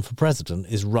election for president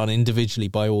is run individually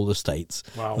by all the states.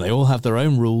 Wow. They all have their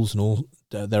own rules and all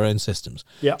their own systems.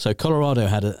 So Colorado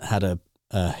had a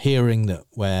hearing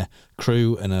where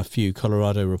Crew and a few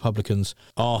Colorado Republicans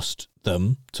asked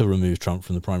them to remove Trump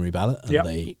from the primary ballot, and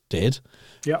they did,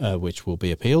 which will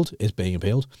be appealed, is being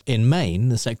appealed. In Maine,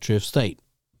 the Secretary of State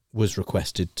was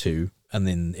requested to, and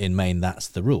then in Maine, that's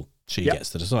the rule. She gets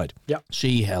to decide.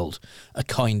 She held a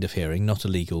kind of hearing, not a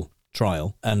legal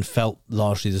trial, and felt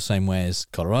largely the same way as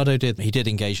Colorado did. He did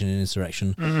engage in an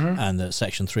insurrection, and that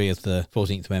Section 3 of the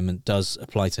 14th Amendment does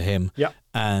apply to him.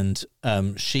 And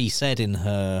she said in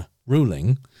her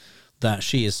ruling that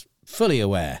she is fully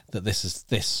aware that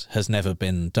this has never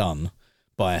been done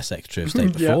by a Secretary of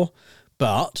State before,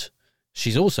 but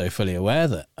she's also fully aware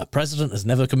that a president has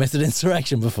never committed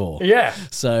insurrection before.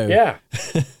 So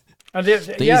and these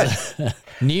are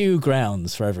new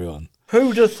grounds for everyone.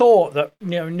 Who'd have thought that,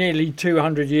 nearly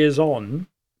 200 years on,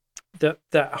 that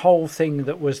whole thing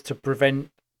that was to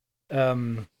prevent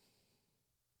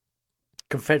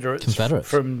Confederates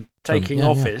from taking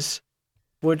office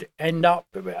would end up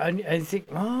and think,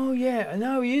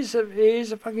 he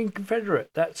is a fucking Confederate.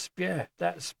 That's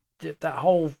that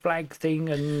whole flag thing.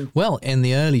 And well, in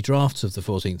the early drafts of the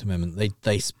 14th Amendment,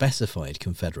 they specified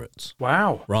Confederates.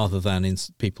 Wow. Rather than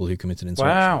people who committed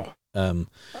insurrection. Wow.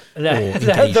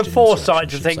 The foresight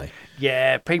to think,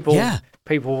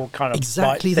 people kind of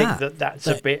exactly might think that's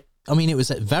a bit. I mean, it was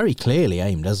very clearly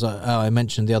aimed, as I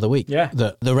mentioned the other week,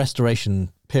 that the Restoration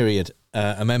Period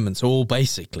amendments all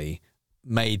basically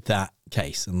made that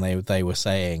case, and they were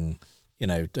saying,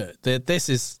 this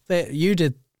is you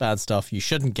did bad stuff. You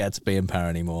shouldn't get to be in power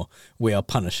anymore. We are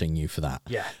punishing you for that.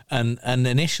 And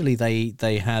initially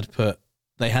they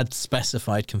had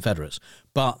specified Confederates,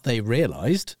 but they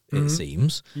realised, it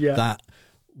seems, that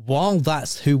while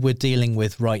that's who we're dealing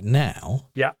with right now,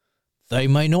 they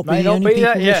may not be the only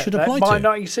people this should apply to. Might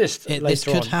not exist. This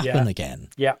could happen again.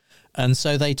 And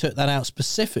so they took that out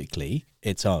specifically,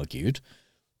 it's argued,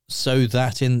 so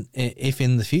that if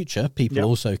in the future people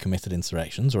also committed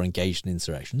insurrections or engaged in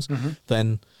insurrections,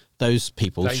 then those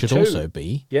people should also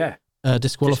be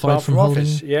disqualified from holding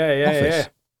office. Yeah.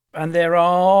 And there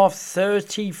are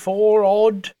 34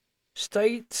 odd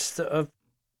states that have,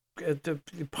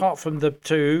 apart from the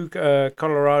two,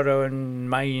 Colorado and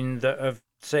Maine, that have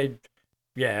said,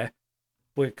 we're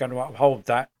going to uphold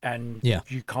that, and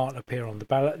you can't appear on the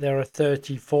ballot. There are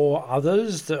 34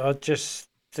 others that are just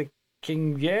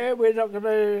thinking, we're not going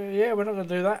to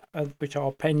do that, which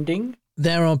are pending.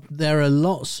 There are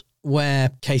lots where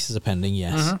cases are pending,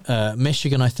 yes.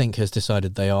 Michigan, I think, has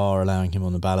decided they are allowing him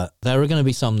on the ballot. There are going to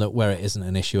be some where it isn't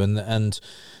an issue, and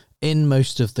in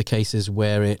most of the cases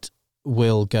where it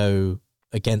will go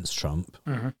against Trump,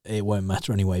 it won't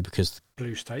matter anyway because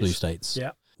blue states.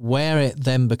 Where it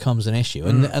then becomes an issue,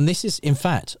 and this is, in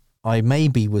fact, I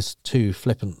maybe was too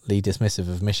flippantly dismissive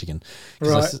of Michigan.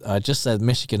 Because I just said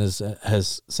Michigan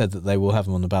has said that they will have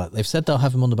them on the ballot. They've said they'll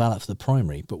have them on the ballot for the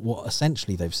primary, but what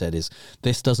essentially they've said is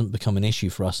this doesn't become an issue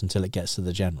for us until it gets to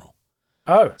the general.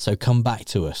 Oh. So come back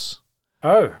to us.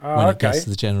 When it gets to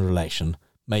the general election,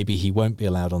 maybe he won't be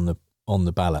allowed on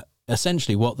the ballot.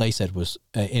 Essentially, what they said was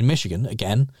in Michigan,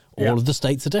 again, all of the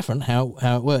states are different, how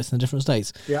it works in the different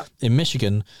states. Yeah. In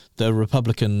Michigan, the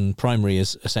Republican primary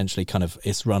is essentially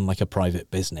it's run like a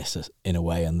private business in a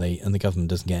way, and the government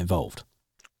doesn't get involved.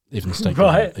 Even the state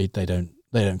government,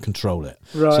 they don't control it.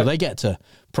 Right. So they get to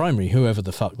primary whoever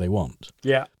the fuck they want.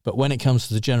 Yeah. But when it comes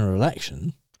to the general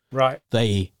election,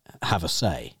 they have a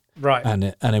say. Right.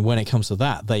 And then when it comes to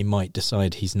that, they might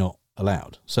decide he's not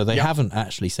allowed. So they haven't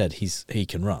actually said he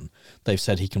can run. They've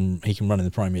said he can run in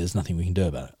the primary. There's nothing we can do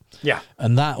about it. Yeah.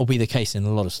 And that will be the case in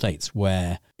a lot of states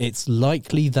where it's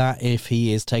likely that if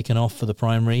he is taken off for the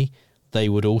primary, they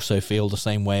would also feel the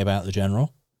same way about the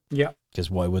general. Yeah. Because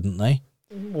why wouldn't they?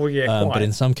 Well, yeah, but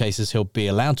in some cases, he'll be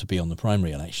allowed to be on the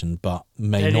primary election, but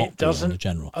may and not it be on doesn't the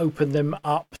general. Open them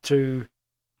up to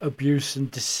abuse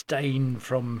and disdain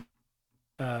from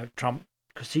Trump,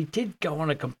 because he did go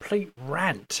on a complete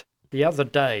rant the other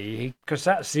day, because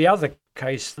that's the other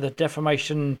case, the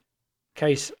defamation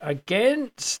case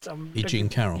against Eugene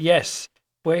Carroll. Yes,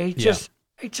 where he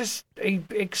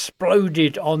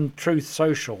exploded on Truth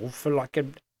Social for like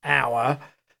an hour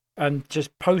and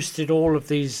just posted all of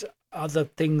these other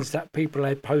things that people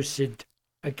had posted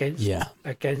against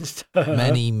her.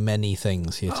 Many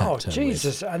things he attacked her with.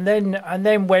 Jesus. And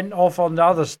then went off on the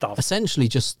other stuff. Essentially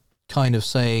just kind of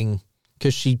saying,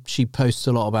 because she posts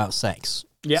a lot about sex,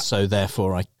 so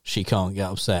therefore she can't get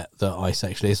upset that I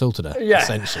sexually assaulted her,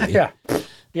 essentially.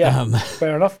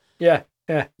 Fair enough. Yeah.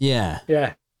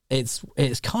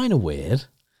 It's kind of weird.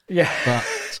 Yeah. But,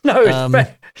 no,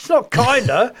 it's not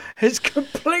kinda. It's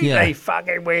completely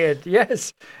fucking weird.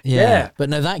 Yes. Yeah. But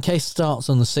no, that case starts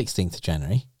on the 16th of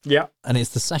January. Yeah. And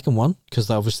it's the second one, because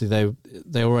obviously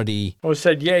they already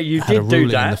said, you had did a do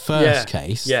ruling that. in the first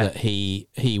case that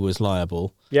he was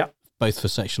liable. Yeah. Both for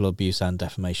sexual abuse and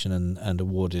defamation, and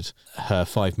awarded her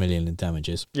 $5 million in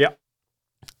damages. Yeah.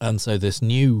 And so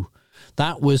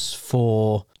that was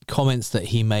for comments that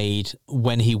he made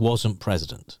when he wasn't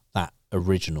president, that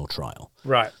original trial.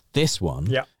 Right. This one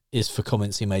is for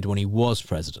comments he made when he was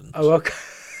president. Oh, okay.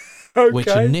 Okay. Which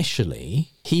initially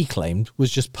he claimed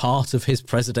was just part of his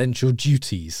presidential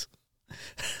duties.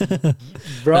 Right.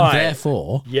 And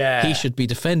therefore, he should be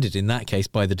defended in that case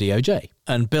by the DOJ.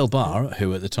 And Bill Barr,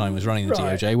 who at the time was running the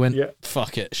DOJ, went,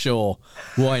 fuck it, sure,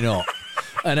 why not?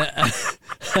 And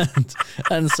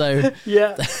so...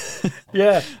 Yeah,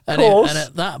 and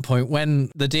at that point, when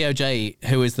the DOJ,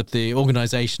 who is the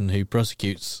organisation who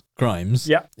prosecutes crimes,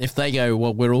 if they go,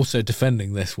 well, we're also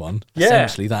defending this one,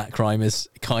 essentially that crime is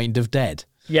kind of dead.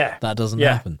 Yeah. That doesn't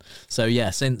happen. So,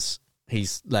 since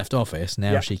he's left office,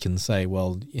 now she can say,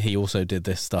 well, he also did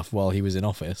this stuff while he was in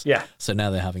office. Yeah. So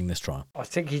now they're having this trial. I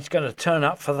think he's going to turn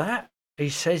up for that. He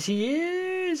says he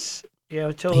is.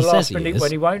 Until the last minute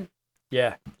when he won't.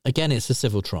 Yeah. Again, it's a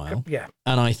civil trial. Yeah.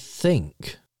 And I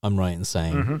think I'm right in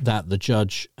saying that the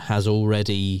judge has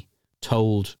already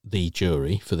told the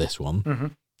jury for this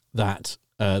one that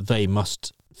they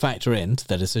must factor into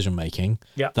their decision making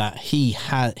that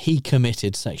he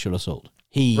committed sexual assault.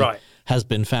 He has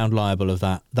been found liable of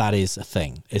that. That is a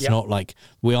thing. It's not like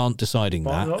we aren't deciding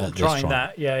that not at this trying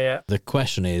trial. that. The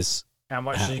question is how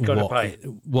much has he got to pay?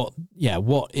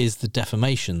 What is the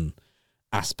defamation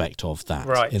aspect of that?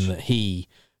 Right. In that he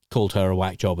called her a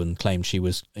whack job and claimed she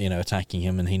was, attacking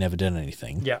him, and he never did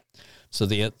anything. Yeah. So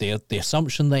the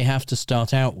assumption they have to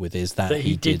start out with is that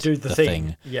he did do the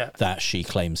thing that she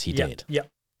claims he did. Yeah.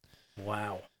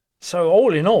 Wow. So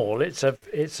all in all, it's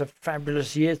a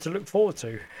fabulous year to look forward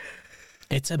to.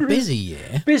 It's a busy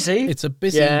year. Busy. It's a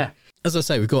busy. Yeah. As I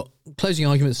say, we've got closing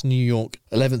arguments in New York,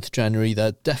 11th January,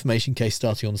 the defamation case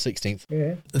starting on the 16th.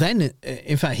 Yeah. Then,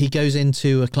 in fact, he goes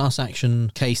into a class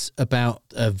action case about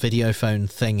a video phone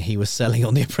thing he was selling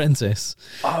on The Apprentice.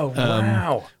 Oh,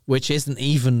 wow. Which isn't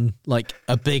even like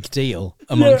a big deal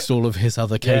amongst all of his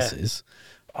other cases.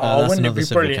 Wouldn't it be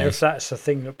brilliant if that's the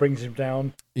thing that brings him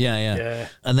down? Yeah.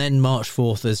 And then March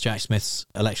 4th, there's Jack Smith's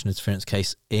election interference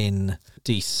case in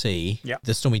DC. Yeah.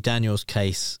 The Stormy Daniels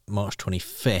case, March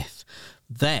 25th.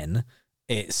 Then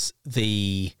it's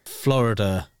the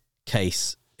Florida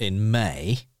case in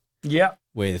May. Yeah.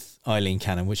 With Eileen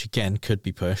Cannon, which again could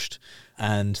be pushed.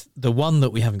 And the one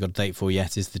that we haven't got a date for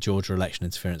yet is the Georgia election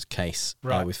interference case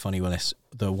with Funny Willis,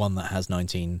 the one that has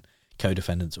 19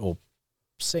 co-defendants or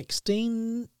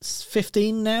 15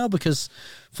 now because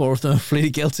 4 of them have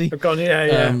pleaded guilty.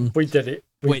 We did it.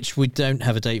 Which we don't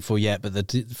have a date for yet, but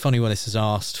the funny one is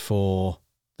asked for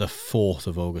the 4th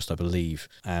of August, I believe,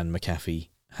 and McAfee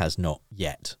has not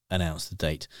yet announced the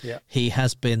date. Yeah. He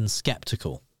has been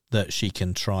sceptical that she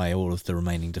can try all of the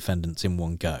remaining defendants in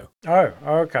one go. Oh,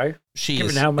 okay.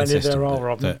 Given how many there are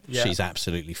of them. She's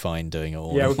absolutely fine doing it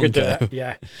all Yeah, in we one could do go. that.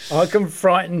 Yeah. I can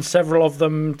frighten several of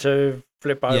them to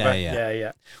flip over.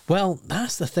 Yeah. Well,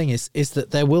 that's the thing is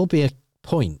that there will be a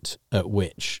point at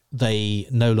which they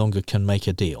no longer can make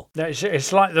a deal.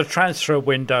 It's like the transfer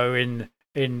window in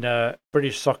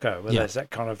British soccer, where there's that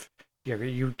kind of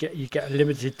you get a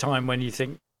limited time when you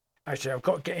think, actually, I've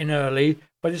got to get in early,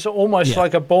 but it's almost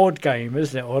like a board game,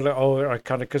 isn't it, or a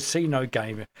kind of casino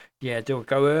game? Yeah, do I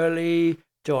go early?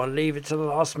 Do I leave it to the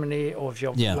last minute, or if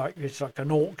you're like it's like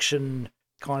an auction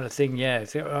kind of thing? Yeah,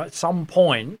 at some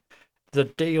point the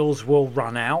deals will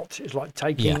run out. It's like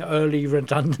taking early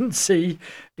redundancy.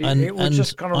 It will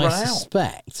just kind of run out. I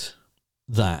suspect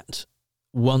that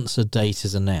once a date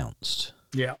is announced,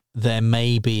 there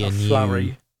may be a new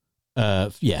flurry.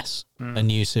 A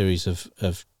new series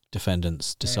of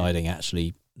defendants deciding,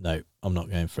 actually, no, I'm not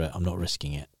going for it. I'm not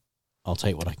risking it. I'll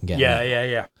take what I can get.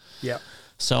 Yeah.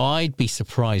 So I'd be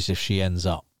surprised if she ends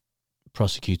up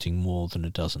prosecuting more than a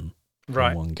dozen in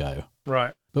one go.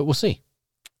 Right. But we'll see.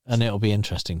 And it'll be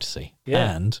interesting to see.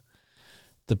 Yeah. And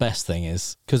the best thing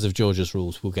is, because of Georgia's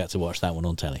rules, we'll get to watch that one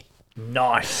on telly.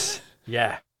 Nice.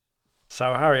 Yeah.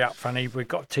 So hurry up, Fanny. We've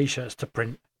got T-shirts to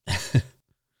print.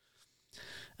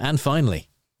 And finally,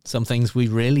 some things we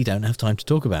really don't have time to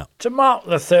talk about. To mark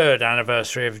the 3rd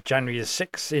anniversary of January the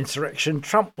 6th insurrection,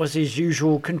 Trump was his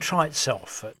usual contrite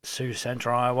self at Sioux Center,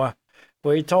 Iowa,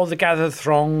 where he told the gathered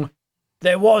throng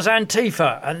there was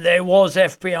Antifa and there was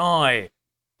FBI.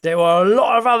 There were a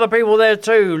lot of other people there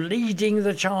too, leading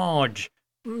the charge.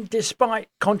 Despite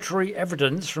contrary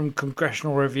evidence from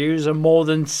congressional reviews and more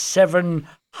than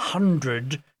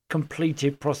 700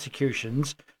 completed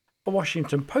prosecutions, a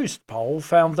Washington Post poll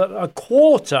found that a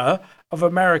quarter of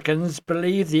Americans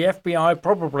believe the FBI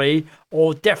probably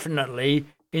or definitely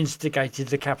instigated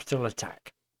the Capitol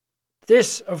attack.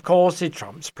 This, of course, is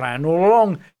Trump's plan all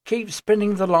along. Keep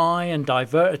spinning the lie and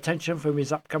divert attention from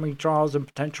his upcoming trials and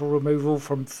potential removal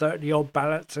from 30-odd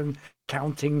ballots and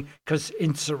counting because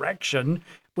insurrection,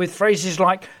 with phrases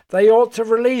like, they ought to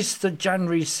release the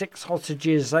January 6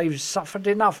 hostages. They've suffered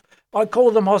enough. I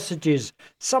call them hostages.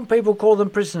 Some people call them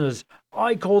prisoners.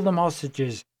 I call them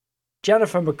hostages.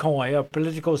 Jennifer McCoy, a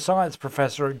political science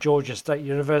professor at Georgia State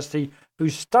University who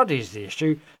studies the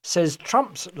issue, says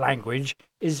Trump's language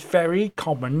is very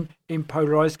common in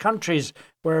polarised countries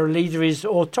where a leader is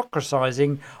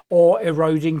autocratizing or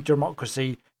eroding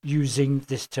democracy using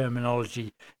this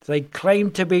terminology. They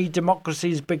claim to be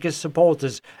democracy's biggest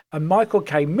supporters. And Michael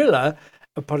K. Miller,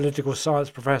 a political science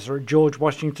professor at George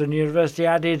Washington University,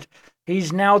 added,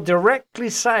 he's now directly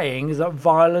saying that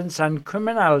violence and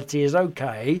criminality is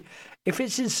okay if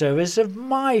it's in service of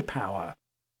my power.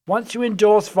 Once you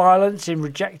endorse violence in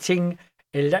rejecting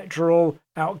electoral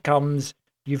outcomes,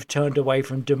 you've turned away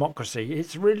from democracy.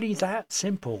 It's really that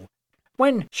simple.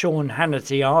 When Sean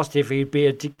Hannity asked if he'd be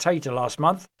a dictator last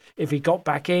month, if he got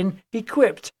back in, he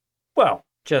quipped. Well,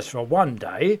 just for one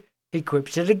day, he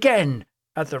quipped it again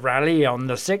at the rally on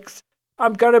the 6th.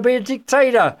 I'm going to be a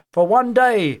dictator for one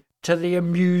day, to the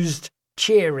amused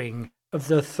cheering of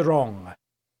the throng.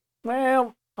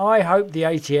 Well, I hope the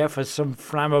ATF has some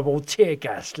flammable tear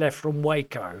gas left from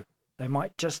Waco. They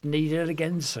might just need it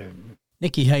again soon.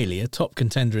 Nikki Haley, a top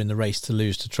contender in the race to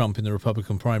lose to Trump in the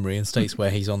Republican primary in states where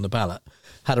he's on the ballot,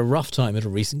 had a rough time at a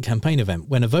recent campaign event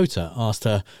when a voter asked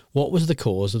her what was the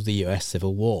cause of the US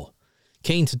Civil War.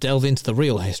 Keen to delve into the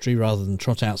real history rather than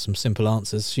trot out some simple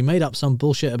answers, she made up some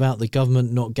bullshit about the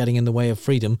government not getting in the way of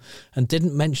freedom and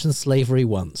didn't mention slavery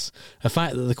once, a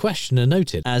fact that the questioner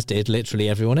noted, as did literally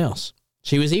everyone else.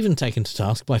 She was even taken to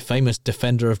task by famous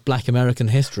defender of black American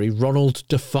history, Ronald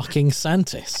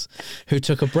DeFucking-Santis, who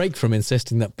took a break from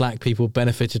insisting that black people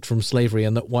benefited from slavery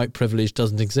and that white privilege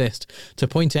doesn't exist, to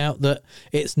point out that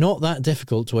it's not that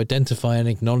difficult to identify and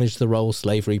acknowledge the role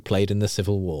slavery played in the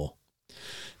Civil War.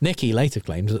 Nikki later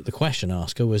claimed that the question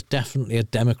asker was definitely a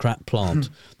Democrat plant,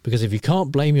 because if you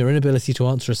can't blame your inability to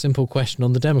answer a simple question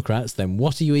on the Democrats, then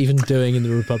what are you even doing in the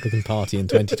Republican Party in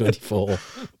 2024?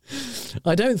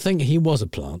 I don't think he was a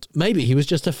plant. Maybe he was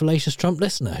just a fallacious Trump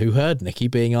listener who heard Nikki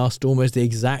being asked almost the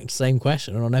exact same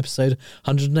question on episode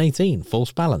 118,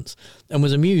 False Balance, and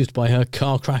was amused by her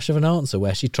car crash of an answer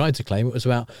where she tried to claim it was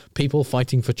about people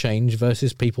fighting for change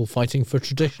versus people fighting for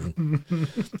tradition.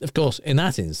 Of course, in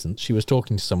that instance, she was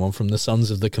talking to someone from the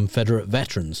Sons of the Confederate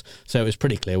Veterans, so it was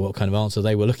pretty clear what kind of answer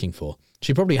they were looking for.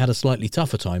 She probably had a slightly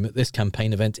tougher time at this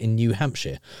campaign event in New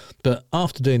Hampshire, but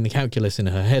after doing the calculus in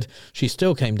her head, she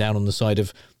still came down on the side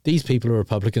of, these people are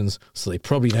Republicans, so they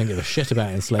probably don't give a shit about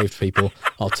enslaved people.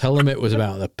 I'll tell them it was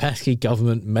about the pesky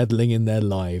government meddling in their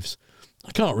lives.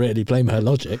 I can't really blame her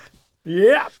logic.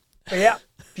 Yeah.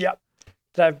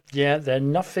 They're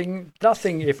nothing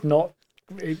if not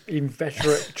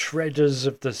inveterate treaders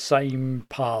of the same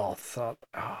path.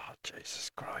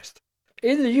 Jesus Christ.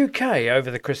 In the UK,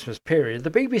 over the Christmas period, the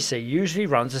BBC usually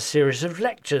runs a series of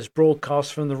lectures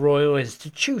broadcast from the Royal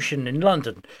Institution in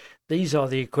London. These are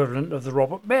the equivalent of the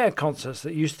Robert Mayer concerts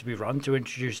that used to be run to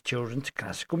introduce children to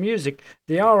classical music.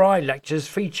 The RI lectures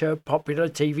feature popular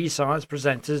TV science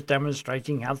presenters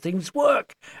demonstrating how things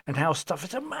work and how stuff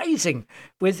is amazing,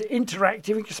 with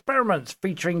interactive experiments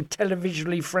featuring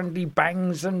televisually friendly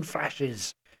bangs and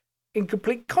flashes. In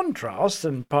complete contrast,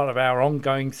 and part of our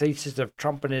ongoing thesis of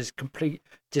Trump and his complete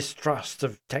distrust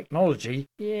of technology,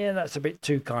 that's a bit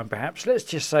too kind perhaps, let's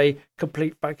just say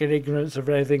complete fucking ignorance of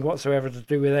anything whatsoever to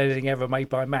do with anything ever made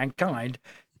by mankind,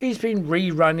 he's been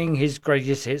rerunning his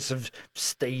greatest hits of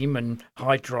steam and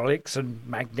hydraulics and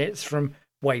magnets from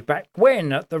way back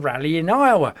when at the rally in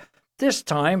Iowa. This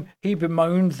time, he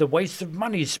bemoaned the waste of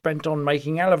money spent on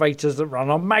making elevators that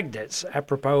run on magnets.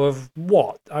 Apropos of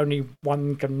what? Only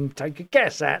one can take a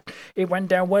guess at. It went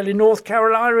down well in North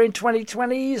Carolina in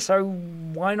 2020, so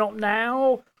why not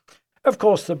now? Of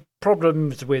course, the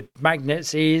problems with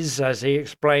magnets is, as he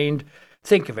explained,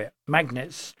 think of it,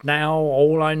 magnets. Now,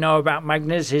 all I know about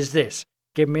magnets is this.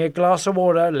 Give me a glass of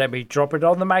water, let me drop it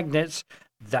on the magnets.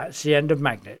 That's the end of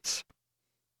magnets.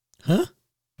 Huh?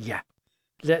 Yeah.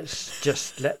 Let's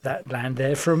just let that land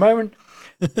there for a moment.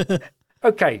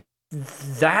 Okay,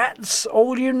 that's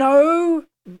all you know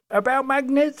about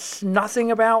magnets? Nothing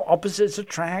about opposites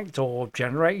attract or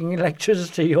generating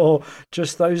electricity or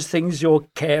just those things your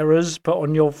carers put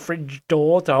on your fridge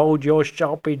door to hold your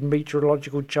sharpened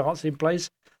meteorological charts in place?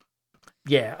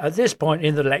 Yeah, at this point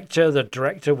in the lecture, the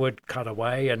director would cut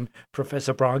away and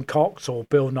Professor Brian Cox or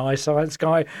Bill Nye Science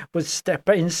Guy would step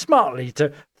in smartly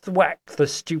to thwack the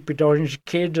stupid orange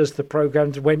kid as the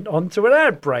programme went on to an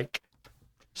ad break.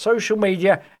 Social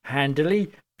media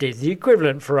handily did the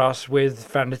equivalent for us with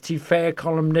Vanity Fair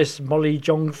columnist Molly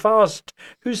Jong-Fast,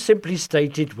 who simply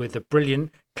stated with the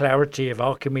brilliant clarity of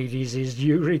Archimedes'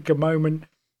 eureka moment,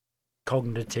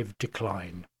 cognitive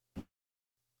decline.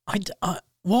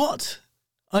 What?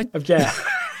 Yeah.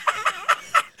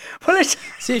 Well,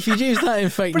 see, if you'd used that in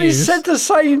fake but news, he said the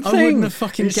same thing. I wouldn't have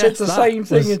fucking guessed that. He said the same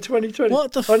thing in 2020.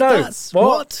 What the I know.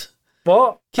 What?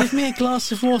 What? Give me a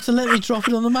glass of water, let me drop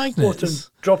it on the magnets.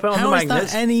 Drop it on the magnets. How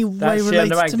is that any way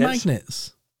related to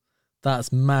magnets?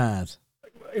 That's mad.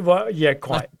 Well, yeah,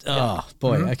 quite.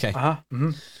 Okay.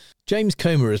 James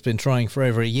Comer has been trying for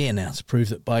over a year now to prove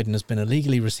that Biden has been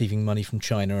illegally receiving money from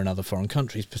China and other foreign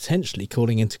countries, potentially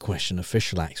calling into question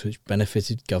official acts which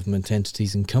benefited government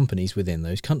entities and companies within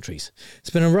those countries.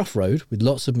 It's been a rough road, with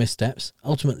lots of missteps,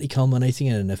 ultimately culminating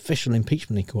in an official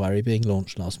impeachment inquiry being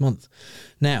launched last month.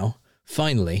 Now,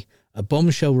 finally, a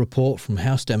bombshell report from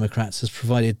House Democrats has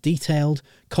provided detailed,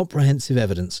 comprehensive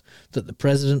evidence that the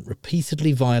president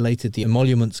repeatedly violated the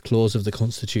emoluments clause of the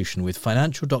Constitution, with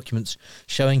financial documents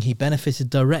showing he benefited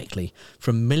directly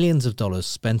from millions of dollars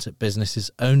spent at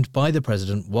businesses owned by the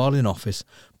president while in office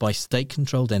by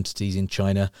state-controlled entities in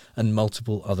China and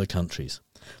multiple other countries.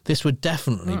 This would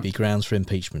definitely be grounds for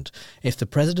impeachment if the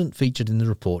president featured in the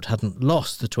report hadn't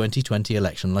lost the 2020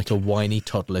 election like a whiny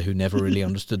toddler who never really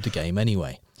understood the game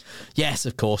anyway. Yes,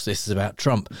 of course, this is about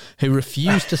Trump, who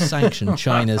refused to sanction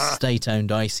China's state-owned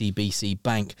ICBC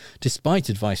bank, despite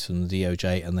advice from the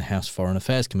DOJ and the House Foreign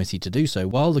Affairs Committee to do so,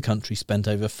 while the country spent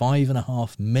over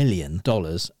 $5.5 million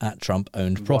at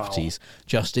Trump-owned properties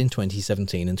just in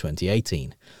 2017 and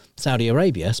 2018. Saudi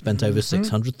Arabia spent over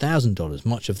 $600,000,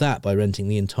 much of that by renting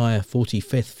the entire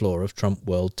 45th floor of Trump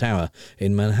World Tower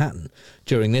in Manhattan.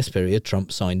 During this period,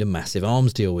 Trump signed a massive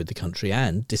arms deal with the country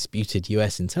and disputed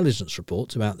US intelligence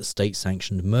reports about the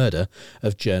state-sanctioned murder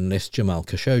of journalist Jamal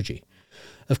Khashoggi.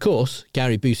 Of course,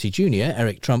 Gary Busey Jr.,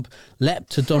 Eric Trump,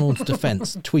 leapt to Donald's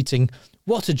defence, tweeting,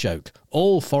 "What a joke.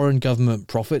 All foreign government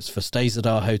profits for stays at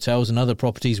our hotels and other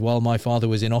properties while my father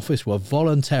was in office were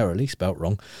voluntarily, spelt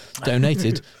wrong,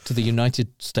 donated to the United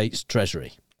States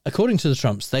Treasury." According to the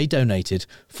Trumps, they donated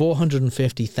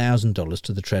 $450,000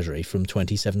 to the Treasury from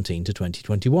 2017 to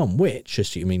 2021, which,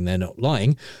 assuming they're not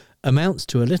lying, amounts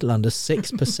to a little under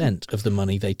 6% of the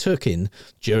money they took in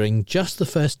during just the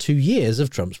first 2 years of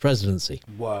Trump's presidency.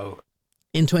 Whoa.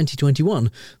 In 2021,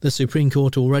 the Supreme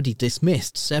Court already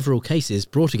dismissed several cases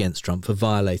brought against Trump for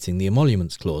violating the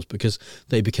Emoluments Clause because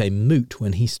they became moot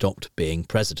when he stopped being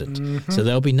president. So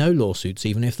there'll be no lawsuits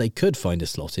even if they could find a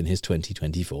slot in his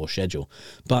 2024 schedule.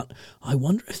 But I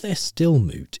wonder if they're still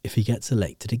moot if he gets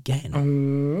elected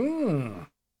again.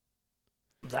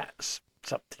 That's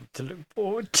something to look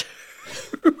forward to.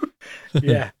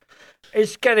 Yeah.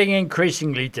 It's getting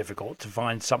increasingly difficult to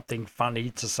find something funny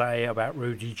to say about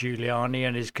Rudy Giuliani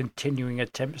and his continuing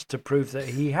attempts to prove that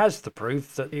he has the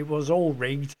proof that it was all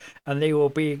rigged and they will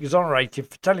be exonerated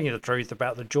for telling the truth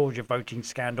about the Georgia voting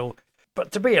scandal.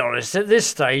 But to be honest, at this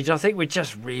stage, I think we're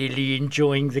just really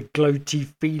enjoying the gloaty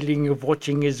feeling of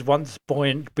watching his once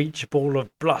buoyant beach ball of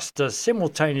bluster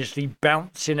simultaneously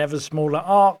bounce in ever smaller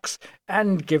arcs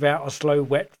and give out a slow,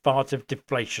 wet fart of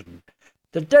deflation.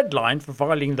 The deadline for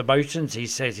filing the motions he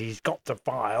says he's got to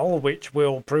file, which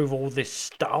will prove all this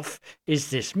stuff, is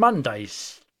this Monday.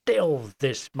 Still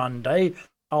this Monday,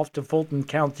 after Fulton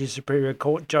County Superior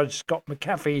Court Judge Scott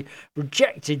McAfee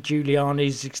rejected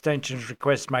Giuliani's extension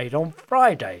request made on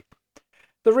Friday.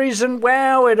 The reason?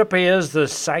 Well, it appears the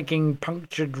sagging,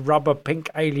 punctured rubber pink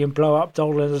alien blow-up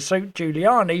doll in a suit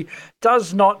Giuliani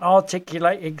does not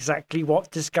articulate exactly what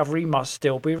discovery must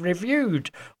still be reviewed,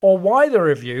 or why the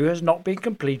review has not been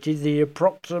completed the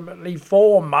approximately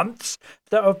 4 months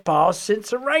that have passed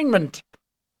since arraignment.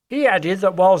 He added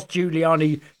that whilst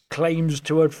Giuliani claims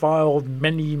to have filed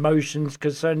many motions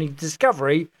concerning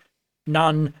discovery,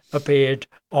 none appeared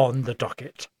on the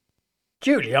docket.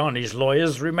 Giuliani's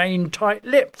lawyers remained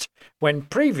tight-lipped when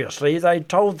previously they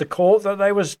told the court that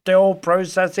they were still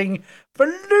processing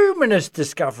voluminous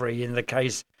discovery in the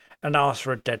case and asked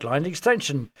for a deadline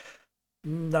extension.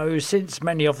 Though since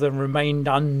many of them remained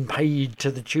unpaid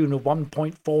to the tune of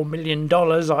 $1.4 million,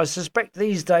 I suspect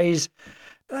these days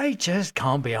they just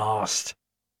can't be asked.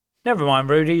 Never mind,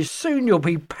 Rudy, soon you'll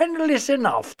be penniless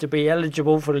enough to be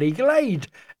eligible for legal aid,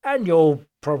 and you'll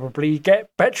probably get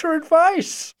better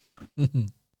advice.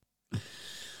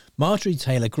 Marjorie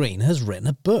Taylor Greene has written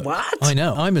a book. What? I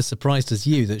know. I'm as surprised as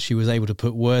you that she was able to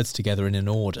put words together in an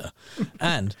order.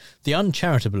 And the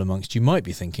uncharitable amongst you might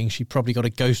be thinking she probably got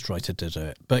a ghostwriter to do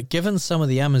it. But given some of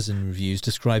the Amazon reviews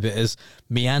describe it as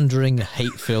meandering,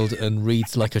 hate-filled and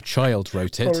reads like a child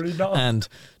wrote it, and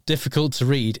difficult to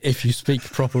read if you speak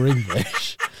proper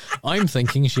English, I'm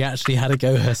thinking she actually had a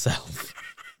go herself.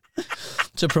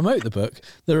 To promote the book,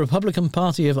 the Republican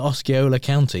Party of Osceola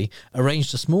County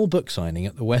arranged a small book signing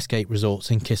at the Westgate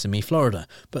Resorts in Kissimmee, Florida,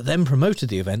 but then promoted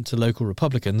the event to local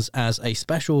Republicans as a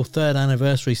special third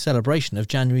anniversary celebration of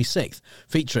January 6th,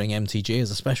 featuring MTG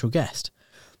as a special guest.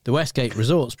 The Westgate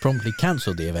Resorts promptly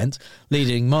cancelled the event,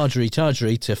 leading Marjorie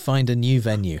Targery to find a new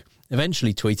venue,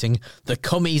 eventually tweeting, "The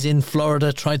commies in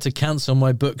Florida tried to cancel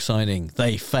my book signing.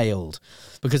 They failed."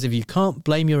 Because if you can't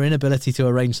blame your inability to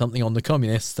arrange something on the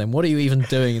communists, then what are you even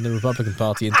doing in the Republican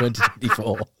Party in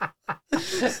 2024?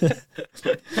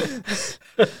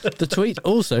 The tweet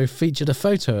also featured a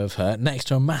photo of her next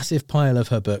to a massive pile of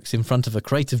her books in front of a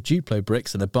crate of Duplo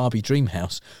bricks and a Barbie dream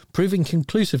house, proving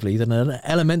conclusively that an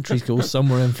elementary school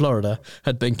somewhere in Florida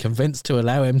had been convinced to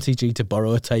allow MTG to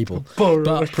borrow a table,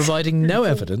 but providing no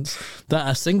evidence that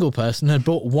a single person had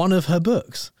bought one of her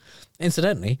books.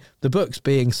 Incidentally, the books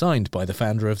being signed by the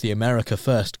founder of the America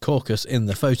First caucus in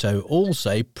the photo all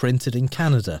say printed in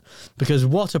Canada, because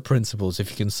what are principles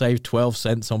if you can save 12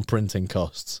 cents on printing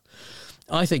costs?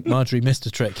 I think Marjorie missed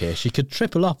a trick here. She could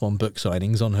triple up on book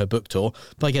signings on her book tour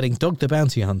by getting Dog the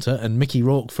Bounty Hunter and Mickey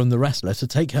Rourke from The Wrestler to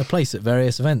take her place at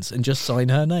various events and just sign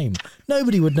her name.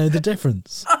 Nobody would know the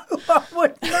difference. I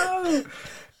would know.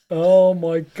 Oh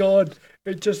my God.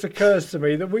 It just occurs to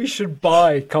me that we should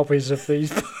buy copies of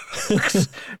these books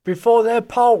before they're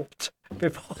pulped,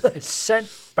 before they're sent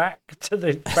back to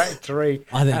the factory.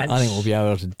 I think we'll be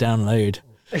able to download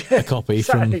a copy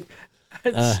from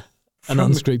an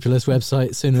unscrupulous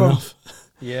website soon enough.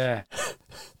 Yeah.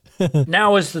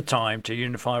 Now is the time to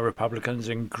unify Republicans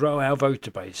and grow our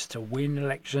voter base to win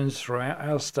elections throughout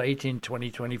our state in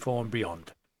 2024 and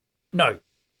beyond. No.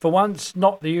 For once,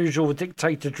 not the usual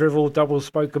dictator drivel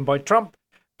double-spoken by Trump,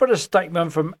 but a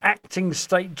statement from acting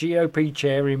state GOP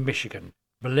chair in Michigan,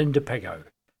 Melinda Pego.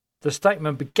 The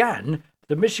statement began,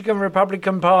 "The Michigan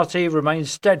Republican Party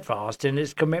remains steadfast in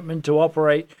its commitment to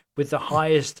operate with the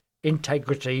highest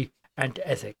integrity and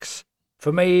ethics.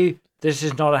 For me, this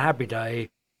is not a happy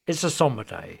day, it's a somber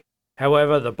day.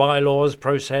 However, the bylaws,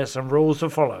 process and rules were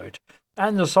followed,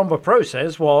 and the sombre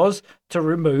process was to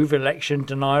remove election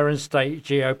denier and state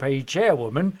GOP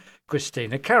chairwoman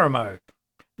Christina Caramo.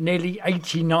 Nearly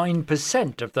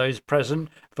 89% of those present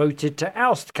voted to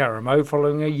oust Caramo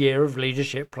following a year of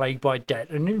leadership plagued by debt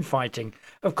and infighting.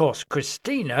 Of course,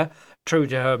 Christina, true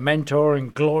to her mentor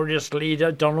and glorious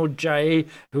leader Donald J.,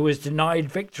 who was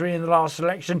denied victory in the last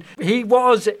election,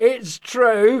 it's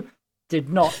true, did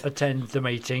not attend the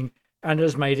meeting and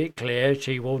has made it clear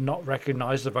she will not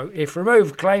recognise the vote if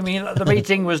removed, claiming that the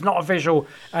meeting was not official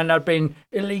and had been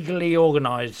illegally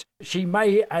organised. She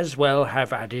may as well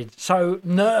have added,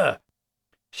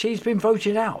 she's been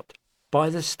voted out by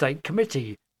the State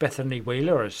Committee. Bethany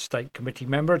Wheeler, a State Committee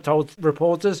member, told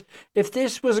reporters, if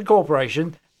this was a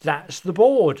corporation, that's the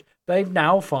board. They've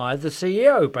now fired the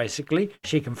CEO, basically.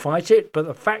 She can fight it, but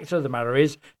the fact of the matter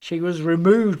is she was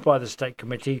removed by the State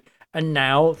Committee and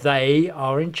now they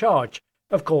are in charge.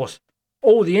 Of course,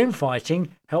 all the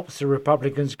infighting helps the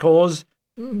Republicans' cause?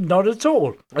 Not at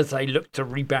all, as they look to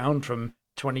rebound from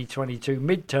 2022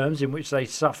 midterms in which they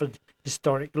suffered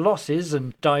historic losses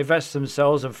and divest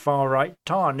themselves of far-right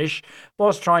tarnish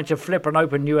whilst trying to flip an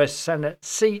open US Senate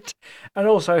seat and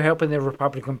also helping the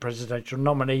Republican presidential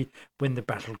nominee win the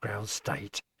battleground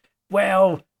state.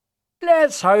 Well,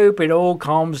 let's hope it all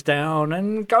calms down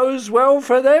and goes well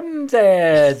for them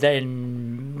there,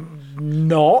 then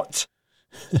not.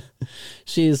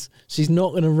 She's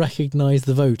not going to recognise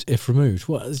the vote if removed.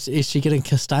 What is she going to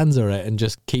Costanza it and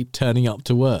just keep turning up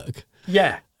to work?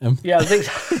 Yeah, I think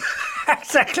so.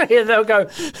 Exactly, and they'll go,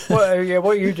 what are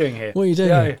you doing here? What are you doing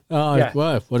here? Well, I don't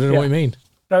know what you mean.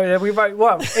 No, we vote,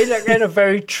 in a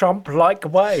very Trump-like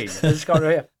way. It's got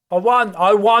to, I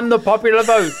won the popular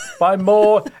vote by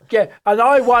more, and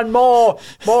I won more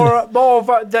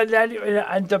vote than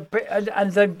and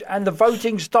the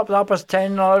voting stopped up as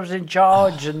 10. I was in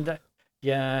charge, and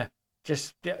what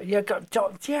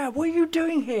are you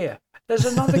doing here? There's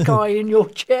another guy in your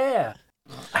chair.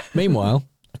 Meanwhile,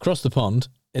 across the pond,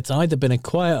 it's either been a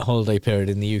quiet holiday period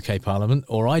in the UK Parliament,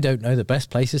 or I don't know the best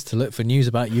places to look for news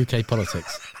about UK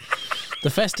politics. The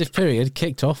festive period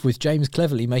kicked off with James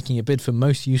Cleverly making a bid for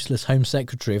most useless Home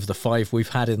Secretary of the 5 we've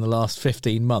had in the last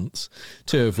 15 months,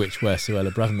 2 of which were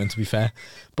Suella Braverman, to be fair,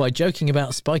 by joking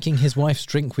about spiking his wife's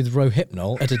drink with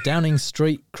Rohypnol at a Downing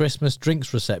Street Christmas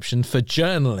drinks reception for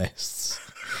journalists.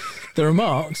 The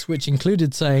remarks, which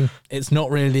included saying, it's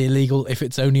not really illegal if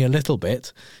it's only a little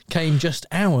bit, came just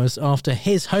hours after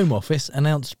his Home Office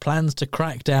announced plans to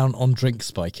crack down on drink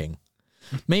spiking.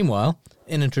 Meanwhile,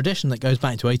 in a tradition that goes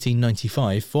back to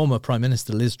 1895, former Prime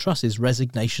Minister Liz Truss's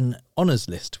resignation honours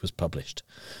list was published,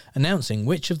 announcing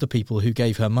which of the people who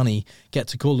gave her money get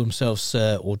to call themselves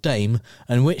Sir or Dame,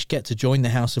 and which get to join the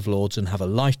House of Lords and have a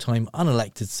lifetime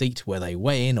unelected seat where they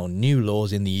weigh in on new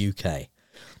laws in the UK.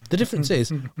 The difference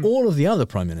is, all of the other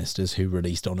Prime Ministers who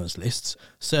released honours lists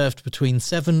served between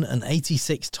 7 and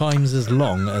 86 times as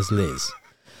long as Liz.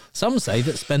 Some say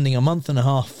that spending a month and a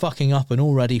half fucking up an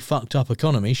already fucked up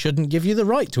economy shouldn't give you the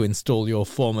right to install your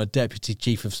former Deputy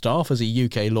Chief of Staff as a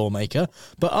UK lawmaker,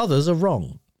 but others are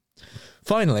wrong.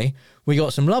 Finally, we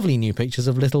got some lovely new pictures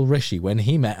of little Rishi when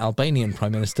he met Albanian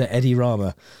Prime Minister Edi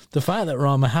Rama. The fact that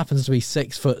Rama happens to be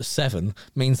 6'7"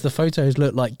 means the photos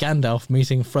look like Gandalf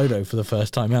meeting Frodo for the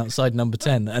first time outside Number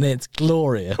 10, and it's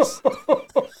glorious.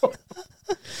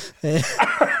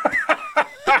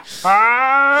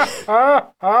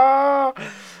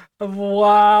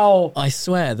 Wow. I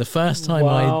swear, the first time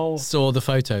I saw the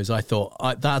photos, I thought,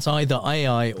 that's either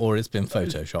AI or it's been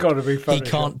Photoshopped. It's got to be Photoshopped. He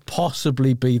can't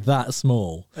possibly be that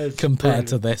small compared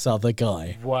to this other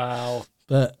guy. Wow.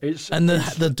 But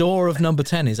the door of Number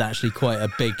 10 is actually quite a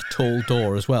big, tall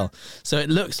door as well. So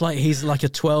it looks like he's like a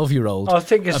 12-year-old. I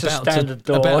think it's a standard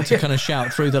door. About to kind of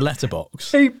shout through the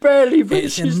letterbox. He barely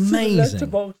reaches It's amazing. to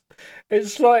the letterbox.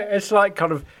 It's like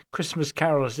kind of Christmas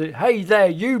carols. Hey there,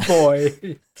 you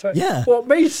boy. Yeah. What,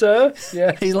 me, sir?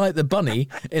 Yeah. He's like the bunny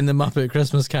in the Muppet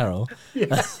Christmas Carol.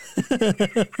 Yeah.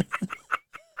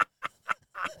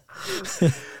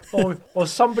 or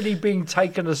somebody being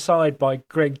taken aside by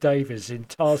Greg Davies in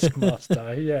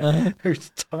Taskmaster, who's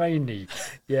tiny,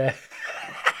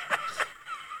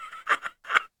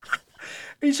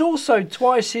 He's also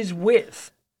twice his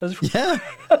width as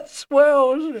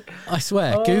well, isn't it? I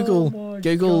swear,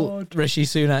 Google Rishi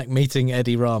Sunak meeting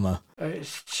Edi Rama.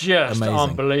 It's just amazing.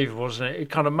 Unbelievable, isn't it?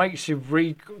 It kind of makes you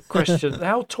re-question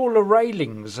how tall are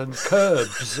railings and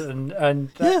curbs and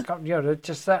that,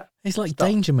 just that. He's like stuff.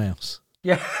 Danger Mouse.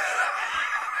 Yeah.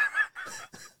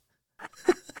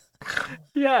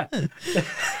 Yeah.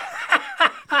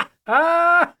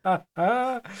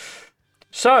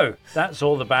 So, that's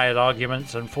all the bad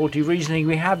arguments and faulty reasoning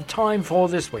we have time for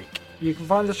this week. You can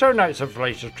find the show notes at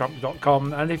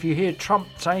fallacioustrump.com, and if you hear Trump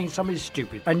saying something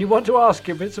stupid and you want to ask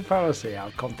if it's a fallacy, our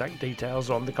contact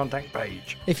details are on the contact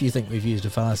page. If you think we've used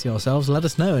a fallacy ourselves, let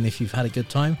us know, and if you've had a good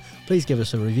time, please give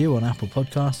us a review on Apple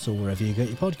Podcasts or wherever you get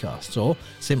your podcasts, or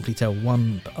simply tell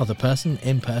one other person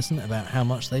in person about how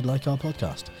much they'd like our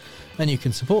podcast. And you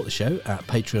can support the show at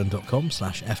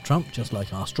patreon.com/ftrump, just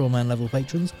like our Strawman level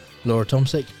patrons, Laura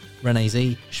Tomsick, Renee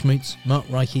Z, Schmutz, Mark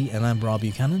Reiki and Amber R.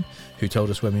 Buchanan, who told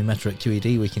us when we met her at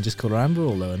QED we can just call her Amber,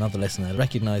 although another listener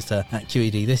recognised her at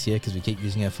QED this year because we keep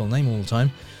using her full name all the time,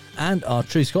 and our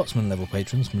True Scotsman level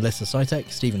patrons, Melissa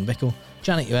Sitek, Stephen Bickle,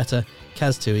 Janet Uetta,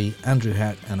 Kaz Tui, Andrew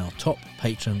Hack, and our top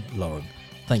patron, Lauren.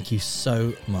 Thank you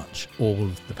so much, all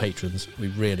of the patrons. We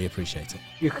really appreciate it.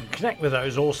 You can connect with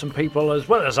those awesome people as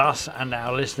well as us and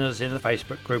our listeners in the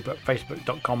Facebook group at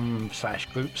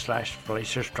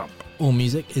facebook.com/group/FallaciousTrump. All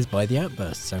music is by The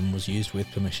Outbursts and was used with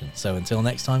permission. So until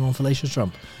next time on Fallacious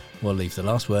Trump, we'll leave the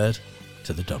last word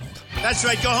to the Donald. That's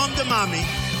right. Go home to mommy.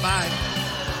 Bye.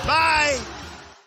 Bye.